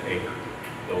yield to acre?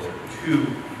 Those are two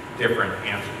different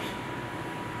answers.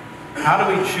 How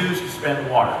do we choose to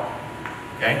spend water?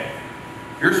 Okay?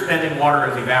 You're spending water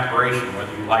as evaporation,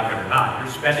 whether you like it or not. You're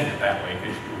spending it that way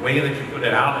because the way that you put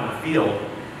it out in the field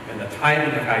and the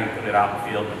timing of how you put it out in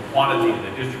the field, the quantity and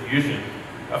the distribution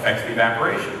affects the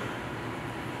evaporation.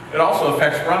 It also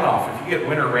affects runoff. If you get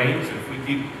winter rains, and if we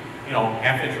keep,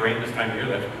 half-inch rain this time of year,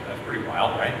 that's pretty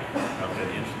wild, right? Up to an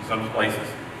inch in some places.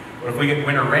 But if we get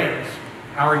winter rains,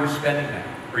 how are you spending that?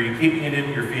 Are you keeping it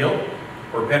in your field?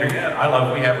 Or better yet,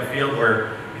 we have a field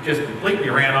where it just completely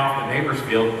ran off the neighbor's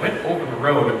field, went over the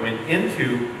road, and went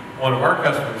into one of our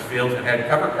customers' fields and had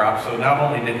cover crops. So not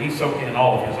only did he soak in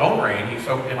all of his own rain, he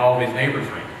soaked in all of his neighbor's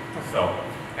rain.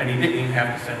 And he didn't even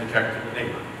have to send a check to the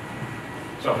neighbor.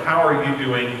 So how are you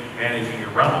doing managing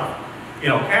your runoff?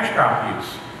 Cash crop use.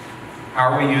 How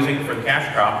are we using for the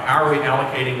cash crop? How are we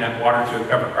allocating that water to a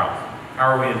cover crop? How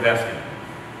are we investing?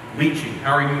 Leaching.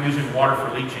 How are you using water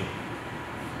for leaching?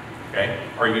 Okay?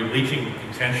 Are you leaching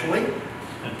intentionally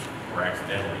or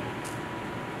accidentally?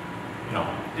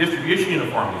 Distribution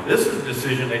uniformity. This is a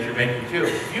decision that you're making too.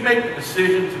 If you make the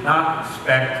decision to not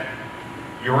inspect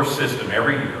your system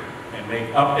every year and make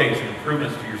updates and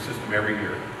improvements to your system every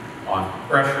year on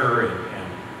pressure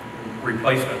and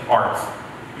replacement parts,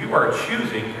 you are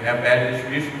choosing to have bad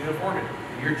distribution uniformity.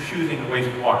 You're choosing to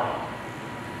waste water.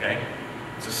 Okay?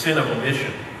 It's a sin of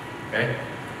omission. Okay?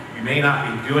 You may not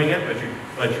be doing it,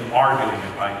 but you are doing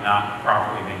it by not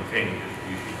properly maintaining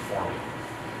distribution uniformity.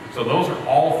 So those are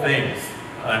all things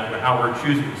how we're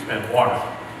choosing to spend water.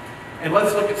 And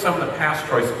let's look at some of the past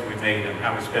choices we've made and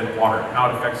how we spend water and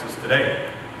how it affects us today.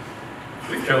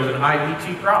 We've chosen high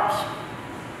ET crops.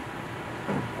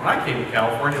 When I came to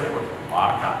California, there was a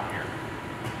lot of cotton here.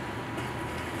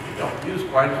 We don't use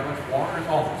quite as much water as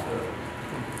almost does.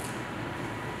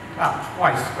 About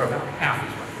twice or about half as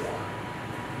much water.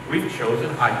 We've chosen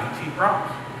high ET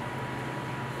crops.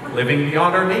 We're living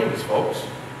beyond our means, folks.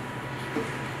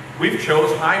 We've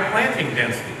chosen high planting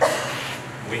densities.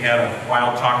 We had a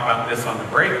wild talk about this on the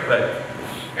break, but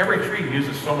every tree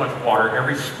uses so much water,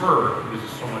 every spur uses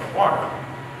so much water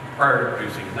prior to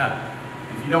producing a nut.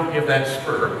 If you don't give that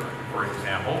spur, for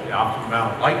example, the optimum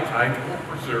amount of light time,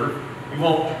 you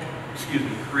won't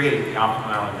create the optimum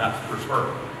amount of nuts per spur.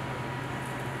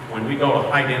 When we go to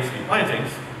high density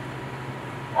plantings,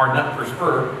 our nut per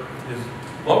spur is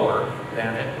lower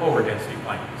than at lower density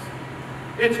plantings.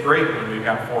 It's great when we've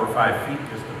got 4 or 5 feet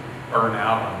just to burn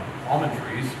out on almond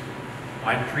trees,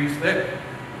 plant trees thick.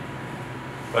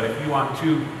 But if you want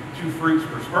two fruits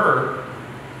per spur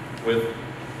with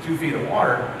 2 feet of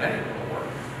water, that ain't gonna work.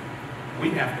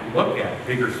 We have to look at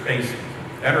bigger spacing,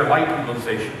 better light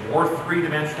utilization, more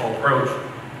 3-dimensional approach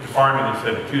to farming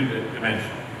instead of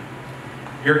 2-dimensional.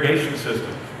 Irrigation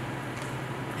systems,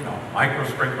 micro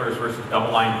sprinklers versus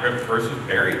double line drip versus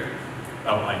buried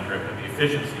double line drip, and the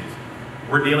efficiencies.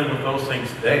 We're dealing with those things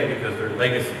today because they're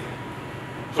legacy.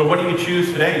 So what do you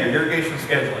choose today? Your irrigation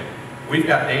scheduling. We've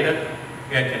got data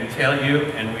that can tell you,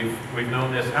 and we've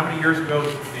known this. How many years ago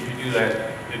did you do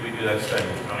that? Did we do that study,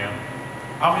 Antonio?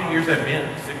 How many years have that been?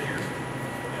 6 years.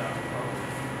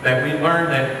 That we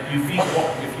learned that if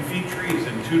you feed trees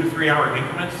in 2 to 3 hour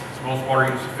increments, it's the most water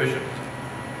use efficient.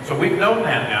 So we've known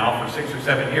that now for 6 or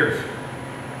 7 years.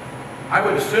 I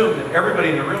would assume that everybody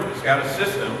in the room has got a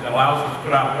system that allows us to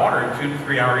put out water in 2 to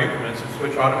 3 hour increments and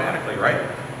switch automatically, right?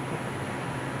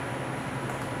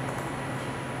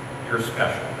 You're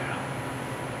special now.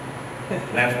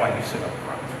 And that's why you sit up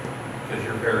front, because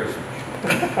you're very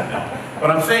special. No. But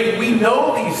I'm saying we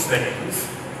know these things,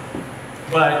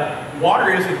 but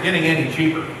water isn't getting any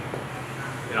cheaper.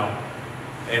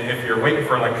 And if you're waiting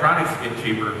for electronics to get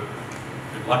cheaper,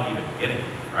 you're lucky to get it,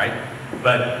 right?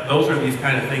 But those are these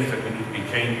kind of things that we need to be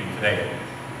changing today.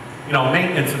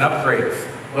 Maintenance and upgrades,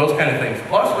 those kind of things.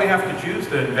 Plus, we have to choose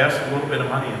to invest a little bit of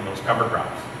money in those cover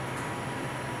crops.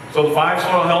 So the 5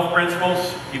 soil health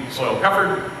principles: keep the soil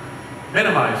covered,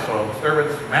 minimize soil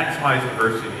disturbance, maximize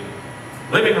diversity,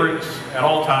 living roots at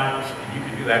all times. And you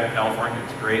can do that in California.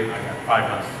 It's great. I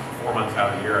got 4 months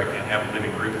out of the year. I can't have a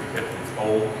living root because it's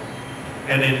cold.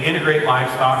 And then integrate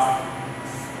livestock.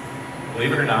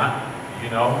 Believe it or not, we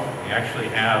actually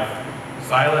have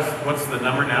Silas. What's the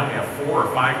number now? We have 4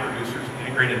 or 5 producers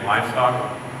integrating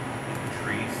livestock into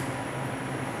trees.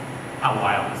 How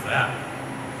wild is that?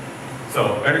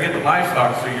 So better get the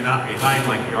livestock so you're not behind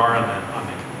like you are on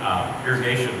the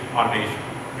irrigation automation,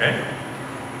 okay?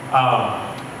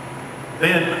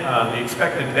 Then the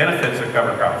expected benefits of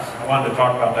cover crops. I wanted to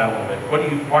talk about that a little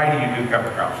bit. Why do you do cover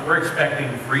crops? We're expecting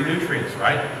free nutrients,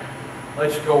 right?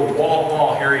 Let's go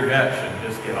wall-to-wall hairy vetch and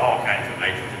just get all kinds of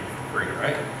nitrogen for free,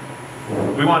 right?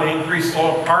 We want to increase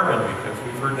soil carbon because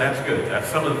we've heard that's good. That's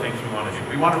some of the things we want to do.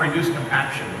 We want to reduce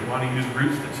compaction. We want to use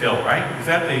roots to till, right? Is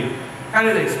that the kind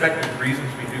of the expected reasons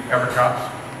we do cover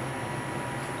crops?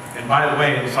 And by the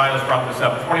way, and Silas brought this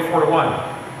up, 24 to 1.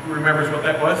 Who remembers what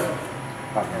that was?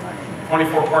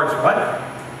 24 parts what?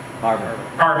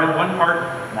 Carbon. Carbon, 1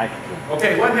 part? Nitrogen.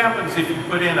 Okay, what happens if you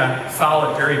put in a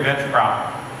solid hairy vetch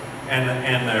crop and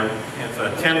it's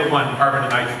a 10 to 1 carbon to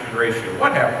nitrogen ratio?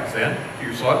 What happens then to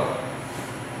your soil?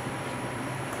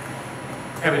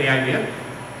 Have any idea?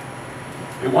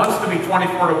 It wants to be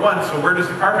 24 to 1, so where does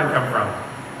the carbon come from?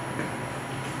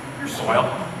 Your soil.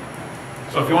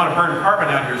 So if you want to burn carbon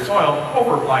out of your soil,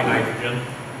 over-apply nitrogen,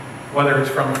 whether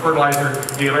it's from a fertilizer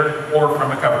dealer or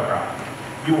from a cover crop.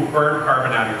 You will burn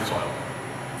carbon out of your soil.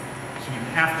 So you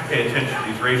have to pay attention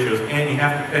to these ratios, and you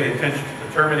have to pay attention to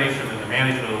the termination and the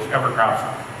management of those cover crops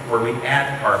where we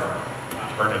add carbon,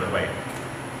 not burn it away.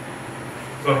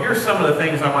 So here's some of the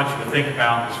things I want you to think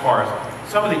about as far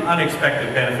as some of the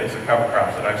unexpected benefits of cover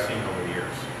crops that I've seen over the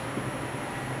years.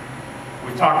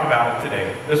 We talked about it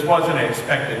today. This wasn't an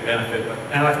expected benefit, but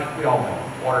now I think we all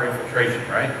know water infiltration,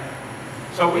 right?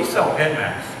 So we sell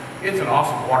PenMax. It's an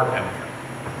awesome water penetrant.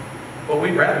 But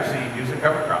we'd rather see you use a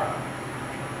cover crop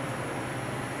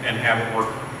and have it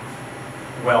work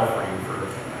well for you for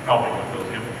helping with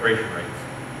those infiltration rates.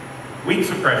 Weed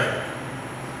suppression.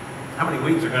 How many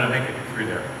weeds are going to make it through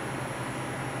there?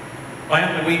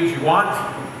 Plant the weeds you want,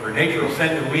 or nature will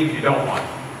send the weeds you don't want.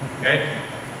 Okay?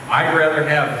 I'd rather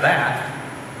have that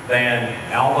than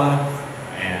alba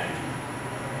and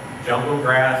jungle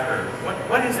grass, or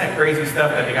what is that crazy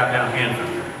stuff that they got down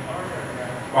Hanford?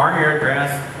 Barnyard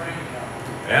grass.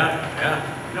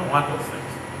 Yeah, you don't want those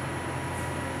things.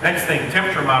 Next thing,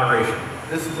 temperature moderation.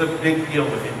 This is a big deal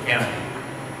within canopy,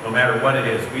 no matter what it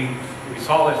is. We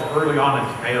saw this early on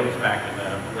in tomatoes back in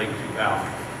the late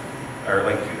 2000s, or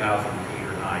late 2008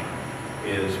 or 9,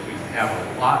 is we have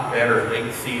a lot better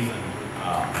late season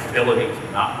ability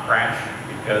to not crash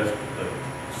because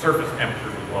the surface temperature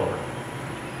was lower.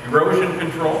 Erosion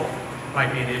control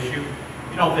might be an issue.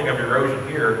 You don't think of erosion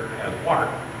here as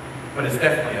water, but it's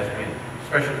definitely as wind,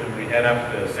 especially when we head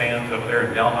up the sands up there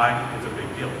in Delhi. It's a big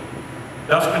deal.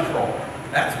 Dust control,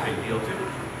 that's a big deal too.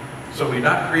 So we're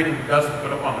not creating dust to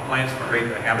put up on the plants to create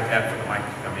the habitat for the mites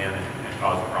to come in and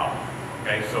cause a problem.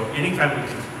 Okay, so anytime we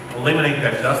can eliminate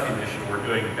that dust emission, we're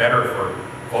doing better for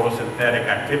photosynthetic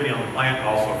activity on the plant and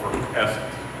also for pest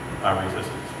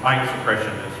resistance. Mite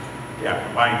suppression is,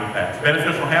 combined with that.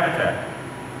 Beneficial habitat.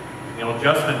 You know,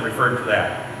 Justin referred to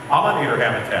that. Pollinator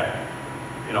habitat.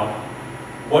 You know,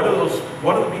 what do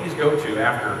the bees go to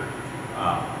after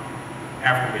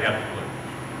we have the bloom?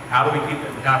 How do we keep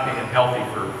them happy and healthy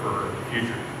for the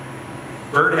future?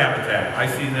 Bird habitat. I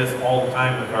see this all the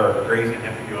time with our grazing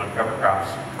that we do on cover crops.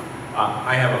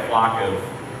 I have a flock of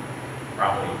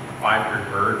probably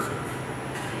 500 birds of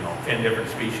 10 different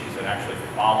species that actually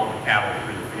follow the cattle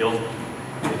through the field.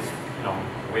 It's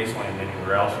wasteland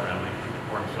anywhere else around the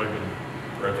corn soybean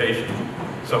rotation.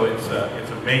 So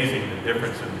it's amazing the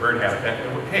difference in bird habitat.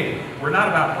 Hey, we're not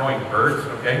about growing birds,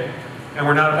 okay? And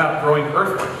we're not about growing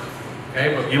earthworms,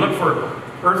 okay? But you look for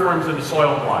earthworms in the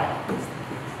soil, why?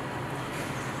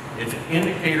 It's an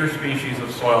indicator species of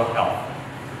soil health.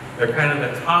 They're kind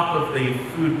of the top of the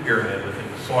food pyramid within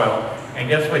the soil. And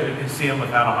guess what? You can see them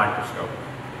without a microscope.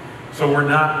 So we're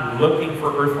not looking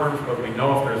for earthworms, but we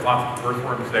know if there's lots of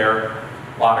earthworms there,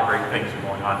 a lot of great things are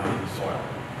going on in the soil.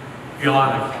 If you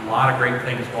want a lot of great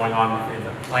things going on in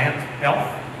the plant health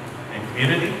and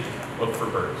community, look for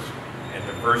birds and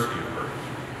diversity of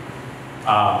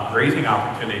birds. Grazing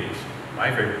opportunities, my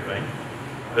favorite thing.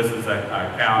 This is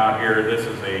a cow out here. This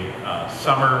is a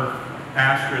summer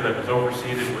pasture that was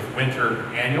overseeded with winter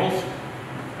annuals.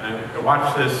 And to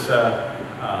watch this,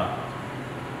 I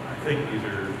think these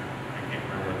are, I can't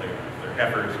remember what they are, if they're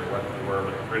heifers or what they were,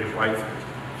 but the British whites.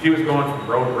 She was going from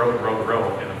row to row to row to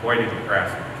row and avoiding the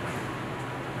grass.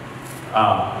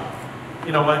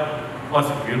 You know what? Plus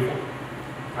it's beautiful.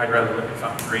 I'd rather look at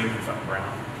something green than something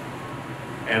brown.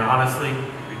 And honestly,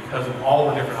 because of all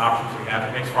the different options we have,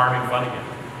 it makes farming fun again.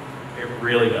 It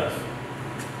really does.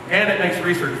 And it makes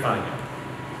research fun again.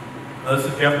 Now, this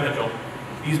is Jeff Mitchell.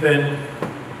 He's been,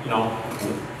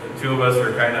 two of us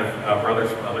are kind of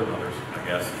brothers from other brothers, I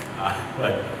guess.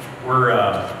 But we're,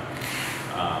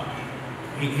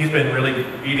 he's been really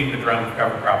beating the drum of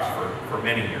cover crops for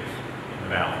many years in the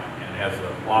valley, and has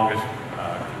the longest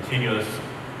continuous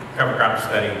cover crop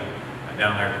study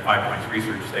down there at the 5 Points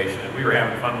Research Station. And we were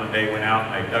having fun one day, went out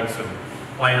and I dug some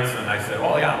plants and I said,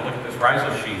 oh yeah, look at this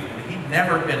rhizome sheath. And he'd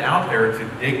never been out there to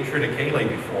dig triticale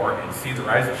before and see the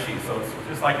rhizome sheath. So it's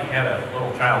just like he had a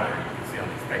little child there, you can see on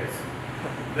his face.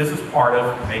 This is part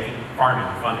of making farming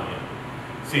fun again,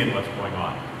 seeing what's going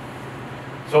on.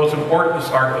 So it's important to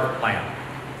start with a plan.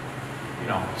 You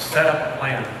know, set up a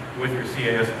plan with your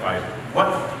CAS advisor.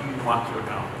 What do you want to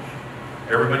accomplish?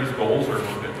 Everybody's goals are a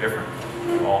little bit different.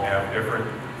 We all have different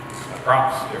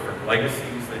crops, different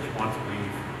legacies that you want to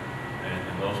leave,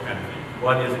 and those kind of things.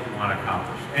 What is it you want to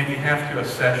accomplish? And you have to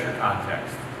assess your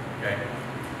context, okay?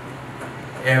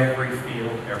 Every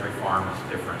field, every farm is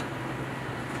different.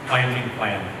 Planting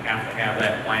plan, you have to have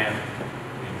that plan.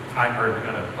 Are we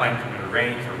going to plant in the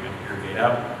range? Are we going to irrigate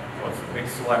up? What's the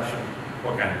mix selection?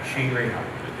 What kind of machinery? How are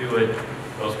we going to do it?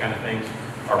 Those kind of things.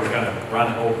 Are we going to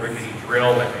run an old rickety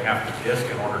drill that we have to disc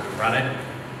in order to run it?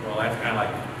 Well, that's kind of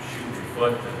like shooting your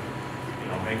foot to, you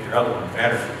know, make your other one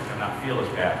better and not feel as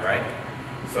bad, right?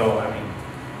 So, I mean,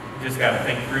 you just got to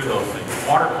think through those things.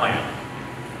 Water plan.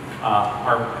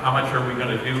 How much are we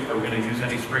going to do? Are we going to use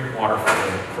any spring water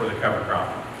for the cover crop?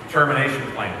 Termination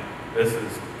plan. This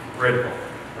is critical.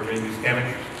 Are we going to use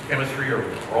chemistry, or are we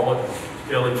going to roll it,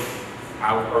 tillage?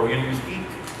 How are we going to use heat?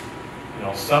 You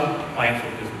know, some plants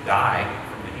will just die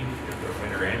from the heat because they're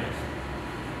winter annuals.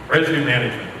 Residue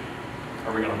management.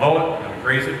 Are we going to mow it? Are we going to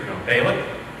graze it? Are we going to bale it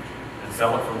and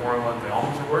sell it for more than what the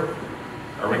almonds are worth?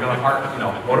 Are we going to you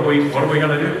know, what are we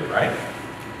going to do, right?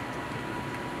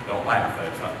 Don't laugh.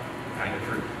 That's not kind of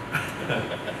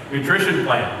true. Nutrition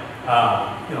plan.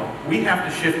 You know, we have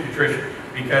to shift nutrition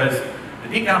because the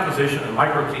decomposition of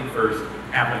microbes eat first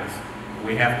happens.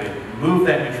 We have to move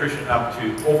that nutrition up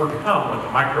to overcome what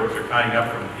the microbes are tying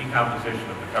up from the decomposition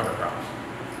of the cover crops.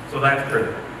 So that's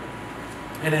critical.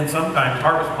 And then sometimes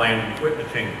harvest plan and equipment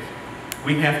changes.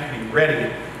 We have to be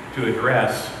ready to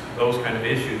address those kind of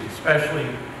issues, especially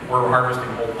where we're harvesting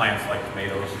whole plants like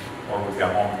tomatoes, or we've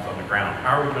got almonds on the ground.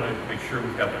 How are we going to make sure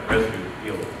we've got the residue to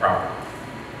deal with properly?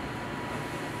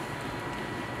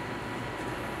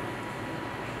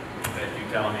 Is that you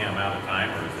telling me I'm out of time,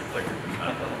 or is the clicker just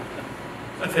not working?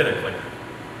 Let's hit a clicker.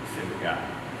 Let's see what we got.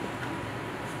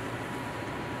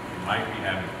 We might be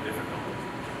having difficulties.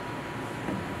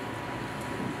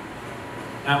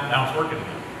 Now it's working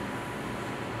again.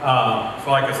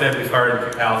 So like I said, we started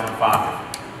in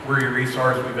 2005. We're your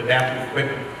resource. We've adapted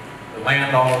equipment. The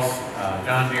Landalls,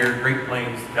 John Deere, Great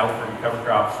Plains, California cover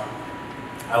crops.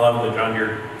 I love the John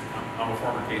Deere. I'm a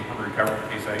former recovered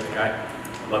Case IH guy.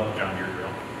 I love the John Deere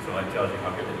drill. So that tells you how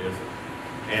good it is.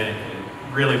 And it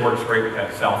really works great with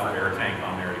that Salford air tank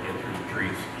on there to get through the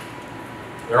trees.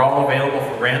 They're all available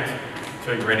for rent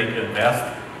until you're ready to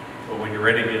invest. But when you're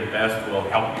ready to invest, we'll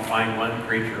help you find one,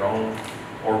 create your own,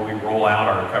 or we roll out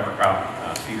our cover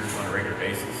crop seeders on a regular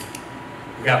basis.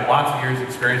 We've got lots of years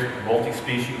experience with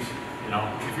multi-species. You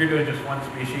know, if you're doing just one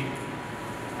species,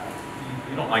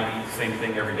 you don't like to eat the same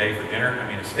thing every day for dinner. I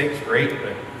mean, a steak's great,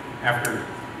 but after,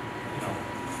 you know,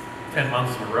 10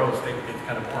 months in a row, steak gets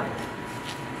kind of boring.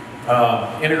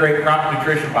 Integrate crop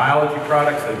nutrition biology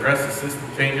products that address the system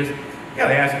changes. You got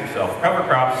to ask yourself, cover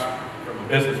crops from a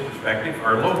business perspective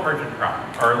are a low margin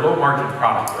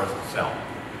product for us to sell.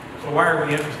 So why are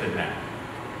we interested in that?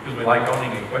 Because we like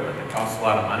owning equipment that costs a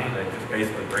lot of money that just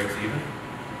basically breaks even?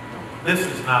 This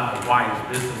is not a wise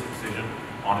business decision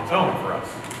on its own for us.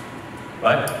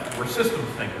 But we're systems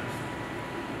thinkers.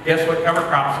 Guess what cover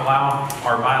crops allow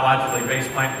our biologically based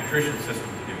plant nutrition system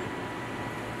to do?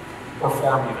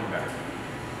 Perform even better.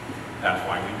 That's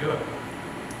why we do it.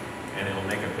 And it'll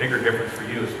make a bigger difference for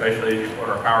you, especially as you put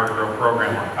our Power to Grow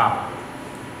program on top of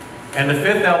it. And the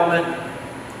fifth element,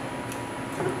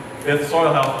 fifth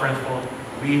soil health principle,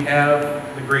 we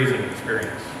have the grazing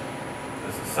experience.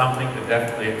 This is something to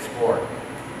definitely explore.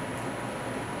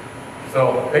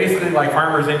 So basically, like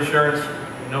farmers insurance,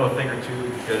 you know a thing or two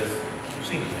because you've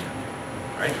seen a thing,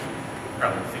 right? You've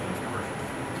probably seen this commercial.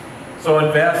 So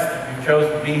invest. If you've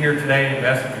chosen to be here today,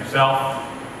 invest in yourself.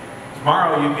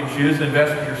 Tomorrow you can choose to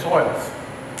invest in your soils.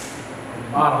 And the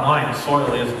bottom line,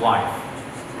 soil is life.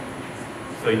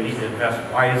 So you need to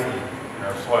invest wisely in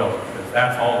our soils because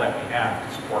that's all that we have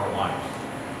to support our lives.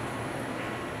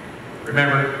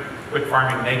 Remember, quit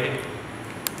farming naked.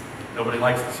 Nobody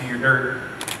likes to see your dirt.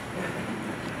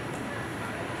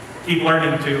 Keep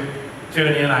learning to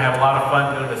tune in. I have a lot of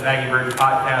fun doing this Aggie Birds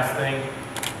podcast thing.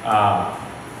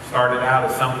 Started out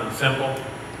as something simple,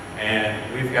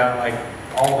 and we've got like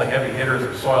all the heavy hitters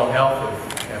of soil health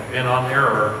have been on there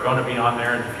or are going to be on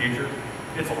there in the future.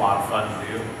 It's a lot of fun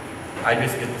to do. I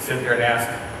just get to sit there and ask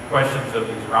questions of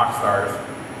these rock stars.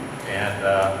 And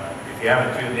if you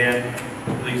haven't tuned in,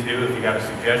 please do. If you got a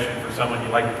suggestion for someone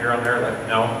you'd like to hear on there, let me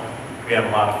know. We have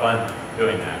a lot of fun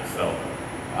doing that. So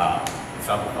it's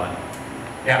something fun.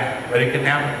 Yeah, but it can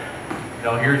happen. You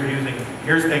know,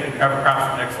 here's taking cover crops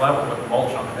to the next level with the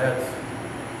mulch on the beds.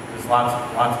 There's lots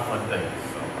of fun things.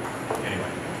 So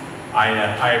anyway,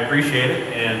 I appreciate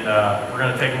it, and we're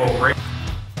going to take a little break.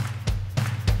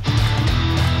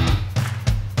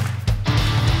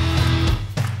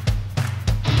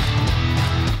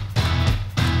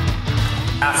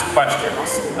 Ask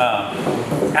questions.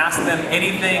 Ask them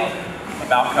anything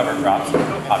about cover crops,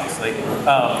 obviously.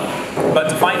 But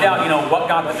to find out, you know, what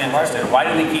got them interested, why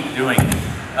do they keep doing it?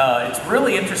 It's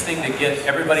really interesting to get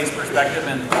everybody's perspective,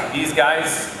 and these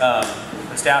guys,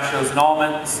 pistachios and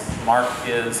almonds, Mark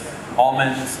is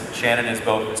almonds, Shannon is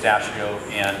both pistachio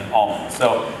and almonds.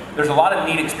 So there's a lot of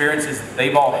neat experiences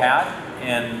they've all had,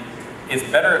 and it's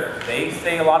better if they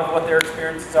say a lot of what their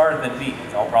experiences are than me,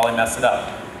 because I'll probably mess it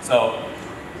up. So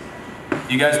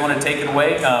you guys want to take it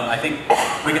away? I think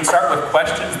we can start with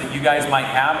questions that you guys might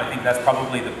have. I think that's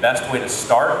probably the best way to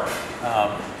start.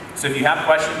 So if you have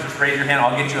questions, just raise your hand.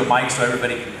 I'll get you a mic so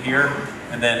everybody can hear.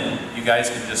 And then you guys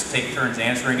can just take turns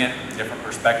answering it from different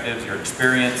perspectives, your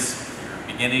experience, your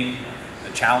beginning,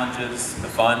 the challenges, the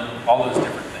fun, all those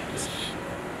different things.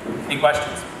 Any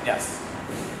questions? Yes.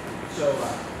 So,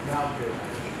 now good.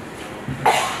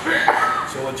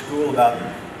 So what's cool about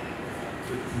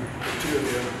the two of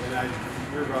you, and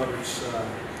you're Robert's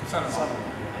son-in-law,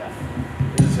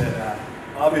 is that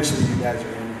obviously you guys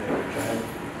are innovators, right?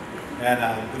 And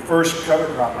the first cover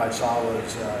crop I saw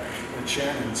was at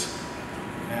Shannon's,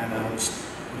 and I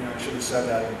should have said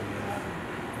that in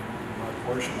my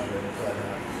portion of it, but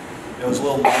it was a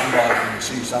little mind-boggling to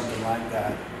see something like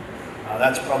that.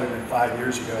 That's probably been 5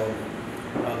 years ago.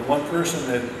 The one person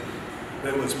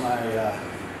that was my,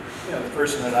 the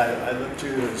person that I looked to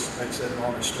is, like I said,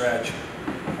 Norma Stretch.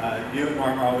 You and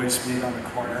Norma always meet on the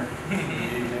corner in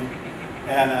the evening,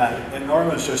 and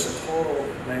Norma's just a total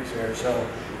naysayer. So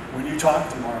when you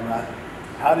talked to Norma,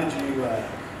 how did you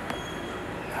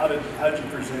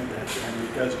present that to her?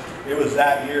 Because it was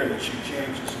that year that she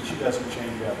changed us, and she doesn't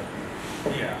change ever.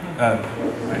 Yeah.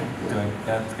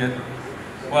 That's good.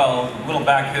 Well, a little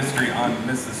back history on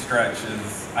Mrs. Stretch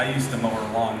is I used to mow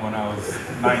her lawn when I was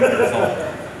 9 years old.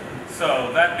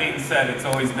 So that being said, it's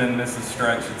always been Mrs.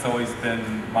 Stretch. It's always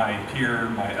been my peer,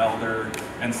 my elder,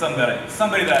 and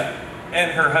somebody that,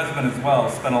 and her husband as well,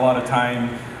 spent a lot of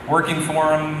time working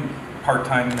for him,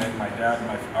 part-time at my dad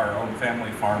and our own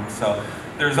family farm. So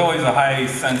there's always a high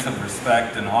sense of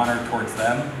respect and honor towards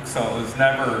them. So it was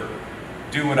never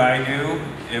do what I do.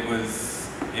 It was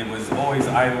always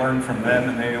I learned from them,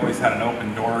 and they always had an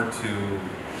open door to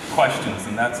questions,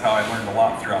 and that's how I learned a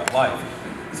lot throughout life.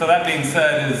 So that being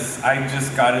said, I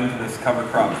just got into this cover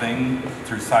crop thing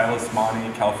through Silas,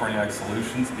 Monte, California Ag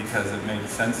Solutions, because it made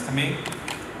sense to me,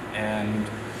 and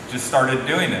just started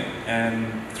doing it.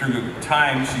 And through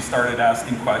time, she started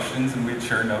asking questions, and we'd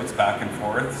share notes back and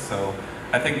forth. So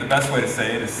I think the best way to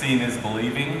say it is seeing is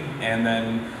believing, and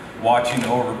then watching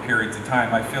over periods of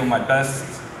time. I feel my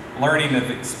best learning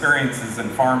of experiences in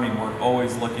farming were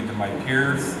always looking to my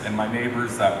peers and my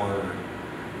neighbors that were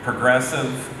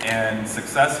progressive and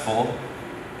successful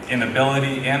in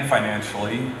ability and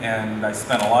financially. And I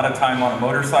spent a lot of time on a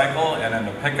motorcycle and in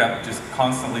a pickup, just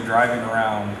constantly driving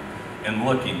around and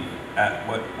looking at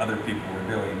what other people were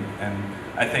doing. And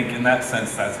I think in that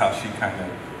sense, that's how she kind of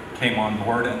came on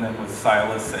board. And then with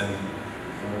Silas, and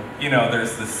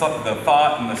there's the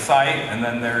thought and the sight, and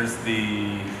then there's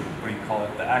the,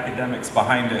 the academics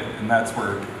behind it, and that's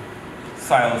where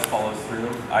Silas follows through.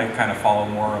 I kind of follow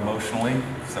more emotionally,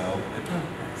 so it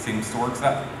seems to work.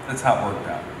 That's how it worked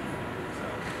out. So,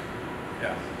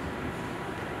 yeah.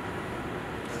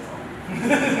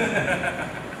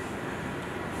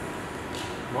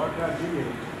 Mark, how'd you get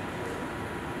it?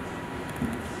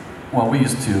 Well, we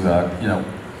used to,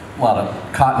 a lot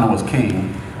of cotton was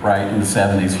king, right, in the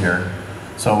 70s here.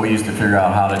 So we used to figure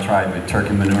out how to try the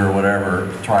turkey manure or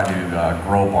whatever, try to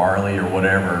grow barley or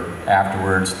whatever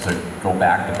afterwards to go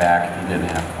back to back if you didn't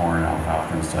have corn,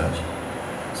 alfalfa and such.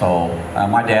 So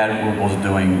my dad was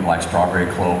doing like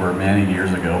strawberry clover many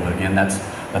years ago, but again,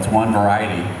 that's one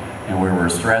variety. And we were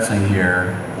stressing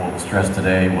here, what was stressed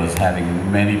today was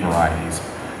having many varieties.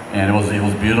 And it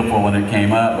was beautiful when it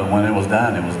came up, but when it was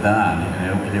done, it was done.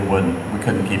 And we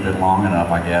couldn't keep it long enough,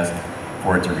 I guess,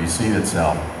 for it to reseed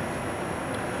itself.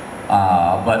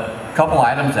 But a couple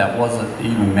items that wasn't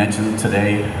even mentioned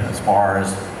today as far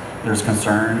as there's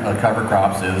concern of cover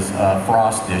crops is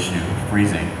frost issue,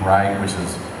 freezing, right?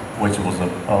 Which was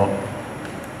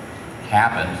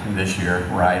happened this year,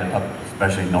 right?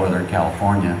 Especially in Northern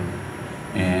California.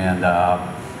 And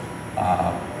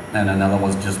another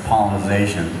was just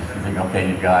pollination. You think, okay,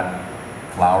 you've got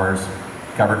flowers,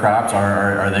 cover crops,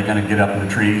 are they going to get up in the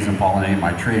trees and pollinate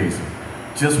my trees?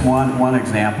 Just one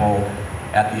example,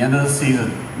 at the end of the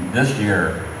season this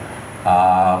year,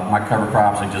 my cover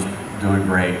crops are just doing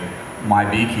great. My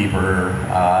beekeeper,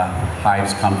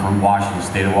 hives come from Washington,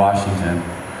 state of Washington.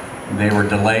 They were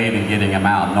delayed in getting them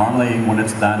out. Normally when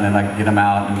it's done, then I can get them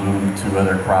out and move them to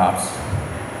other crops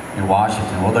in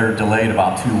Washington. Well, they're delayed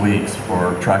about 2 weeks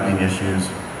for trucking issues,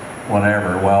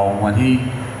 whatever. Well, when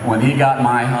he got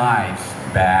my hives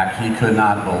back, he could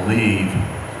not believe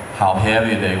how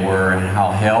heavy they were and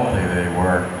how healthy they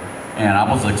were. And I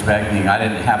was expecting, I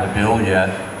didn't have a bill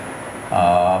yet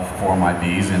for my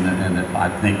bees, and I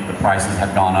think the prices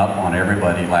had gone up on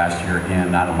everybody last year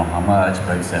again. I don't know how much,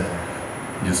 but he said,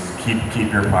 just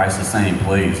keep your price the same,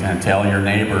 please, and tell your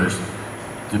neighbors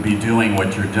to be doing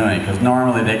what you're doing, because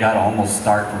normally they got to almost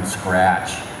start from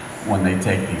scratch when they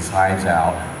take these hives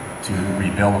out to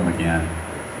rebuild them again.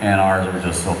 And ours were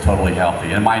just so totally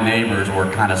healthy. And my neighbors were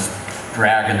kind of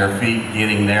dragging their feet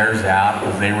getting theirs out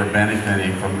because they were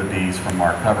benefiting from the bees from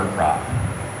our cover crop.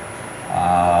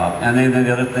 And then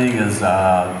the other thing is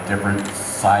different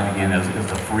side again is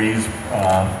the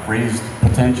freeze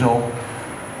potential.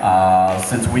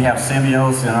 Since we have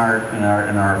simios in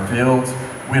our fields,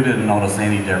 we didn't notice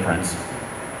any difference.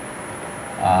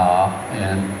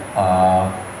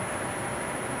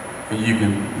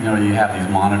 You have these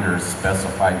monitors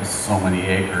specified to so many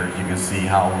acres. You can see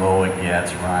how low it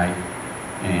gets, right?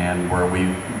 And where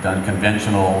we've done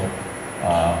conventional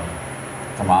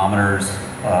thermometers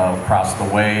across the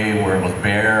way where it was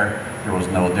bare, there was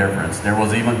no difference. There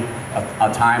was even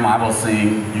a time I was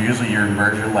seeing, usually your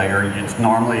inversion layer, it's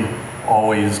normally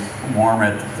always warm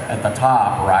at the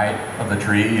top, right, of the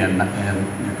tree, and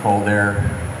your cold air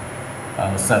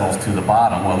settles to the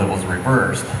bottom. Well, it was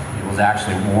reversed. It was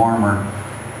actually warmer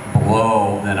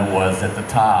below than it was at the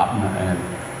top,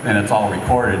 and it's all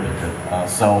recorded.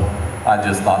 So I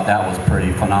just thought that was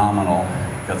pretty phenomenal,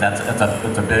 because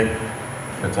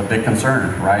it's a big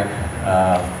concern, right?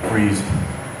 Freeze.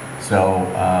 So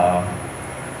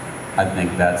I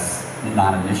think that's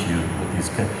not an issue with these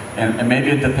kids. And maybe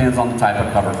it depends on the type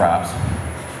of cover crops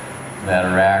that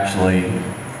are actually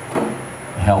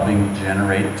helping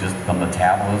generate just the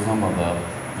metabolism of the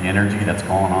energy that's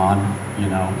going on,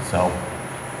 so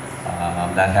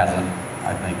that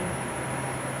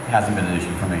hasn't been an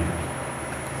issue for me.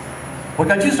 What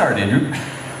got you started, Andrew?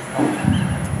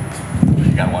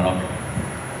 You got one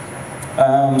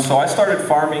up. So I started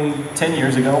farming 10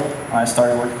 years ago. I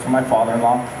started working for my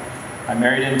father-in-law. I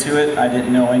married into it. I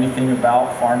didn't know anything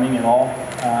about farming at all.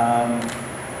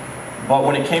 But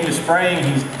when it came to spraying,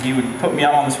 he would put me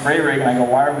out on the spray rig, and I go,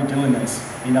 why are we doing this?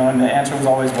 And the answer was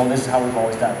always, well, this is how we've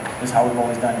always done it. This is how we've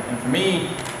always done it. And for me,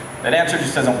 that answer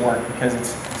just doesn't work, because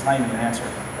it's not even an answer,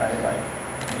 right? Like,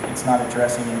 it's not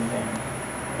addressing anything.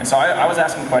 And so I was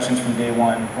asking questions from day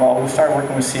one. Well, we started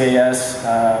working with CAS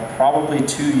probably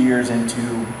 2 years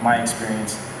into my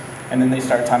experience. And then they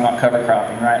started talking about cover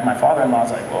cropping, right? My father-in-law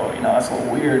was like, well, that's a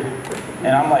little weird.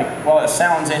 And I'm like, well, it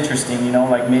sounds interesting,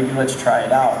 like maybe let's try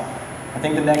it out. I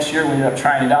think the next year we ended up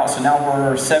trying it out. So now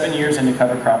we're 7 years into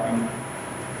cover cropping.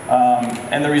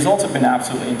 And the results have been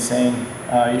absolutely insane.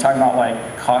 You're talking about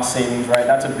like cost savings, right?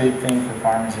 That's a big thing for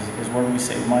farmers is where we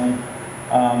save money.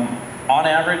 On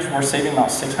average, we're saving about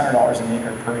 $600 an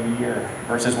acre per year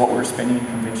versus what we're spending in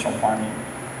conventional farming.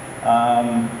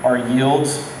 Our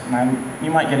yields,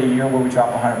 you might get a year where we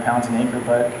drop 100 pounds an acre,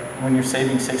 but when you're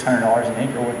saving $600 an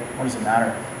acre, what does it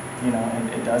matter?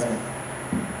 It doesn't.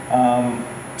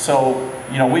 So,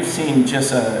 we've seen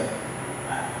just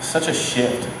such a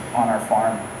shift on our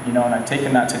farm, and I've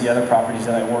taken that to the other properties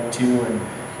that I work to,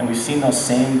 and we've seen those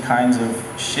same kinds of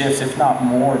shifts, if not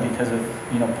more, because of,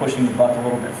 pushing the buck a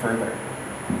little bit further.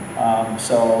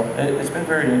 So it's been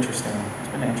very interesting. It's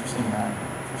been an interesting ride,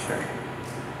 for sure.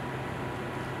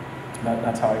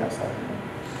 That's how I got started.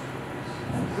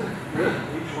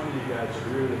 Each one of you guys are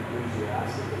really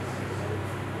enthusiastic.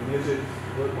 And is it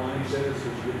what Monte said is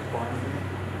good farming?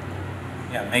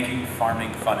 Yeah, making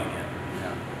farming fun again.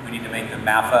 Yeah. We need to make the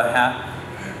MAFA hat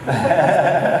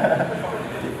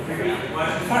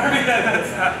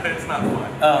It's not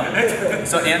fun.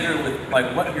 So Andrew, with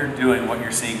like what you're doing, what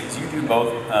you're seeing, because you do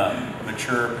both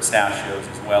mature pistachios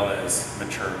as well as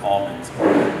mature almonds.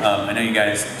 I know you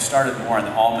guys started more on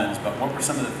the almonds, but what were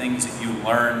some of the things that you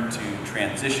learned to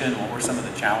transition? What were some of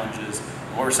the challenges?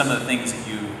 What were some of the things that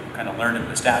you kind of learned in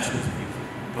pistachios that you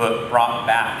brought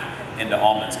back into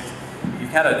almonds? You've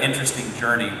had an interesting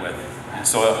journey with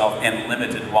soil health and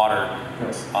limited water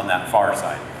on that far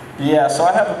side. Yeah, so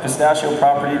I have a pistachio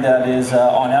property that is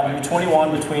on Avenue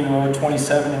 21 between Road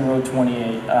 27 and Road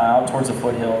 28, out towards the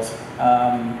foothills.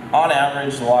 On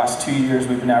average, the last 2 years,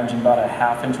 we've been averaging about a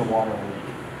 ½ inch of water a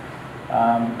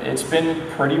week. It's been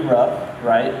pretty rough,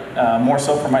 right? More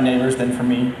so for my neighbors than for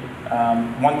me.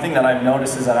 One thing that I've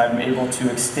noticed is that I'm able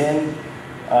to extend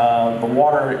the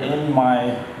water in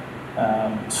my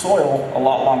soil a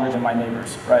lot longer than my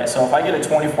neighbors, right? So if I get a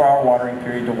 24-hour watering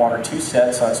period to water 2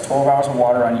 sets, so that's 12 hours of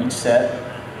water on each set,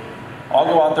 I'll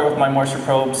go out there with my moisture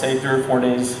probe, say 3 or 4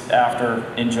 days after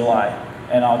in July,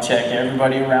 and I'll check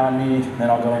everybody around me, then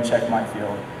I'll go and check my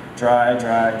field. Dry,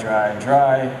 dry, dry,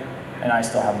 dry, and I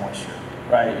still have moisture,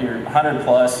 right? You're 100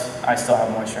 plus, I still have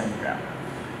moisture in the ground.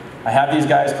 I have these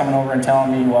guys coming over and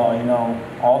telling me, well, you know,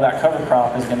 all that cover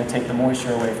crop is going to take the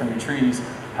moisture away from your trees.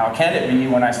 How can it be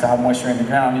when I still have moisture in the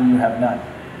ground and you have none?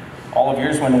 All of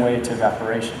yours went away to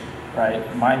evaporation,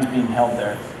 right? Mine's being held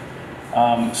there.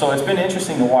 So it's been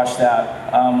interesting to watch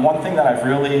that. One thing that I've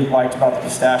really liked about the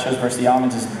pistachios versus the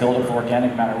almonds is the buildup of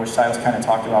organic matter, which Silas kind of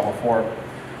talked about before.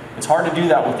 It's hard to do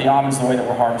that with the almonds the way that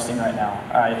we're harvesting right now.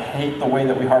 I hate the way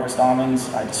that we harvest almonds.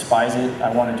 I despise it. I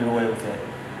want to do away with it.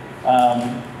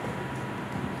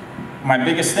 My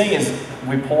biggest thing is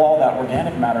we pull all that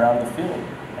organic matter out of the field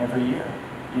every year,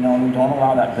 you know, and we don't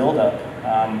allow that buildup.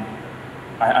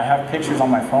 I have pictures on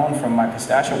my phone from my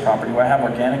pistachio property where I have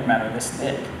organic matter this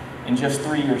thick in just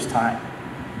 3 years' time,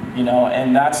 you know,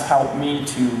 and that's helped me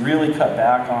to really cut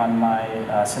back on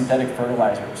my synthetic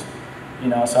fertilizers, you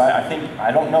know. So I think,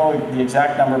 I don't know the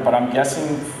exact number, but I'm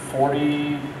guessing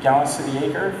 40 gallons to the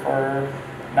acre for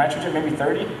nitrogen, maybe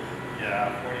 30?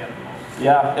 Yeah, 40 at the most.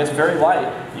 Yeah, it's very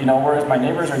light, you know, whereas my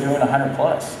neighbors are doing 100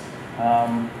 plus,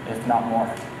 if not more.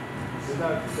 Is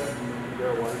that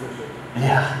Madera Water District?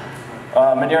 Yeah,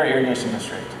 Madera Irrigation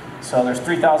District. So there's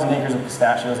 3,000 acres of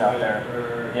pistachios out there.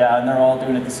 Yeah, and they're all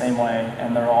doing it the same way,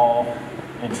 and they're all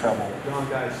in trouble. John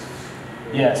Guy's.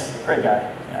 Yes, great guy,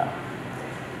 yeah.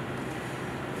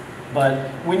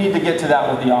 But we need to get to that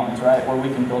with the almonds, right, where we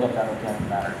can build up that organic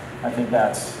matter. I think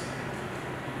that's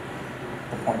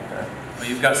the point there. Well,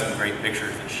 you've got some great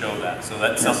pictures that show that, so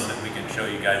that's something that we can show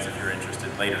you guys if you're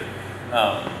interested later.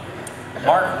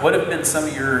 Mark, what have been some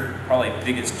of your probably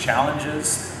biggest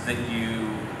challenges that you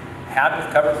had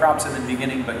with cover crops in the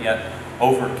beginning, but yet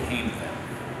overcame them?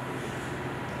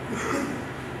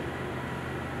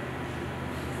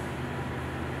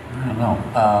 I don't know.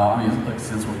 I mean, like,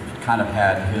 since we've kind of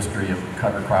had history of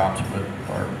cover crops with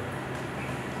our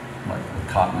like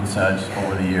cotton and sedge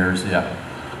over the years, yeah.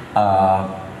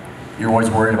 You're always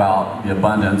worried about the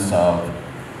abundance of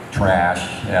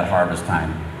trash at harvest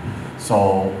time.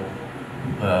 So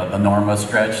the Norma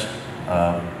stretch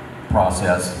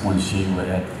process, when she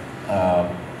had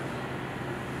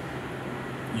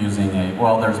using a,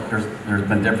 well, there's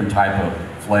been different type of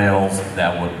flails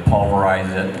that would pulverize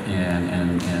it,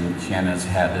 and Shannon's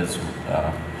had this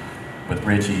with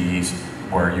Richie yeast,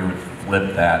 where you would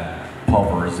flip that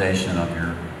pulverization of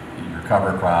your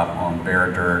cover crop on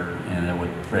bare dirt, and it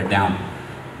would break down.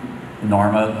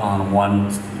 Norma, on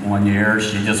one year,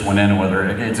 she just went in with her,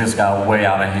 it just got way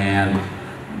out of hand.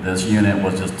 This unit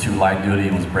was just too light duty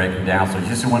and was breaking down, so she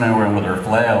just went in with her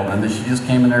flail, and then she just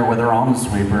came in there with her almond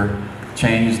sweeper,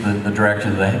 changed the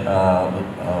direction of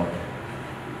the,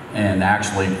 and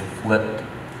actually flipped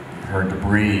her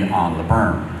debris on the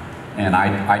berm. And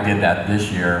I did that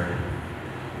this year.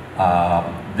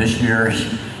 This year,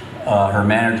 her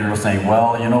manager was saying,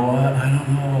 well, you know what, I don't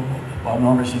know about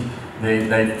Norma.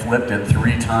 They flipped it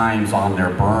 3 times on their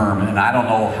berm, and I don't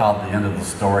know how the end of the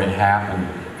story happened,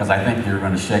 because I think they were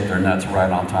going to shake their nuts right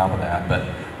on top of that.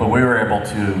 But we were able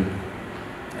to,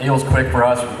 it was quick for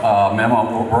us.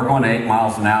 Memo, we're going 8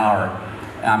 miles an hour.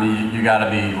 I mean, you got to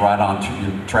be right on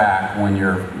track when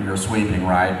you're sweeping,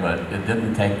 right? But it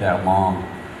didn't take that long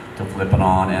to flip it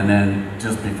on. And then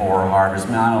just before harvest,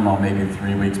 I don't know, maybe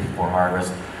 3 weeks before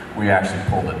harvest, we actually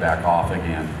pulled it back off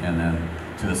again, and then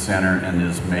to the center, and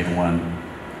just made one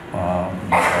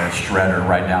shredder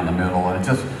right down the middle, and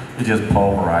it just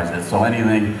pulverized it. So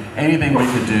anything we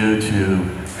could do to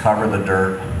cover the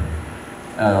dirt,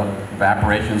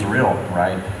 evaporation's real,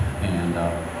 right? And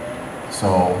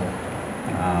so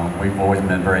We've always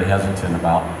been very hesitant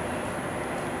about,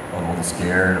 a little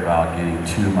scared about getting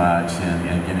too much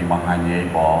and getting behind the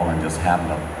 8 ball and just having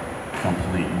a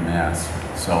complete mess.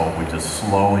 So we just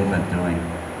slowly been doing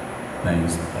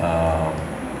things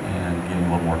and getting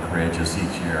a little more courageous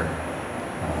each year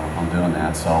on doing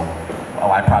that. So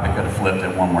I probably could have flipped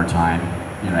it one more time,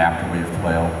 after we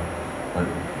flailed, but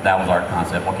that was our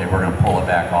concept. Okay, we're going to pull it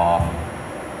back off,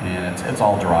 and it's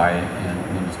all dry, and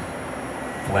you just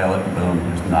flail it, and boom,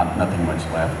 there's nothing much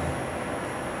left.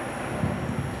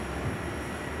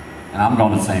 And I'm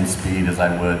going the same speed as I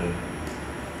would.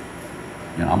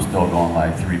 I'm still going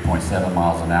like 3.7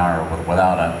 miles an hour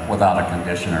without a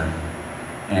conditioner,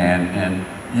 and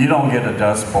you don't get a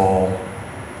dust bowl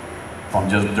from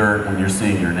just dirt when you're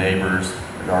seeing your neighbors,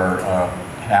 or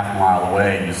half a mile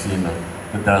away, you're seeing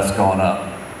the dust going up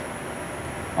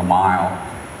a mile.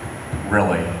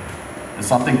 Really, there's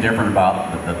something different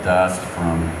about the dust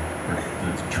from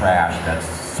the trash. That's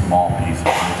small pieces.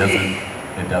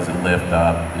 It doesn't lift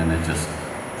up, and it just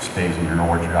stays in your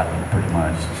orchard, I think, pretty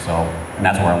much. So, and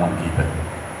that's where I want to keep it.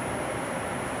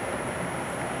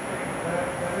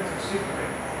 That is a secret.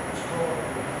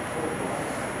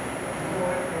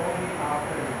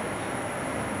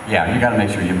 Yeah, you got to make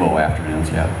sure you mow afternoons.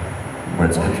 Yeah, where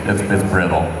it's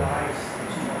brittle.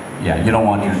 Yeah, you don't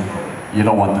want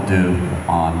the dew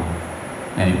on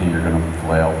anything you're going to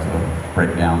flail to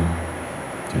break down.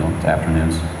 To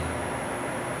afternoons.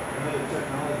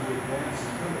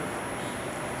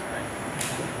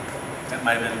 That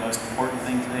might have been the most important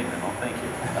thing today, Memo. Thank you.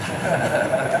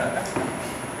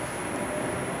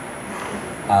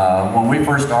 When we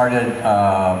first started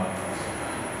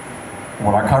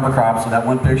with our cover crops, so that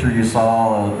one picture you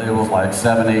saw, it was like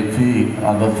 7-8 feet.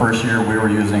 The first year we were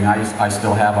using, I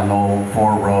still have an old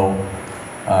 4-row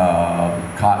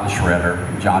cotton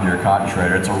shredder, John Deere cotton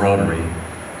shredder. It's a rotary.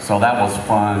 So that was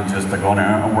fun just to go in there,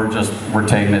 and we're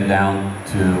taking it down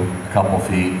to a couple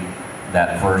feet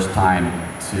that first time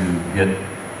to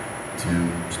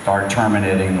start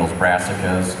terminating those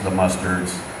brassicas, the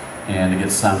mustards, and to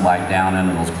get sunlight down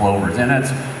into those clovers. And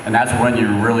that's when you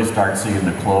really start seeing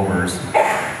the clovers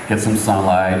get some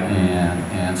sunlight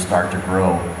and start to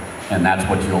grow. And that's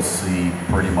what you'll see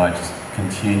pretty much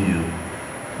continue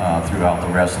throughout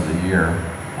the rest of the year.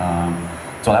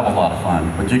 So that was a lot of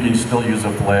fun. But you can still use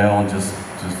a flail and just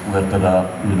lift it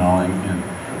up, and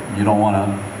you don't want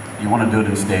to, you want to do it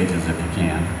in stages if you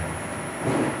can.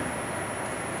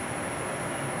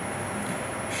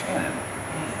 Shannon,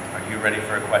 are you ready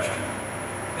for a question?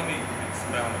 Let me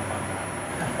expound upon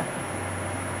that.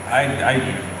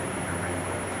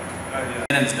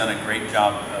 Shannon's done a great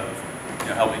job of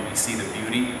helping me see the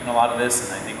beauty in a lot of this,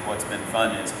 and I think what's been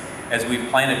fun is, as we've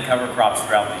planted cover crops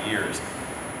throughout the years,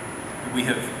 we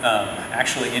have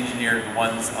actually engineered the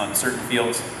ones on certain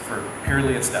fields for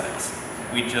purely aesthetics.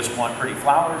 We just want pretty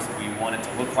flowers, we want it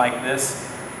to look like this,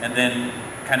 and then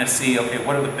kind of see, okay,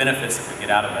 what are the benefits that we get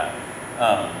out of that?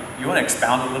 You want to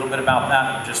expound a little bit about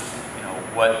that, just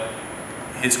what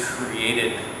has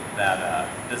created that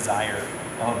desire?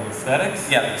 Oh, the aesthetics?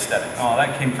 Yeah, the aesthetics. Oh,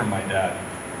 that came from my dad.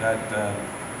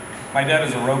 My dad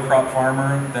was a row crop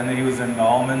farmer, then he was into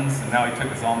almonds, and now he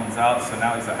took his almonds out, so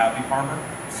now he's a happy farmer.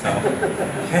 So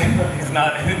he's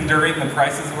not enduring the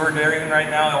prices we're enduring right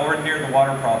now, or near the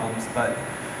water problems. But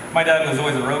my dad was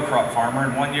always a row crop farmer,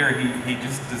 and one year he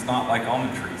just does not like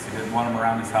almond trees. He didn't want them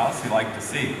around his house. He liked to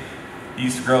see. He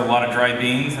used to grow a lot of dry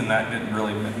beans, and that didn't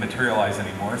really materialize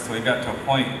anymore. So he got to a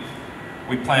point,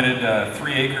 we planted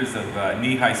 3 acres of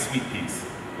knee-high sweet peas.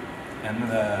 And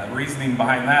the reasoning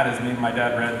behind that is me and my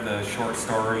dad read the short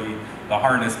story, The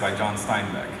Harness by John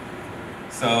Steinbeck.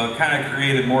 So it kind of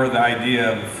created more of the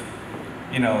idea of,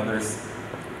 you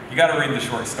got to read the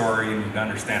short story and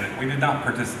understand it. We did not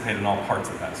participate in all parts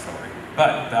of that story.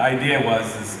 But the idea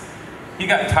is he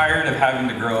got tired of having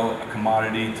to grow a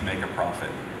commodity to make a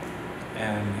profit.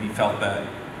 And he felt that,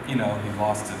 you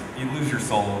lose your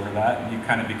soul over that, and you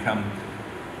kind of become,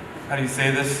 how do you say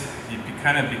this? You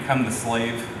kind of become the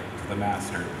slave to the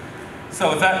master. So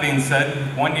with that being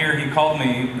said, one year he called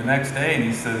me the next day and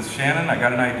he says, Shannon, I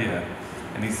got an idea.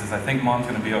 And he says, I think Mom's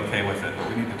going to be okay with it, but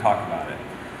we need to talk about it.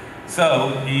 So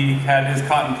he had his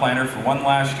cotton planter for one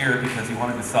last year because he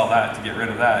wanted to sell that to get rid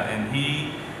of that. And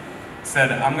he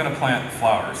said, I'm going to plant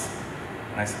flowers.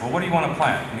 And I said, well, what do you want to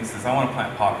plant? And he says, I want to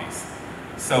plant poppies.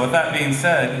 So with that being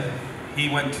said, he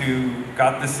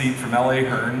got the seed from L.A.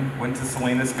 Hearn, went to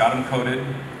Salinas, got them coated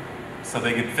so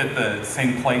they could fit the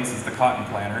same plates as the cotton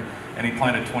planter, and he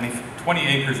planted 20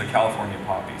 acres of California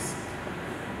poppies.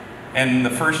 And the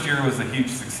first year was a huge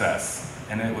success.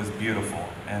 and it was beautiful.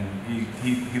 And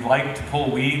he liked to pull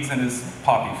weeds in his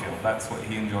poppy field. That's what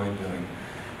he enjoyed doing.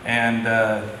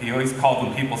 And he always called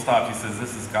when people stopped, he says,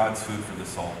 "This is God's food for the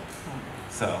soul."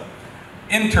 So,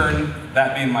 in turn,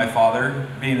 that being my father,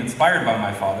 being inspired by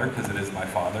my father, because it is my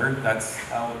father, that's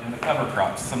how in the cover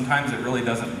crops. Sometimes it really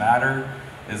doesn't matter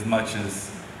as much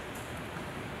as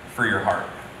for your heart.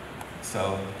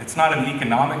 So it's not an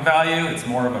economic value, it's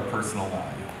more of a personal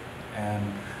value.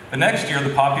 And the next year,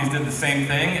 the poppies did the same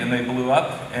thing, and they blew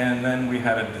up, and then we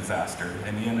had a disaster,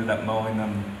 and he ended up mowing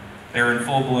them. They were in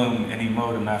full bloom, and he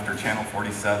mowed them after Channel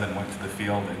 47 went to the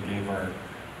field and gave our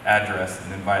address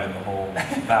and invited the whole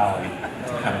valley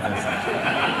to come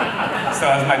visit. So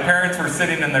as my parents were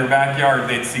sitting in their backyard,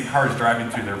 they'd see cars driving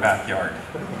through their backyard.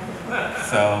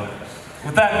 So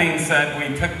with that being said,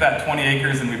 we took that 20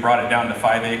 acres and we brought it down to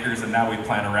 5 acres, and now we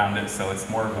plant around it, so it's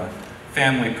more of a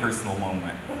family personal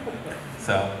moment.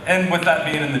 So, and with that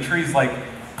being in the trees, like,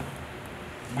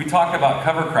 we talk about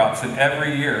cover crops, and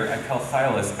every year I tell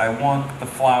Silas, I want the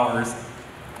flowers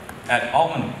at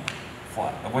almond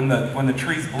flower, when the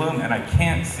trees bloom, and I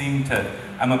can't seem to,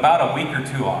 I'm about a week or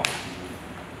two off.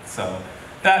 So,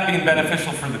 that being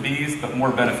beneficial for the bees, but more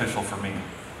beneficial for me.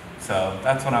 So,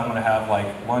 that's when I want to have, like,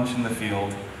 lunch in the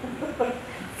field,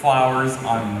 flowers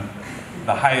on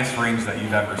the highest range that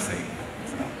you've ever seen.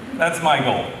 So, that's my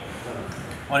goal.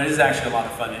 Well, it is actually a lot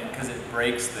of fun because it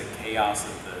breaks the chaos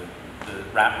of the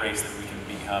rat race that we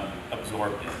can become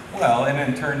absorbed in. Well, and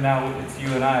in turn now it's you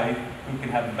and I who can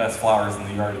have the best flowers in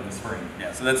the yard in the spring.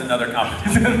 Yeah, so that's another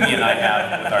competition that me and I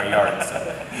have with our yard.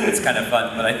 So it's kind of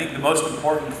fun. But I think the most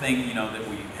important thing, you know, that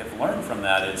we have learned from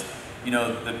that is, you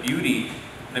know, the beauty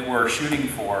that we're shooting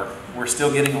for, we're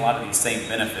still getting a lot of these same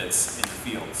benefits in the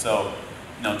field. So,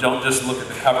 you know, don't just look at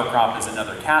the cover crop as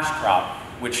another cash crop,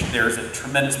 which there's a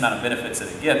tremendous amount of benefits that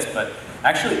it gets, but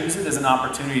actually use it as an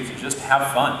opportunity to just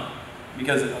have fun.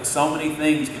 Because so many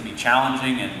things can be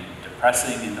challenging and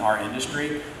depressing in our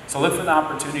industry. So look for the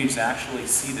opportunities to actually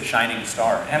see the shining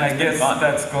star. And I guess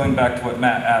that's going back to what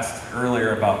Matt asked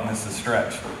earlier about Mrs.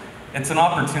 Stretch. It's an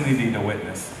opportunity to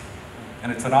witness.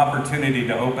 And it's an opportunity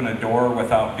to open a door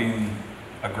without being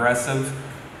aggressive.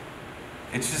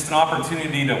 It's just an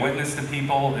opportunity to witness to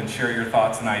people and share your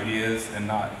thoughts and ideas and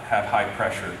not have high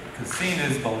pressure. Because seeing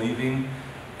is believing,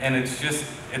 and it's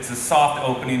a soft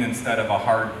opening instead of a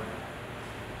hard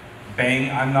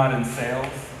bang. I'm not in sales.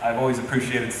 I've always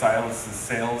appreciated Silas's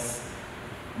sales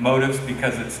motives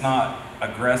because it's not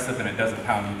aggressive and it doesn't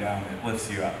pound you down, it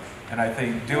lifts you up. And I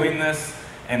think doing this,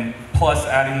 and plus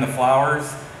adding the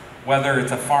flowers, whether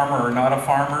it's a farmer or not a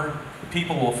farmer,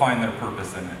 people will find their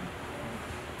purpose in it.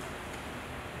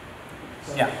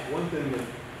 So yeah. One thing that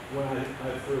when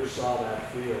I first saw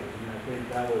that field, and I think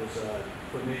that was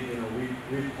for me, you know,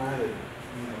 we planted,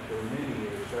 you know, for many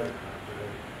years, right?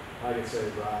 Like I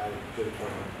said, rye, sugarcane,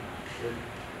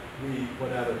 wheat,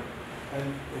 whatever.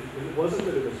 And it wasn't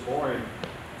that it was boring.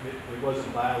 It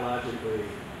wasn't biologically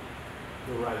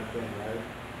the right thing, right?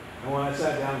 And when I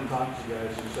sat down and talked to you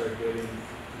guys, you started getting,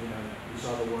 you know, you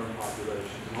saw the worm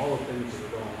populations and all the things that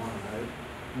were going on, right?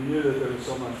 You knew that there was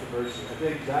so much diversity. I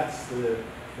think that's the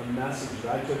message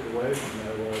that I took away from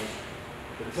there was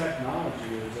the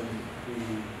technology is in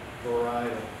the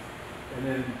varietal. And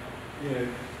then, you know,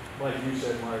 like you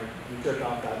said, Mark, you took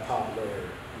off that top layer,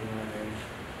 you know what I mean?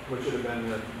 Which should have been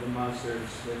the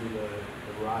mustards, maybe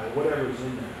the rye, whatever's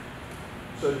in there.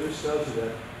 So it just tells you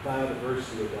that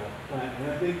biodiversity of that plant.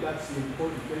 And I think that's the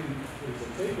important thing is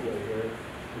the takeaway here,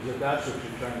 is that that's what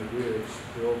you're trying to do is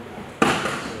build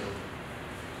that. So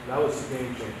that was the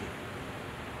game changer.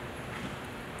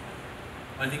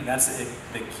 I think that's it.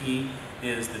 The key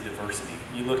is the diversity.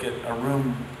 You look at a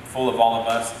room full of all of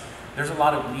us, there's a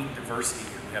lot of neat diversity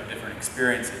here. We have different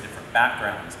experiences, different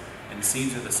backgrounds, and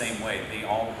seeds are the same way. They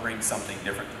all bring something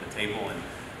different to the table, and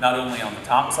not only on the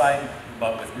top side,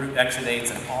 but with root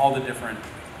exudates and all the different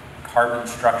carbon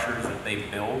structures that they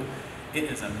build. It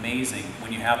is amazing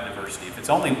when you have diversity. If it's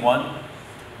only one,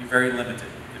 you're very limited.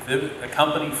 If it was a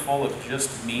company full of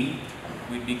just me,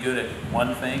 we'd be good at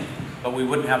one thing, but we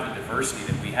wouldn't have the diversity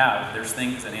that we have. There's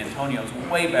things that Antonio's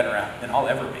way better at than I'll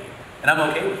ever be, and I'm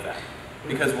okay with that.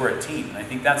 Because we're a team. And I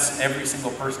think that's every single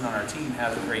person on our team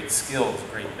has great skills,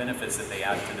 great benefits that they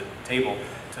add to the table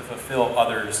to fulfill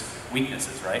others'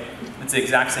 weaknesses, right? It's the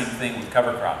exact same thing with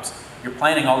cover crops. You're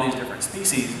planting all these different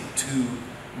species to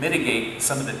mitigate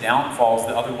some of the downfalls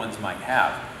that other ones might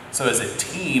have. So as a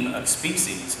team of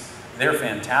species, they're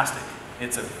fantastic.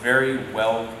 It's a very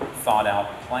well thought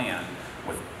out plan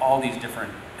with all these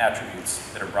different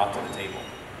attributes that are brought to the table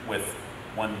with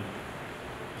one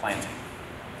planting.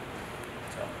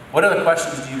 What other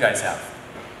questions do you guys have?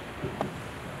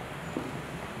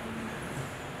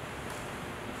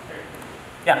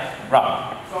 Yeah,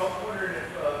 Rob. So I'm wondering if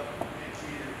it's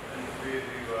easier for the three of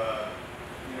you,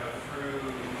 through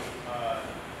the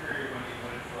period when you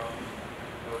went from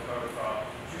no cover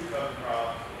crop to cover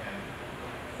crop and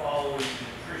following the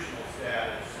nutritional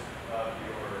status of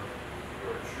your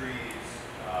trees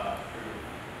through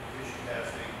tissue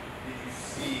testing, did you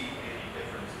see any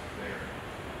differences there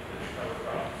in the cover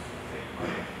crops?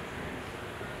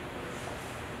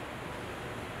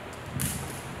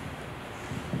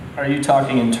 Are you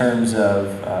talking in terms of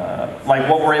like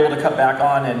what we're able to cut back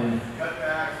on and? Cut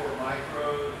back or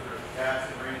micros or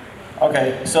potassium or anything?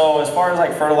 Okay, so as far as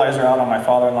like fertilizer out on my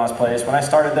father-in-law's place, when I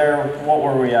started there, what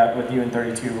were we at with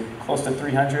UN32? Close to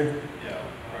 300? Yeah.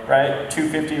 Right?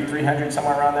 250, 300,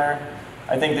 somewhere around there.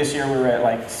 I think this year we were at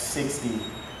like 60.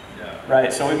 Yeah.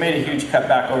 Right, so we made a huge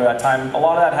cutback over that time. A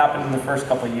lot of that happened in the first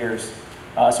couple of years.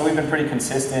 So we've been pretty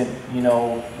consistent,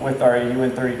 with our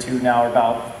UN32 now,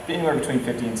 about anywhere between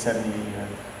 50 and 70 a year.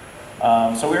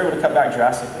 So we were able to cut back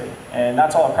drastically. And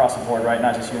that's all across the board, right?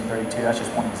 Not just UN32, that's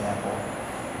just one example.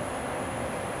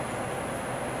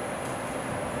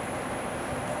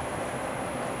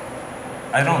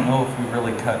 I don't know if we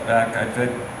really cut back.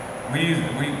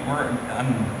 We're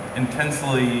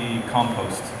intensely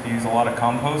compost. We use a lot of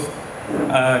compost.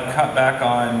 Cut back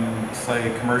on,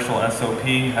 say, commercial SOP.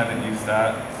 Haven't used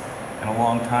that in a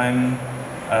long time.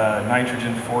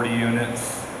 Nitrogen 40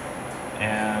 units.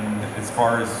 And as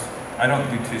far as, I don't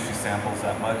do tissue samples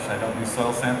that much. I don't do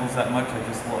soil samples that much. I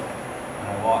just look and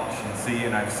I watch and see,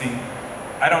 and I've seen,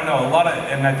 I don't know,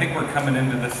 and I think we're coming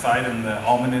into this side in the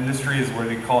almond industry is where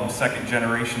they call them second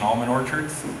generation almond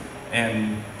orchards.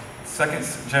 And second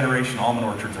generation almond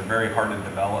orchards are very hard to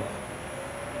develop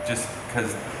just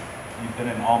because you've been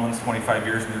in almonds 25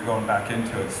 years and you're going back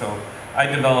into it. So I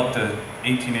developed an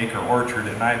 18-acre orchard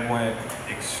and I went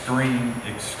extreme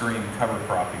cover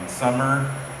cropping. Summer,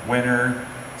 winter.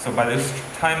 So by this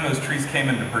time those trees came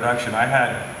into production, I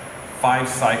had 5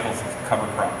 cycles of cover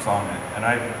crops on it, and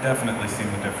I've definitely seen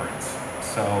the difference.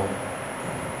 So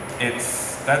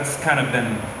that's kind of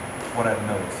been what I've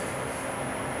noticed.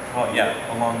 Oh yeah,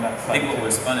 along that side. I think what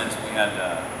was fun is we had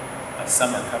a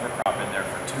summer cover crop in there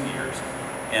for 2 years,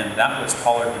 and that was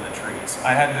taller than the trees.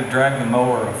 I had to drag the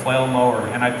mower, a flail mower,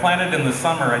 and I planted in the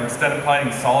summer. Instead of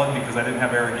planting solid because I didn't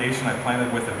have irrigation, I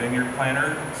planted with a vineyard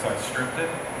planter, so I stripped it.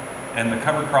 And the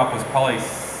cover crop was probably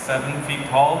 7 feet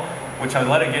tall, which I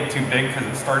let it get too big because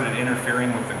it started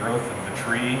interfering with the growth of the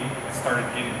tree. It started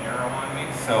getting narrow on me.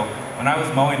 So when I was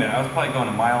mowing it, I was probably going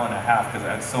 1.5 miles because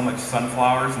I had so much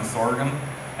sunflowers and sorghum.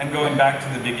 And going back to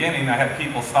the beginning, I had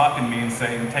people stopping me and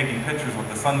taking pictures with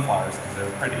the sunflowers because they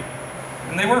were pretty.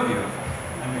 And they were beautiful.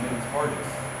 I mean, it was gorgeous.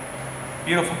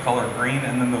 Beautiful color, green,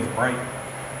 and then those bright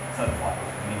sunflowers.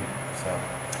 So,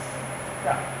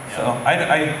 yeah. So I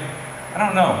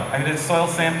don't know. I did soil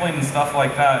sampling and stuff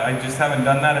like that. I just haven't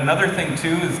done that. Another thing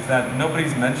too is that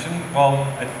nobody's mentioned, well,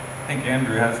 I think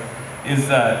Andrew has, is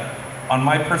that on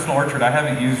my personal orchard, I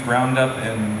haven't used Roundup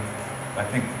in, I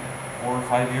think, 4 or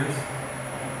 5 years.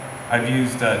 I've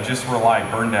used just Rely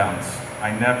burn downs.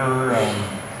 I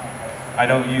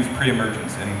don't use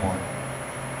pre-emergence anymore.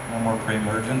 No more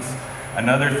pre-emergence.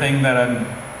 Another thing that I'm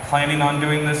planning on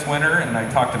doing this winter, and I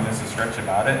talked to Mrs. Stretch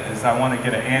about it, is I want to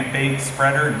get an ant bait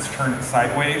spreader and turn it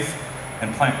sideways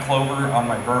and plant clover on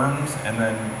my berms and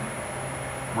then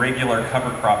regular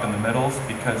cover crop in the middles,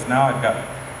 because now I've got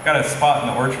a spot in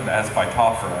the orchard that has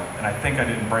Phytophthora, and I think I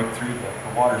didn't break through, the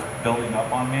water's building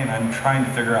up on me, and I'm trying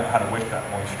to figure out how to wick that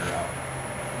moisture out.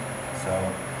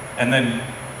 So, and then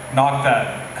knock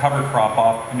that cover crop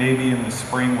off maybe in the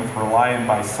spring with Rely, and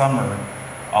by summer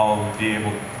I'll be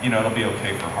able, it'll be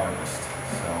okay for harvest.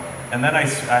 So, and then I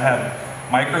have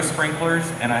micro sprinklers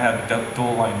and I have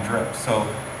dual line drip. So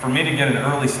for me to get an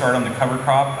early start on the cover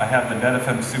crop, I have the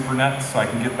NetFM Super Net, so I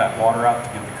can get that water out to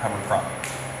get the cover crop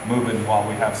moving while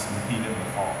we have some heat in the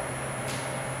fall.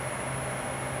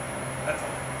 That's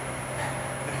all.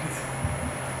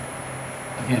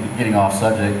 Again, getting off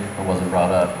subject, it wasn't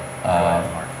brought up.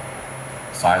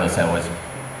 Silas that was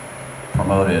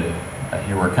promoted.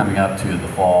 Here we're coming up to the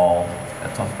fall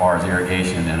as far as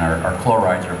irrigation, and our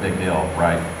chlorides are a big deal,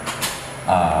 right?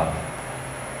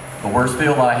 The worst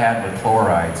field I had with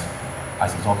chlorides, I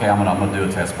said, okay, I'm gonna do a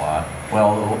test plot.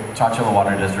 Well, the Chowchilla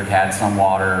Water District had some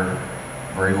water,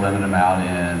 very limited amount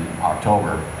in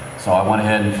October. So I went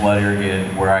ahead and flood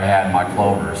irrigated where I had my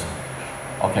clovers.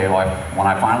 Okay, well, when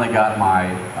I finally got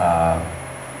my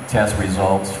test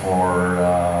results for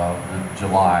the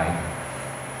July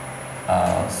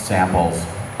samples,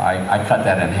 I cut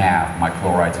that in half, my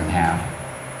chlorides in half.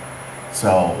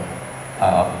 So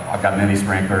I've got mini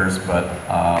sprinklers, but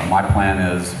my plan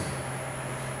is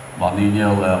La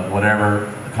Nina,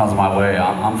 whatever comes my way,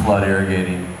 I'm flood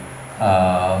irrigating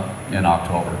in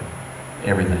October,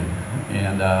 everything.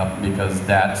 And because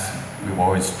we've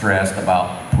always stressed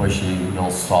about pushing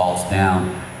those salts down.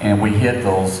 And we hit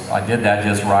those, I did that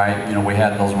just right. You know, we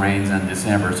had those rains in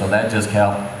December, so that just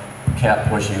kept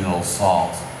pushing those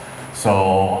salts.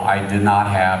 So I did not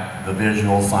have the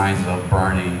visual signs of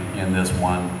burning in this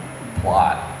one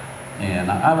plot.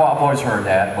 And I've always heard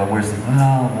that, but we're saying,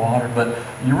 well, water, but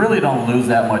you really don't lose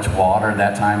that much water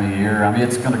that time of year. I mean,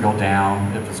 it's going to go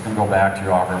down. If it's going to go back to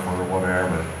your aquifer or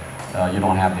whatever, you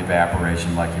don't have the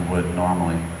evaporation like you would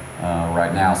normally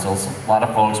right now. So a lot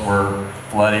of folks were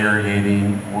flood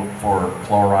irrigating for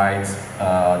chlorides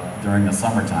during the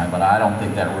summertime, but I don't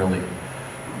think that really,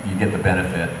 you get the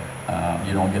benefit.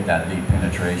 You don't get that deep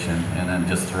penetration, and then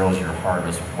just throws your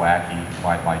harvest wacky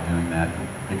by doing that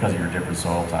because of your different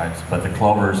soil types. But the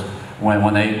clovers,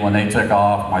 when they took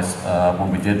off,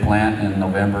 when we did plant in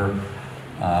November,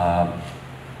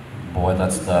 boy,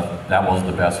 that was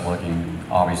the best looking,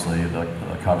 obviously, the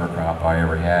cover crop I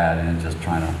ever had, and just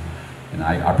trying to, and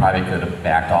I probably could have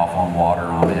backed off on water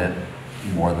on it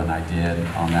more than I did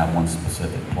on that one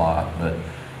specific plot. But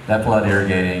that flood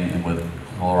irrigating with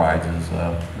chlorides is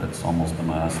that's almost a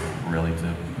must, really,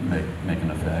 to make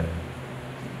an effect.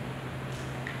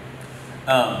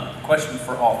 Question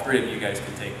for all three of you guys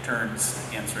can take turns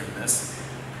answering this.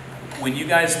 When you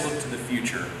guys look to the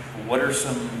future, what are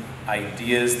some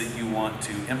ideas that you want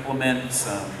to implement,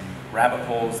 some rabbit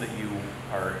holes that you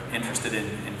are interested in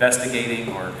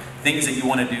investigating, or things that you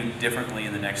want to do differently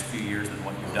in the next few years than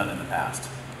what you've done in the past?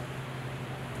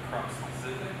 Crop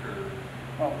specific, or?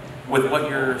 Well, with what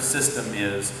your system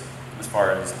is, as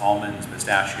far as almonds,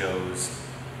 pistachios,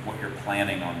 what you're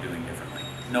planning on doing differently,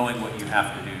 knowing what you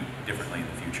have to do differently in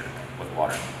the future with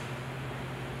water.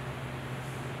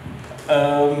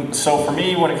 So for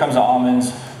me, when it comes to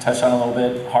almonds, touched on a little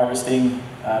bit, harvesting,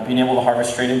 being able to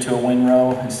harvest straight into a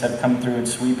windrow instead of coming through and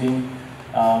sweeping,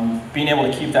 being able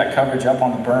to keep that coverage up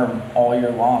on the berm all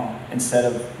year long instead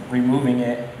of removing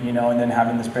it, you know, and then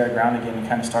having this bare ground again and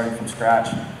kind of starting from scratch.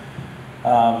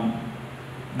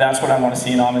 That's what I want to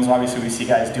see in almonds. Obviously, we see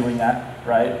guys doing that,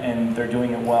 right? And they're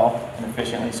doing it well and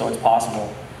efficiently, so it's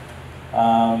possible.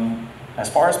 As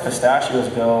far as pistachios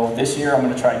go, this year I'm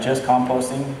going to try just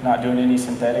composting, not doing any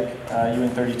synthetic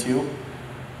UN32.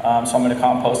 So I'm going to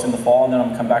compost in the fall, and then I'm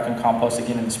going to come back and compost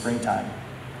again in the springtime.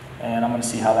 And I'm going to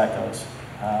see how that goes.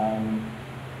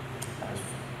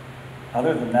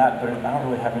 Other than that, I don't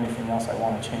really have anything else I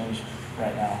want to change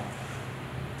right now.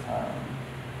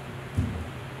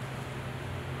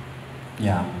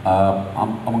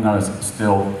 I'm going to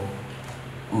still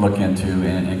look into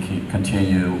and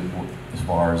continue as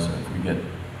far as if we get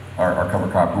our cover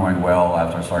crop going well.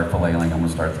 After I start paleiling, I'm going to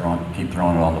start keep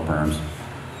throwing it on the berms.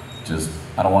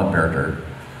 I don't want bare dirt.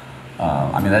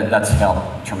 I mean, that's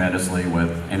helped tremendously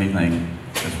with anything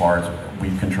as far as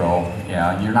weed control.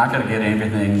 Yeah, you're not going to get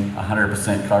everything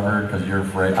 100% covered because you're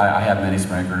afraid. I have mini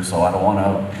sprinklers, so I don't want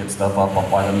to get stuff up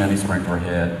by the mini sprinkler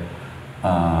head.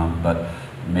 But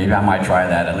maybe I might try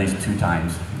that at least 2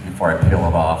 times before I peel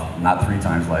it off. Not 3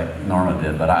 times like Norma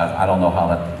did, but I don't know how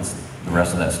the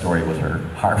rest of that story with her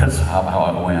harvest,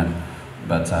 how it went.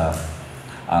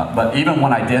 But even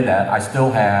when I did that, I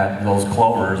still had those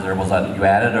clovers. You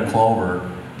added a clover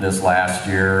this last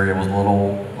year. It was a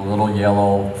little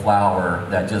yellow flower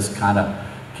that just kind of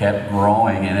kept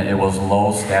growing, and it was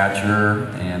low stature,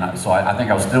 and so I think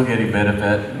I was still getting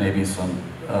benefit, maybe some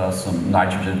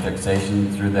nitrogen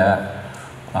fixation through that.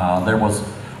 I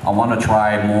want to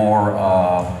try more.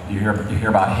 You hear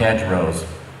about hedgerows,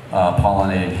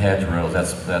 pollinated hedgerows.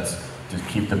 That's to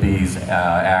keep the bees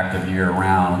active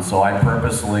year-round. And so I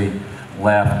purposely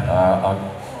left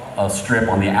a strip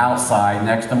on the outside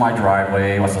next to my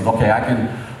driveway. I said, okay, I can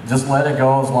just let it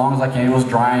go as long as I can. It was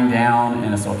drying down,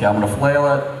 and it's okay, I'm gonna flail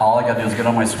it. All I gotta do is get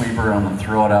on my sweeper and I'm gonna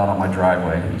throw it out on my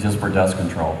driveway, just for dust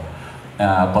control.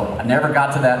 But I never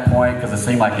got to that point because it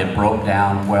seemed like it broke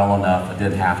down well enough. I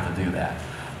didn't have to do that.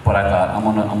 But I thought,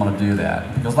 I'm gonna do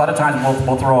that. Because a lot of times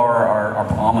we'll throw our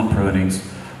almond prunings,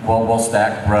 we'll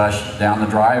stack brush down the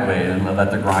driveway and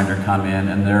let the grinder come in,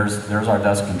 and there's our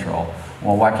dust control.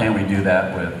 Well, why can't we do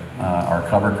that with our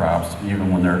cover crops,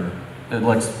 even when it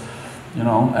looks, you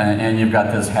know, and you've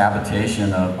got this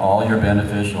habitation of all your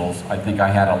beneficials. I think I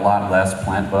had a lot less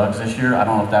plant bugs this year. I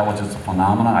don't know if that was just a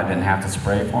phenomenon. I didn't have to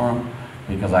spray for them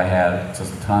because I had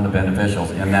just a ton of beneficials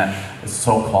in that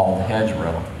so-called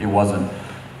hedgerow. It wasn't,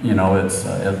 you know,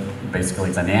 basically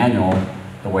it's an annual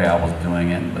the way I was doing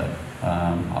it, but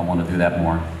I want to do that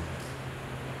more.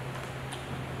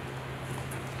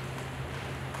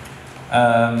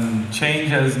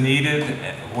 Change as needed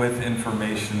with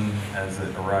information as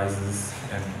it arises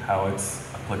and how it's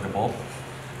applicable.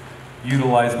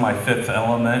 Utilize my fifth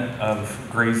element of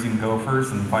grazing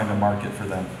gophers and find a market for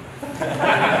them.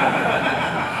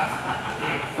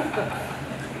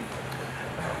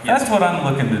 That's what I'm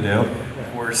looking to do.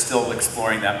 We're still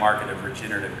exploring that market of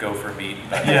regenerative gopher meat,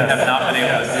 but Yes. have not been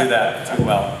able to do that too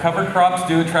well. Cover crops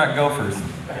do attract gophers,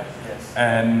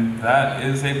 and that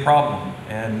is a problem.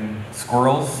 And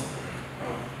squirrels,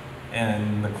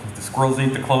 and the squirrels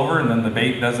eat the clover, and then the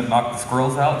bait doesn't knock the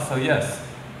squirrels out. So yes,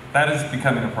 that is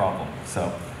becoming a problem.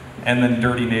 So, and then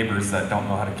dirty neighbors that don't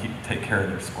know how to take care of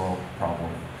their squirrel problem.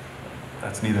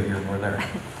 That's neither here nor there.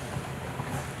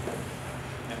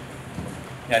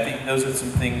 Yeah, I think those are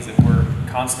some things that we're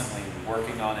constantly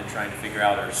working on and trying to figure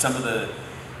out are some of the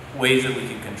ways that we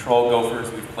can control gophers.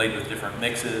 We've played with different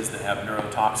mixes that have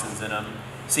neurotoxins in them.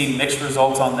 Seen mixed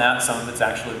results on that. Some of it's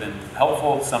actually been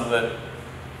helpful. Some of it,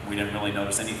 we didn't really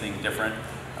notice anything different.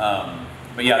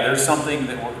 But yeah, there's something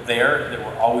that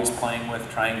we're always playing with,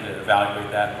 trying to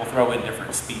evaluate that. We'll throw in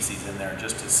different species in there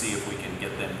just to see if we can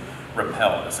get them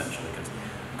repelled, essentially. Because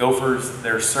gophers,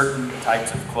 there are certain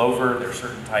types of clover, there are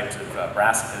certain types of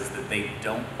brassicas that they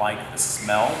don't like the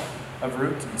smell of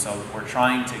roots, and so we're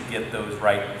trying to get those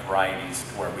right varieties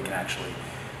to where we can actually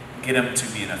get them to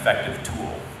be an effective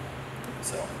tool.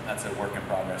 So that's a work in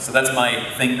progress. So that's my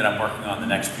thing that I'm working on the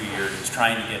next few years, is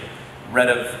trying to get rid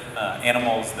of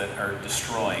animals that are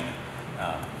destroying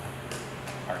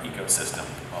our ecosystem.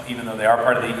 Well, even though they are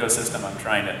part of the ecosystem, I'm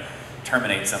trying to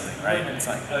terminate something, right? It's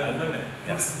like Eliminate.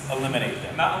 Yes, eliminate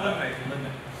them. Not eliminate,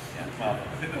 eliminate. Yeah, well,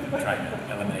 I'm trying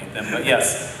to eliminate them, but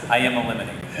yes, I am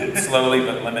eliminating them slowly,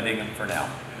 but limiting them for now.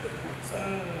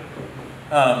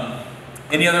 So,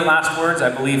 any other last words?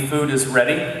 I believe food is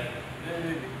ready.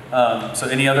 So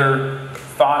any other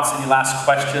thoughts? Any last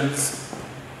questions?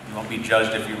 You won't be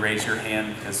judged if you raise your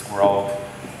hand because we're all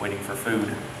waiting for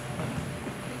food.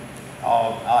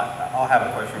 I'll have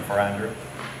a question for Andrew.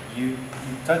 You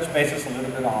touched bases a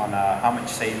little bit on how much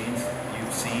savings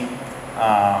you've seen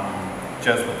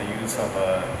just with the use of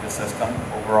the system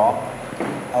overall.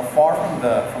 Far from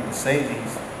the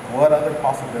savings, what other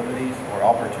possibilities or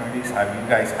opportunities have you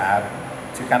guys had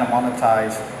to kind of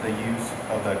monetize the use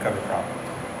of the cover crop?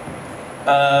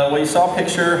 Well, you saw a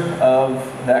picture of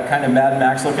that kind of Mad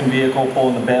Max looking vehicle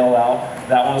pulling the bale out.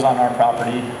 That was on our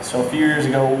property. So a few years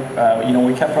ago,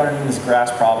 we kept running into this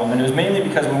grass problem, and it was mainly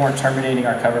because we weren't terminating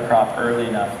our cover crop early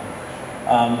enough.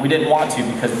 We didn't want to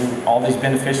because all these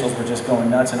beneficials were just going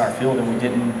nuts in our field, and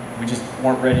we just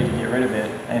weren't ready to get rid of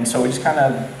it. And so we just kind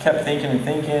of kept thinking,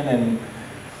 and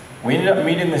we ended up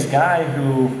meeting this guy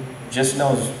who just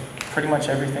knows pretty much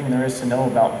everything there is to know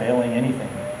about baling anything.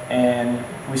 And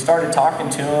we started talking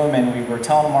to him, and we were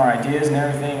telling him our ideas and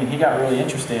everything, and he got really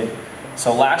interested.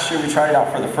 So last year we tried it out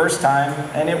for the first time,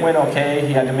 and it went okay.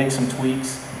 He had to make some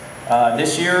tweaks.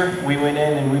 This year we went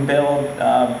in and we baled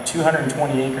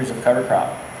 220 acres of cover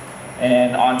crop.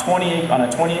 And on a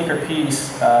 20-acre piece,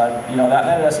 that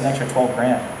netted us an extra 12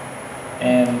 grand.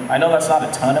 And I know that's not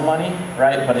a ton of money,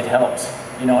 right? But it helps.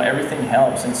 Everything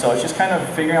helps. And so it's just kind of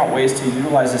figuring out ways to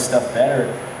utilize this stuff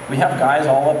better. We have guys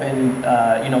all up in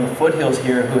the foothills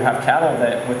here who have cattle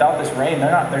that without this rain,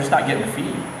 they're just not getting the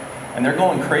feed. And they're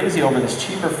going crazy over this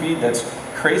cheaper feed that's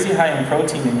crazy high in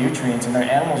protein and nutrients, and their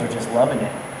animals are just loving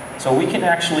it. So we can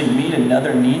actually meet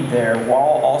another need there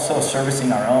while also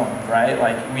servicing our own, right?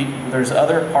 Like there's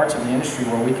other parts of the industry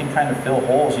where we can kind of fill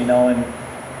holes,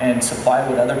 and supply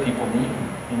what other people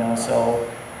need, so.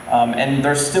 And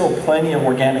there's still plenty of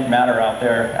organic matter out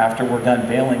there after we're done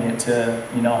baling it to,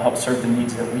 help serve the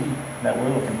needs that we're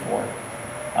looking for.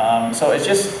 So it's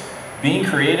just being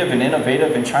creative and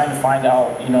innovative and trying to find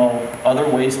out, other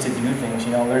ways to do things.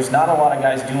 There's not a lot of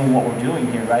guys doing what we're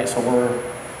doing here, right? So we're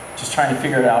just trying to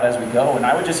figure it out as we go. And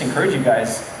I would just encourage you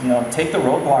guys, take the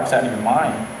roadblocks out of your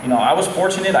mind. I was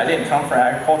fortunate, I didn't come from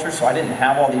agriculture, so I didn't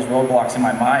have all these roadblocks in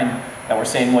my mind that were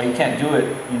saying, well, you can't do it,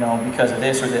 because of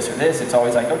this or this or this. It's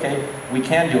always like, okay, we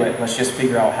can do it, let's just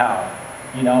figure out how.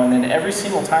 And then every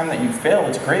single time that you fail,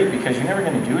 it's great because you're never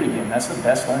going to do it again. That's the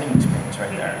best learning experience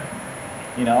right there.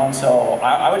 And so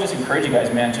I would just encourage you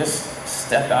guys, man, just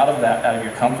step out of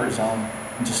your comfort zone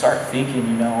and just start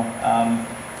thinking,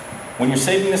 when you're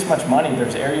saving this much money,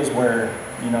 there's areas where,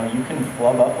 you can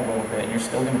flub up a little bit and you're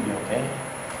still going to be okay.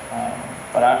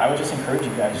 But I would just encourage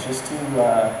you guys just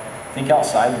to think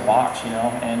outside the box,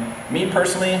 And me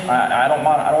personally, I don't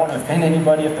want to offend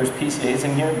anybody if there's PCAs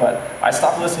in here, but I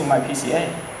stopped listening to my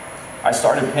PCA. I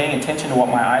started paying attention to what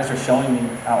my eyes are showing me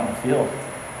out in the field,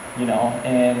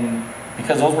 and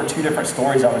because those were two different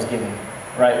stories I was getting,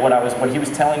 right? What he was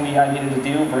telling me I needed to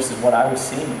do versus what I was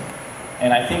seeing.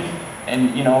 And I think,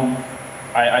 and you know,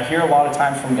 I hear a lot of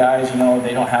times from guys, you know,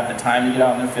 they don't have the time to get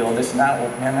out in the field, this and that. Well,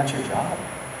 man, that's your job.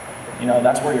 You know,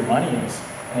 that's where your money is.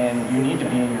 And you need to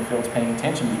be in your fields paying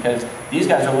attention, because these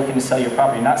guys are looking to sell your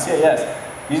property, not CIS.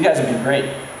 These guys have been great.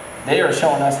 They are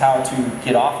showing us how to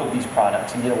get off of these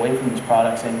products and get away from these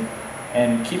products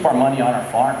and keep our money on our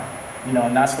farm. You know,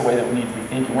 and that's the way that we need to be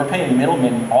thinking. We're paying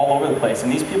middlemen all over the place,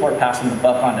 and these people are passing the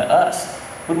buck on to us.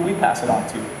 Who do we pass it on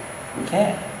to? We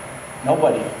can't.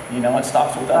 Nobody. You know, it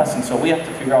stops with us. And so we have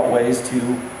to figure out ways to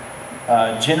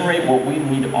generate what we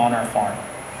need on our farm,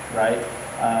 right?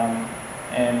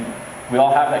 And we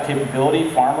all have that capability.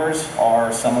 Farmers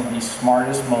are some of the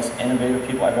smartest, most innovative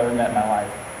people I've ever met in my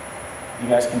life. You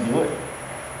guys can do it.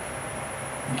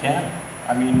 You can.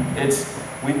 I mean,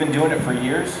 we've been doing it for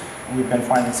years. We've been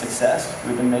finding success.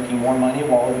 We've been making more money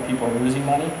while other people are losing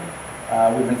money.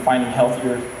 We've been finding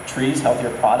healthier trees, healthier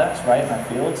products, right, in our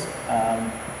fields.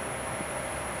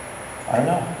 I don't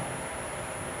know.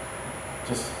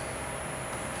 Just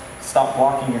stop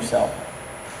blocking yourself.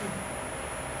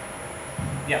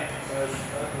 Yeah. So I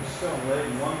was still late,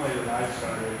 and one way that I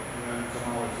started, you know, because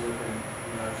I'm always looking,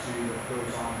 you know, I see what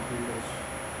goes on in people's.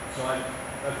 So I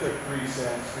took 3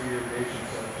 sets, 3 irrigation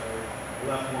sets. I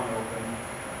left one open,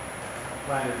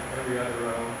 planted every other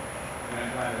row, and I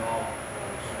planted all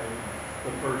rows, right?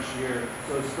 The first year.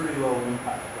 So it's pretty low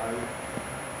impact, right?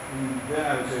 And then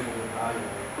I was able to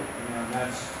evaluate, you know, and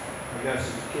that's, I guess,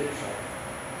 it's kid show.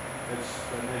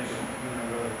 That makes it, you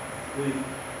know, really.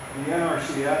 The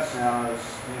NRCS now is,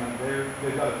 you know,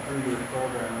 they've got a 3-year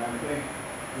program, and I think,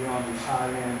 you know, on these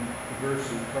high-end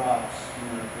diversity crops,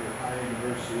 you know, for high-end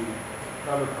diversity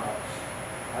cover crops,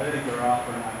 I think they're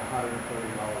offering like $130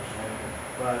 an acre.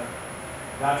 But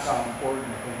that's how important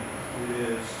I think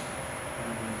it is.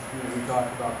 And, you know, we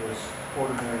talked about this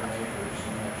 250,000 acres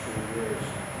in the next 3 years.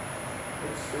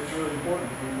 It's really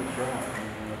important to keep this growing,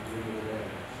 you know, at the end of the day.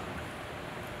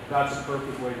 So that's a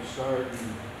perfect way to start.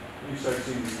 And you start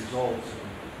seeing the results,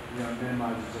 and, you know, it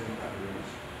minimizes any kind of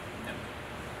risk.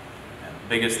 Yeah. And the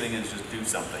biggest thing is just do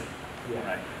something. Yeah.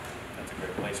 Right? That's a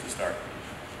great place to start.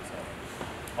 So,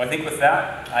 well, I think with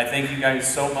that, I thank you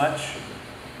guys so much.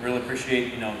 Really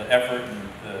appreciate, you know, the effort and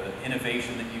the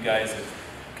innovation that you guys have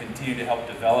continued to help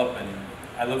develop, and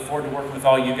I look forward to working with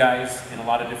all you guys in a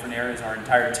lot of different areas, our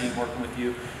entire team working with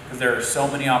you, because there are so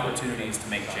many opportunities to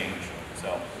make change.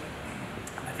 So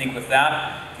I think with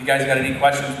that, if you guys got any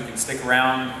questions, we can stick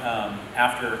around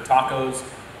after tacos.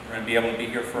 We're going to be able to be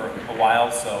here for a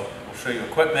while, so we'll show you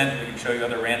equipment. We can show you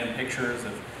other random pictures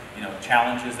of, you know,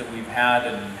 challenges that we've had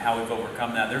and how we've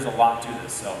overcome that. There's a lot to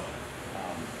this, so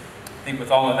I think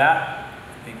with all of that,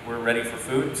 I think we're ready for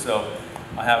food. So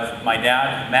I'll have my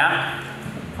dad, Matt,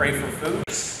 pray for food.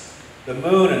 The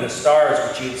moon and the stars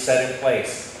which you've set in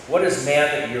place. What is man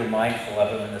that you're mindful of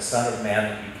him, and the Son of Man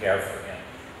that you care for him?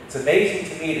 It's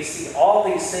amazing to me to see all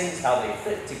these things, how they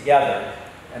fit together,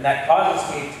 and that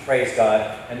causes me to praise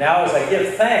God. And now as I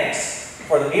give thanks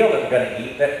for the meal that we're going to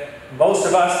eat, that most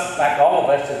of us, in fact all of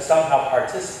us, have somehow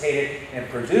participated in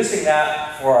producing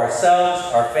that for ourselves,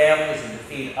 our families, and to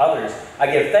feed others. I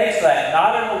give thanks for that,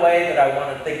 not in a way that I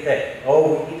want to think that,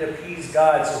 oh, we need to appease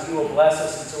God so He will bless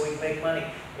us and so we can make money.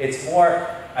 It's more,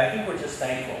 I think we're just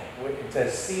thankful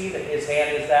to see that His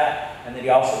hand is that, and that He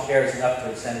also cares enough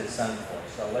to send His Son for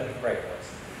us. So let me pray for us.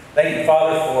 Thank you,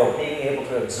 Father, for being able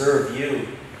to observe You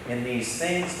in these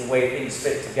things, the way things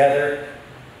fit together,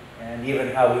 and even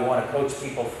how we want to coach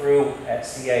people through at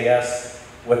CAS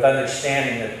with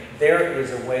understanding that there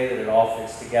is a way that it all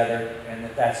fits together, and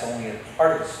that that's only a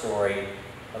part of the story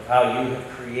of how You have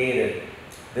created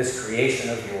this creation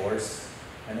of Yours,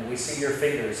 and that we see Your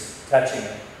fingers touching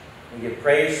it. We give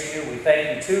praise to You. We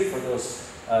thank You too for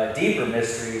those deeper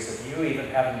mysteries of You even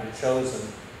having chosen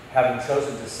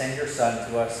to send Your Son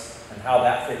to us, and how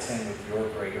that fits in with Your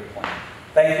greater plan.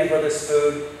 Thank You for this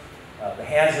food, the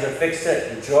hands that have fixed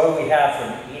it, the joy we have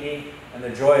from eating, and the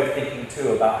joy of thinking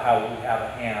too about how we have a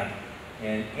hand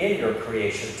in Your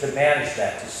creation, to manage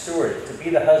that, to steward it, to be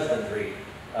the husbandry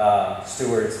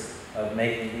stewards of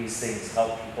making these things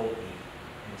help people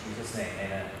eat. In Jesus' name,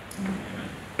 amen.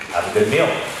 Have a good meal.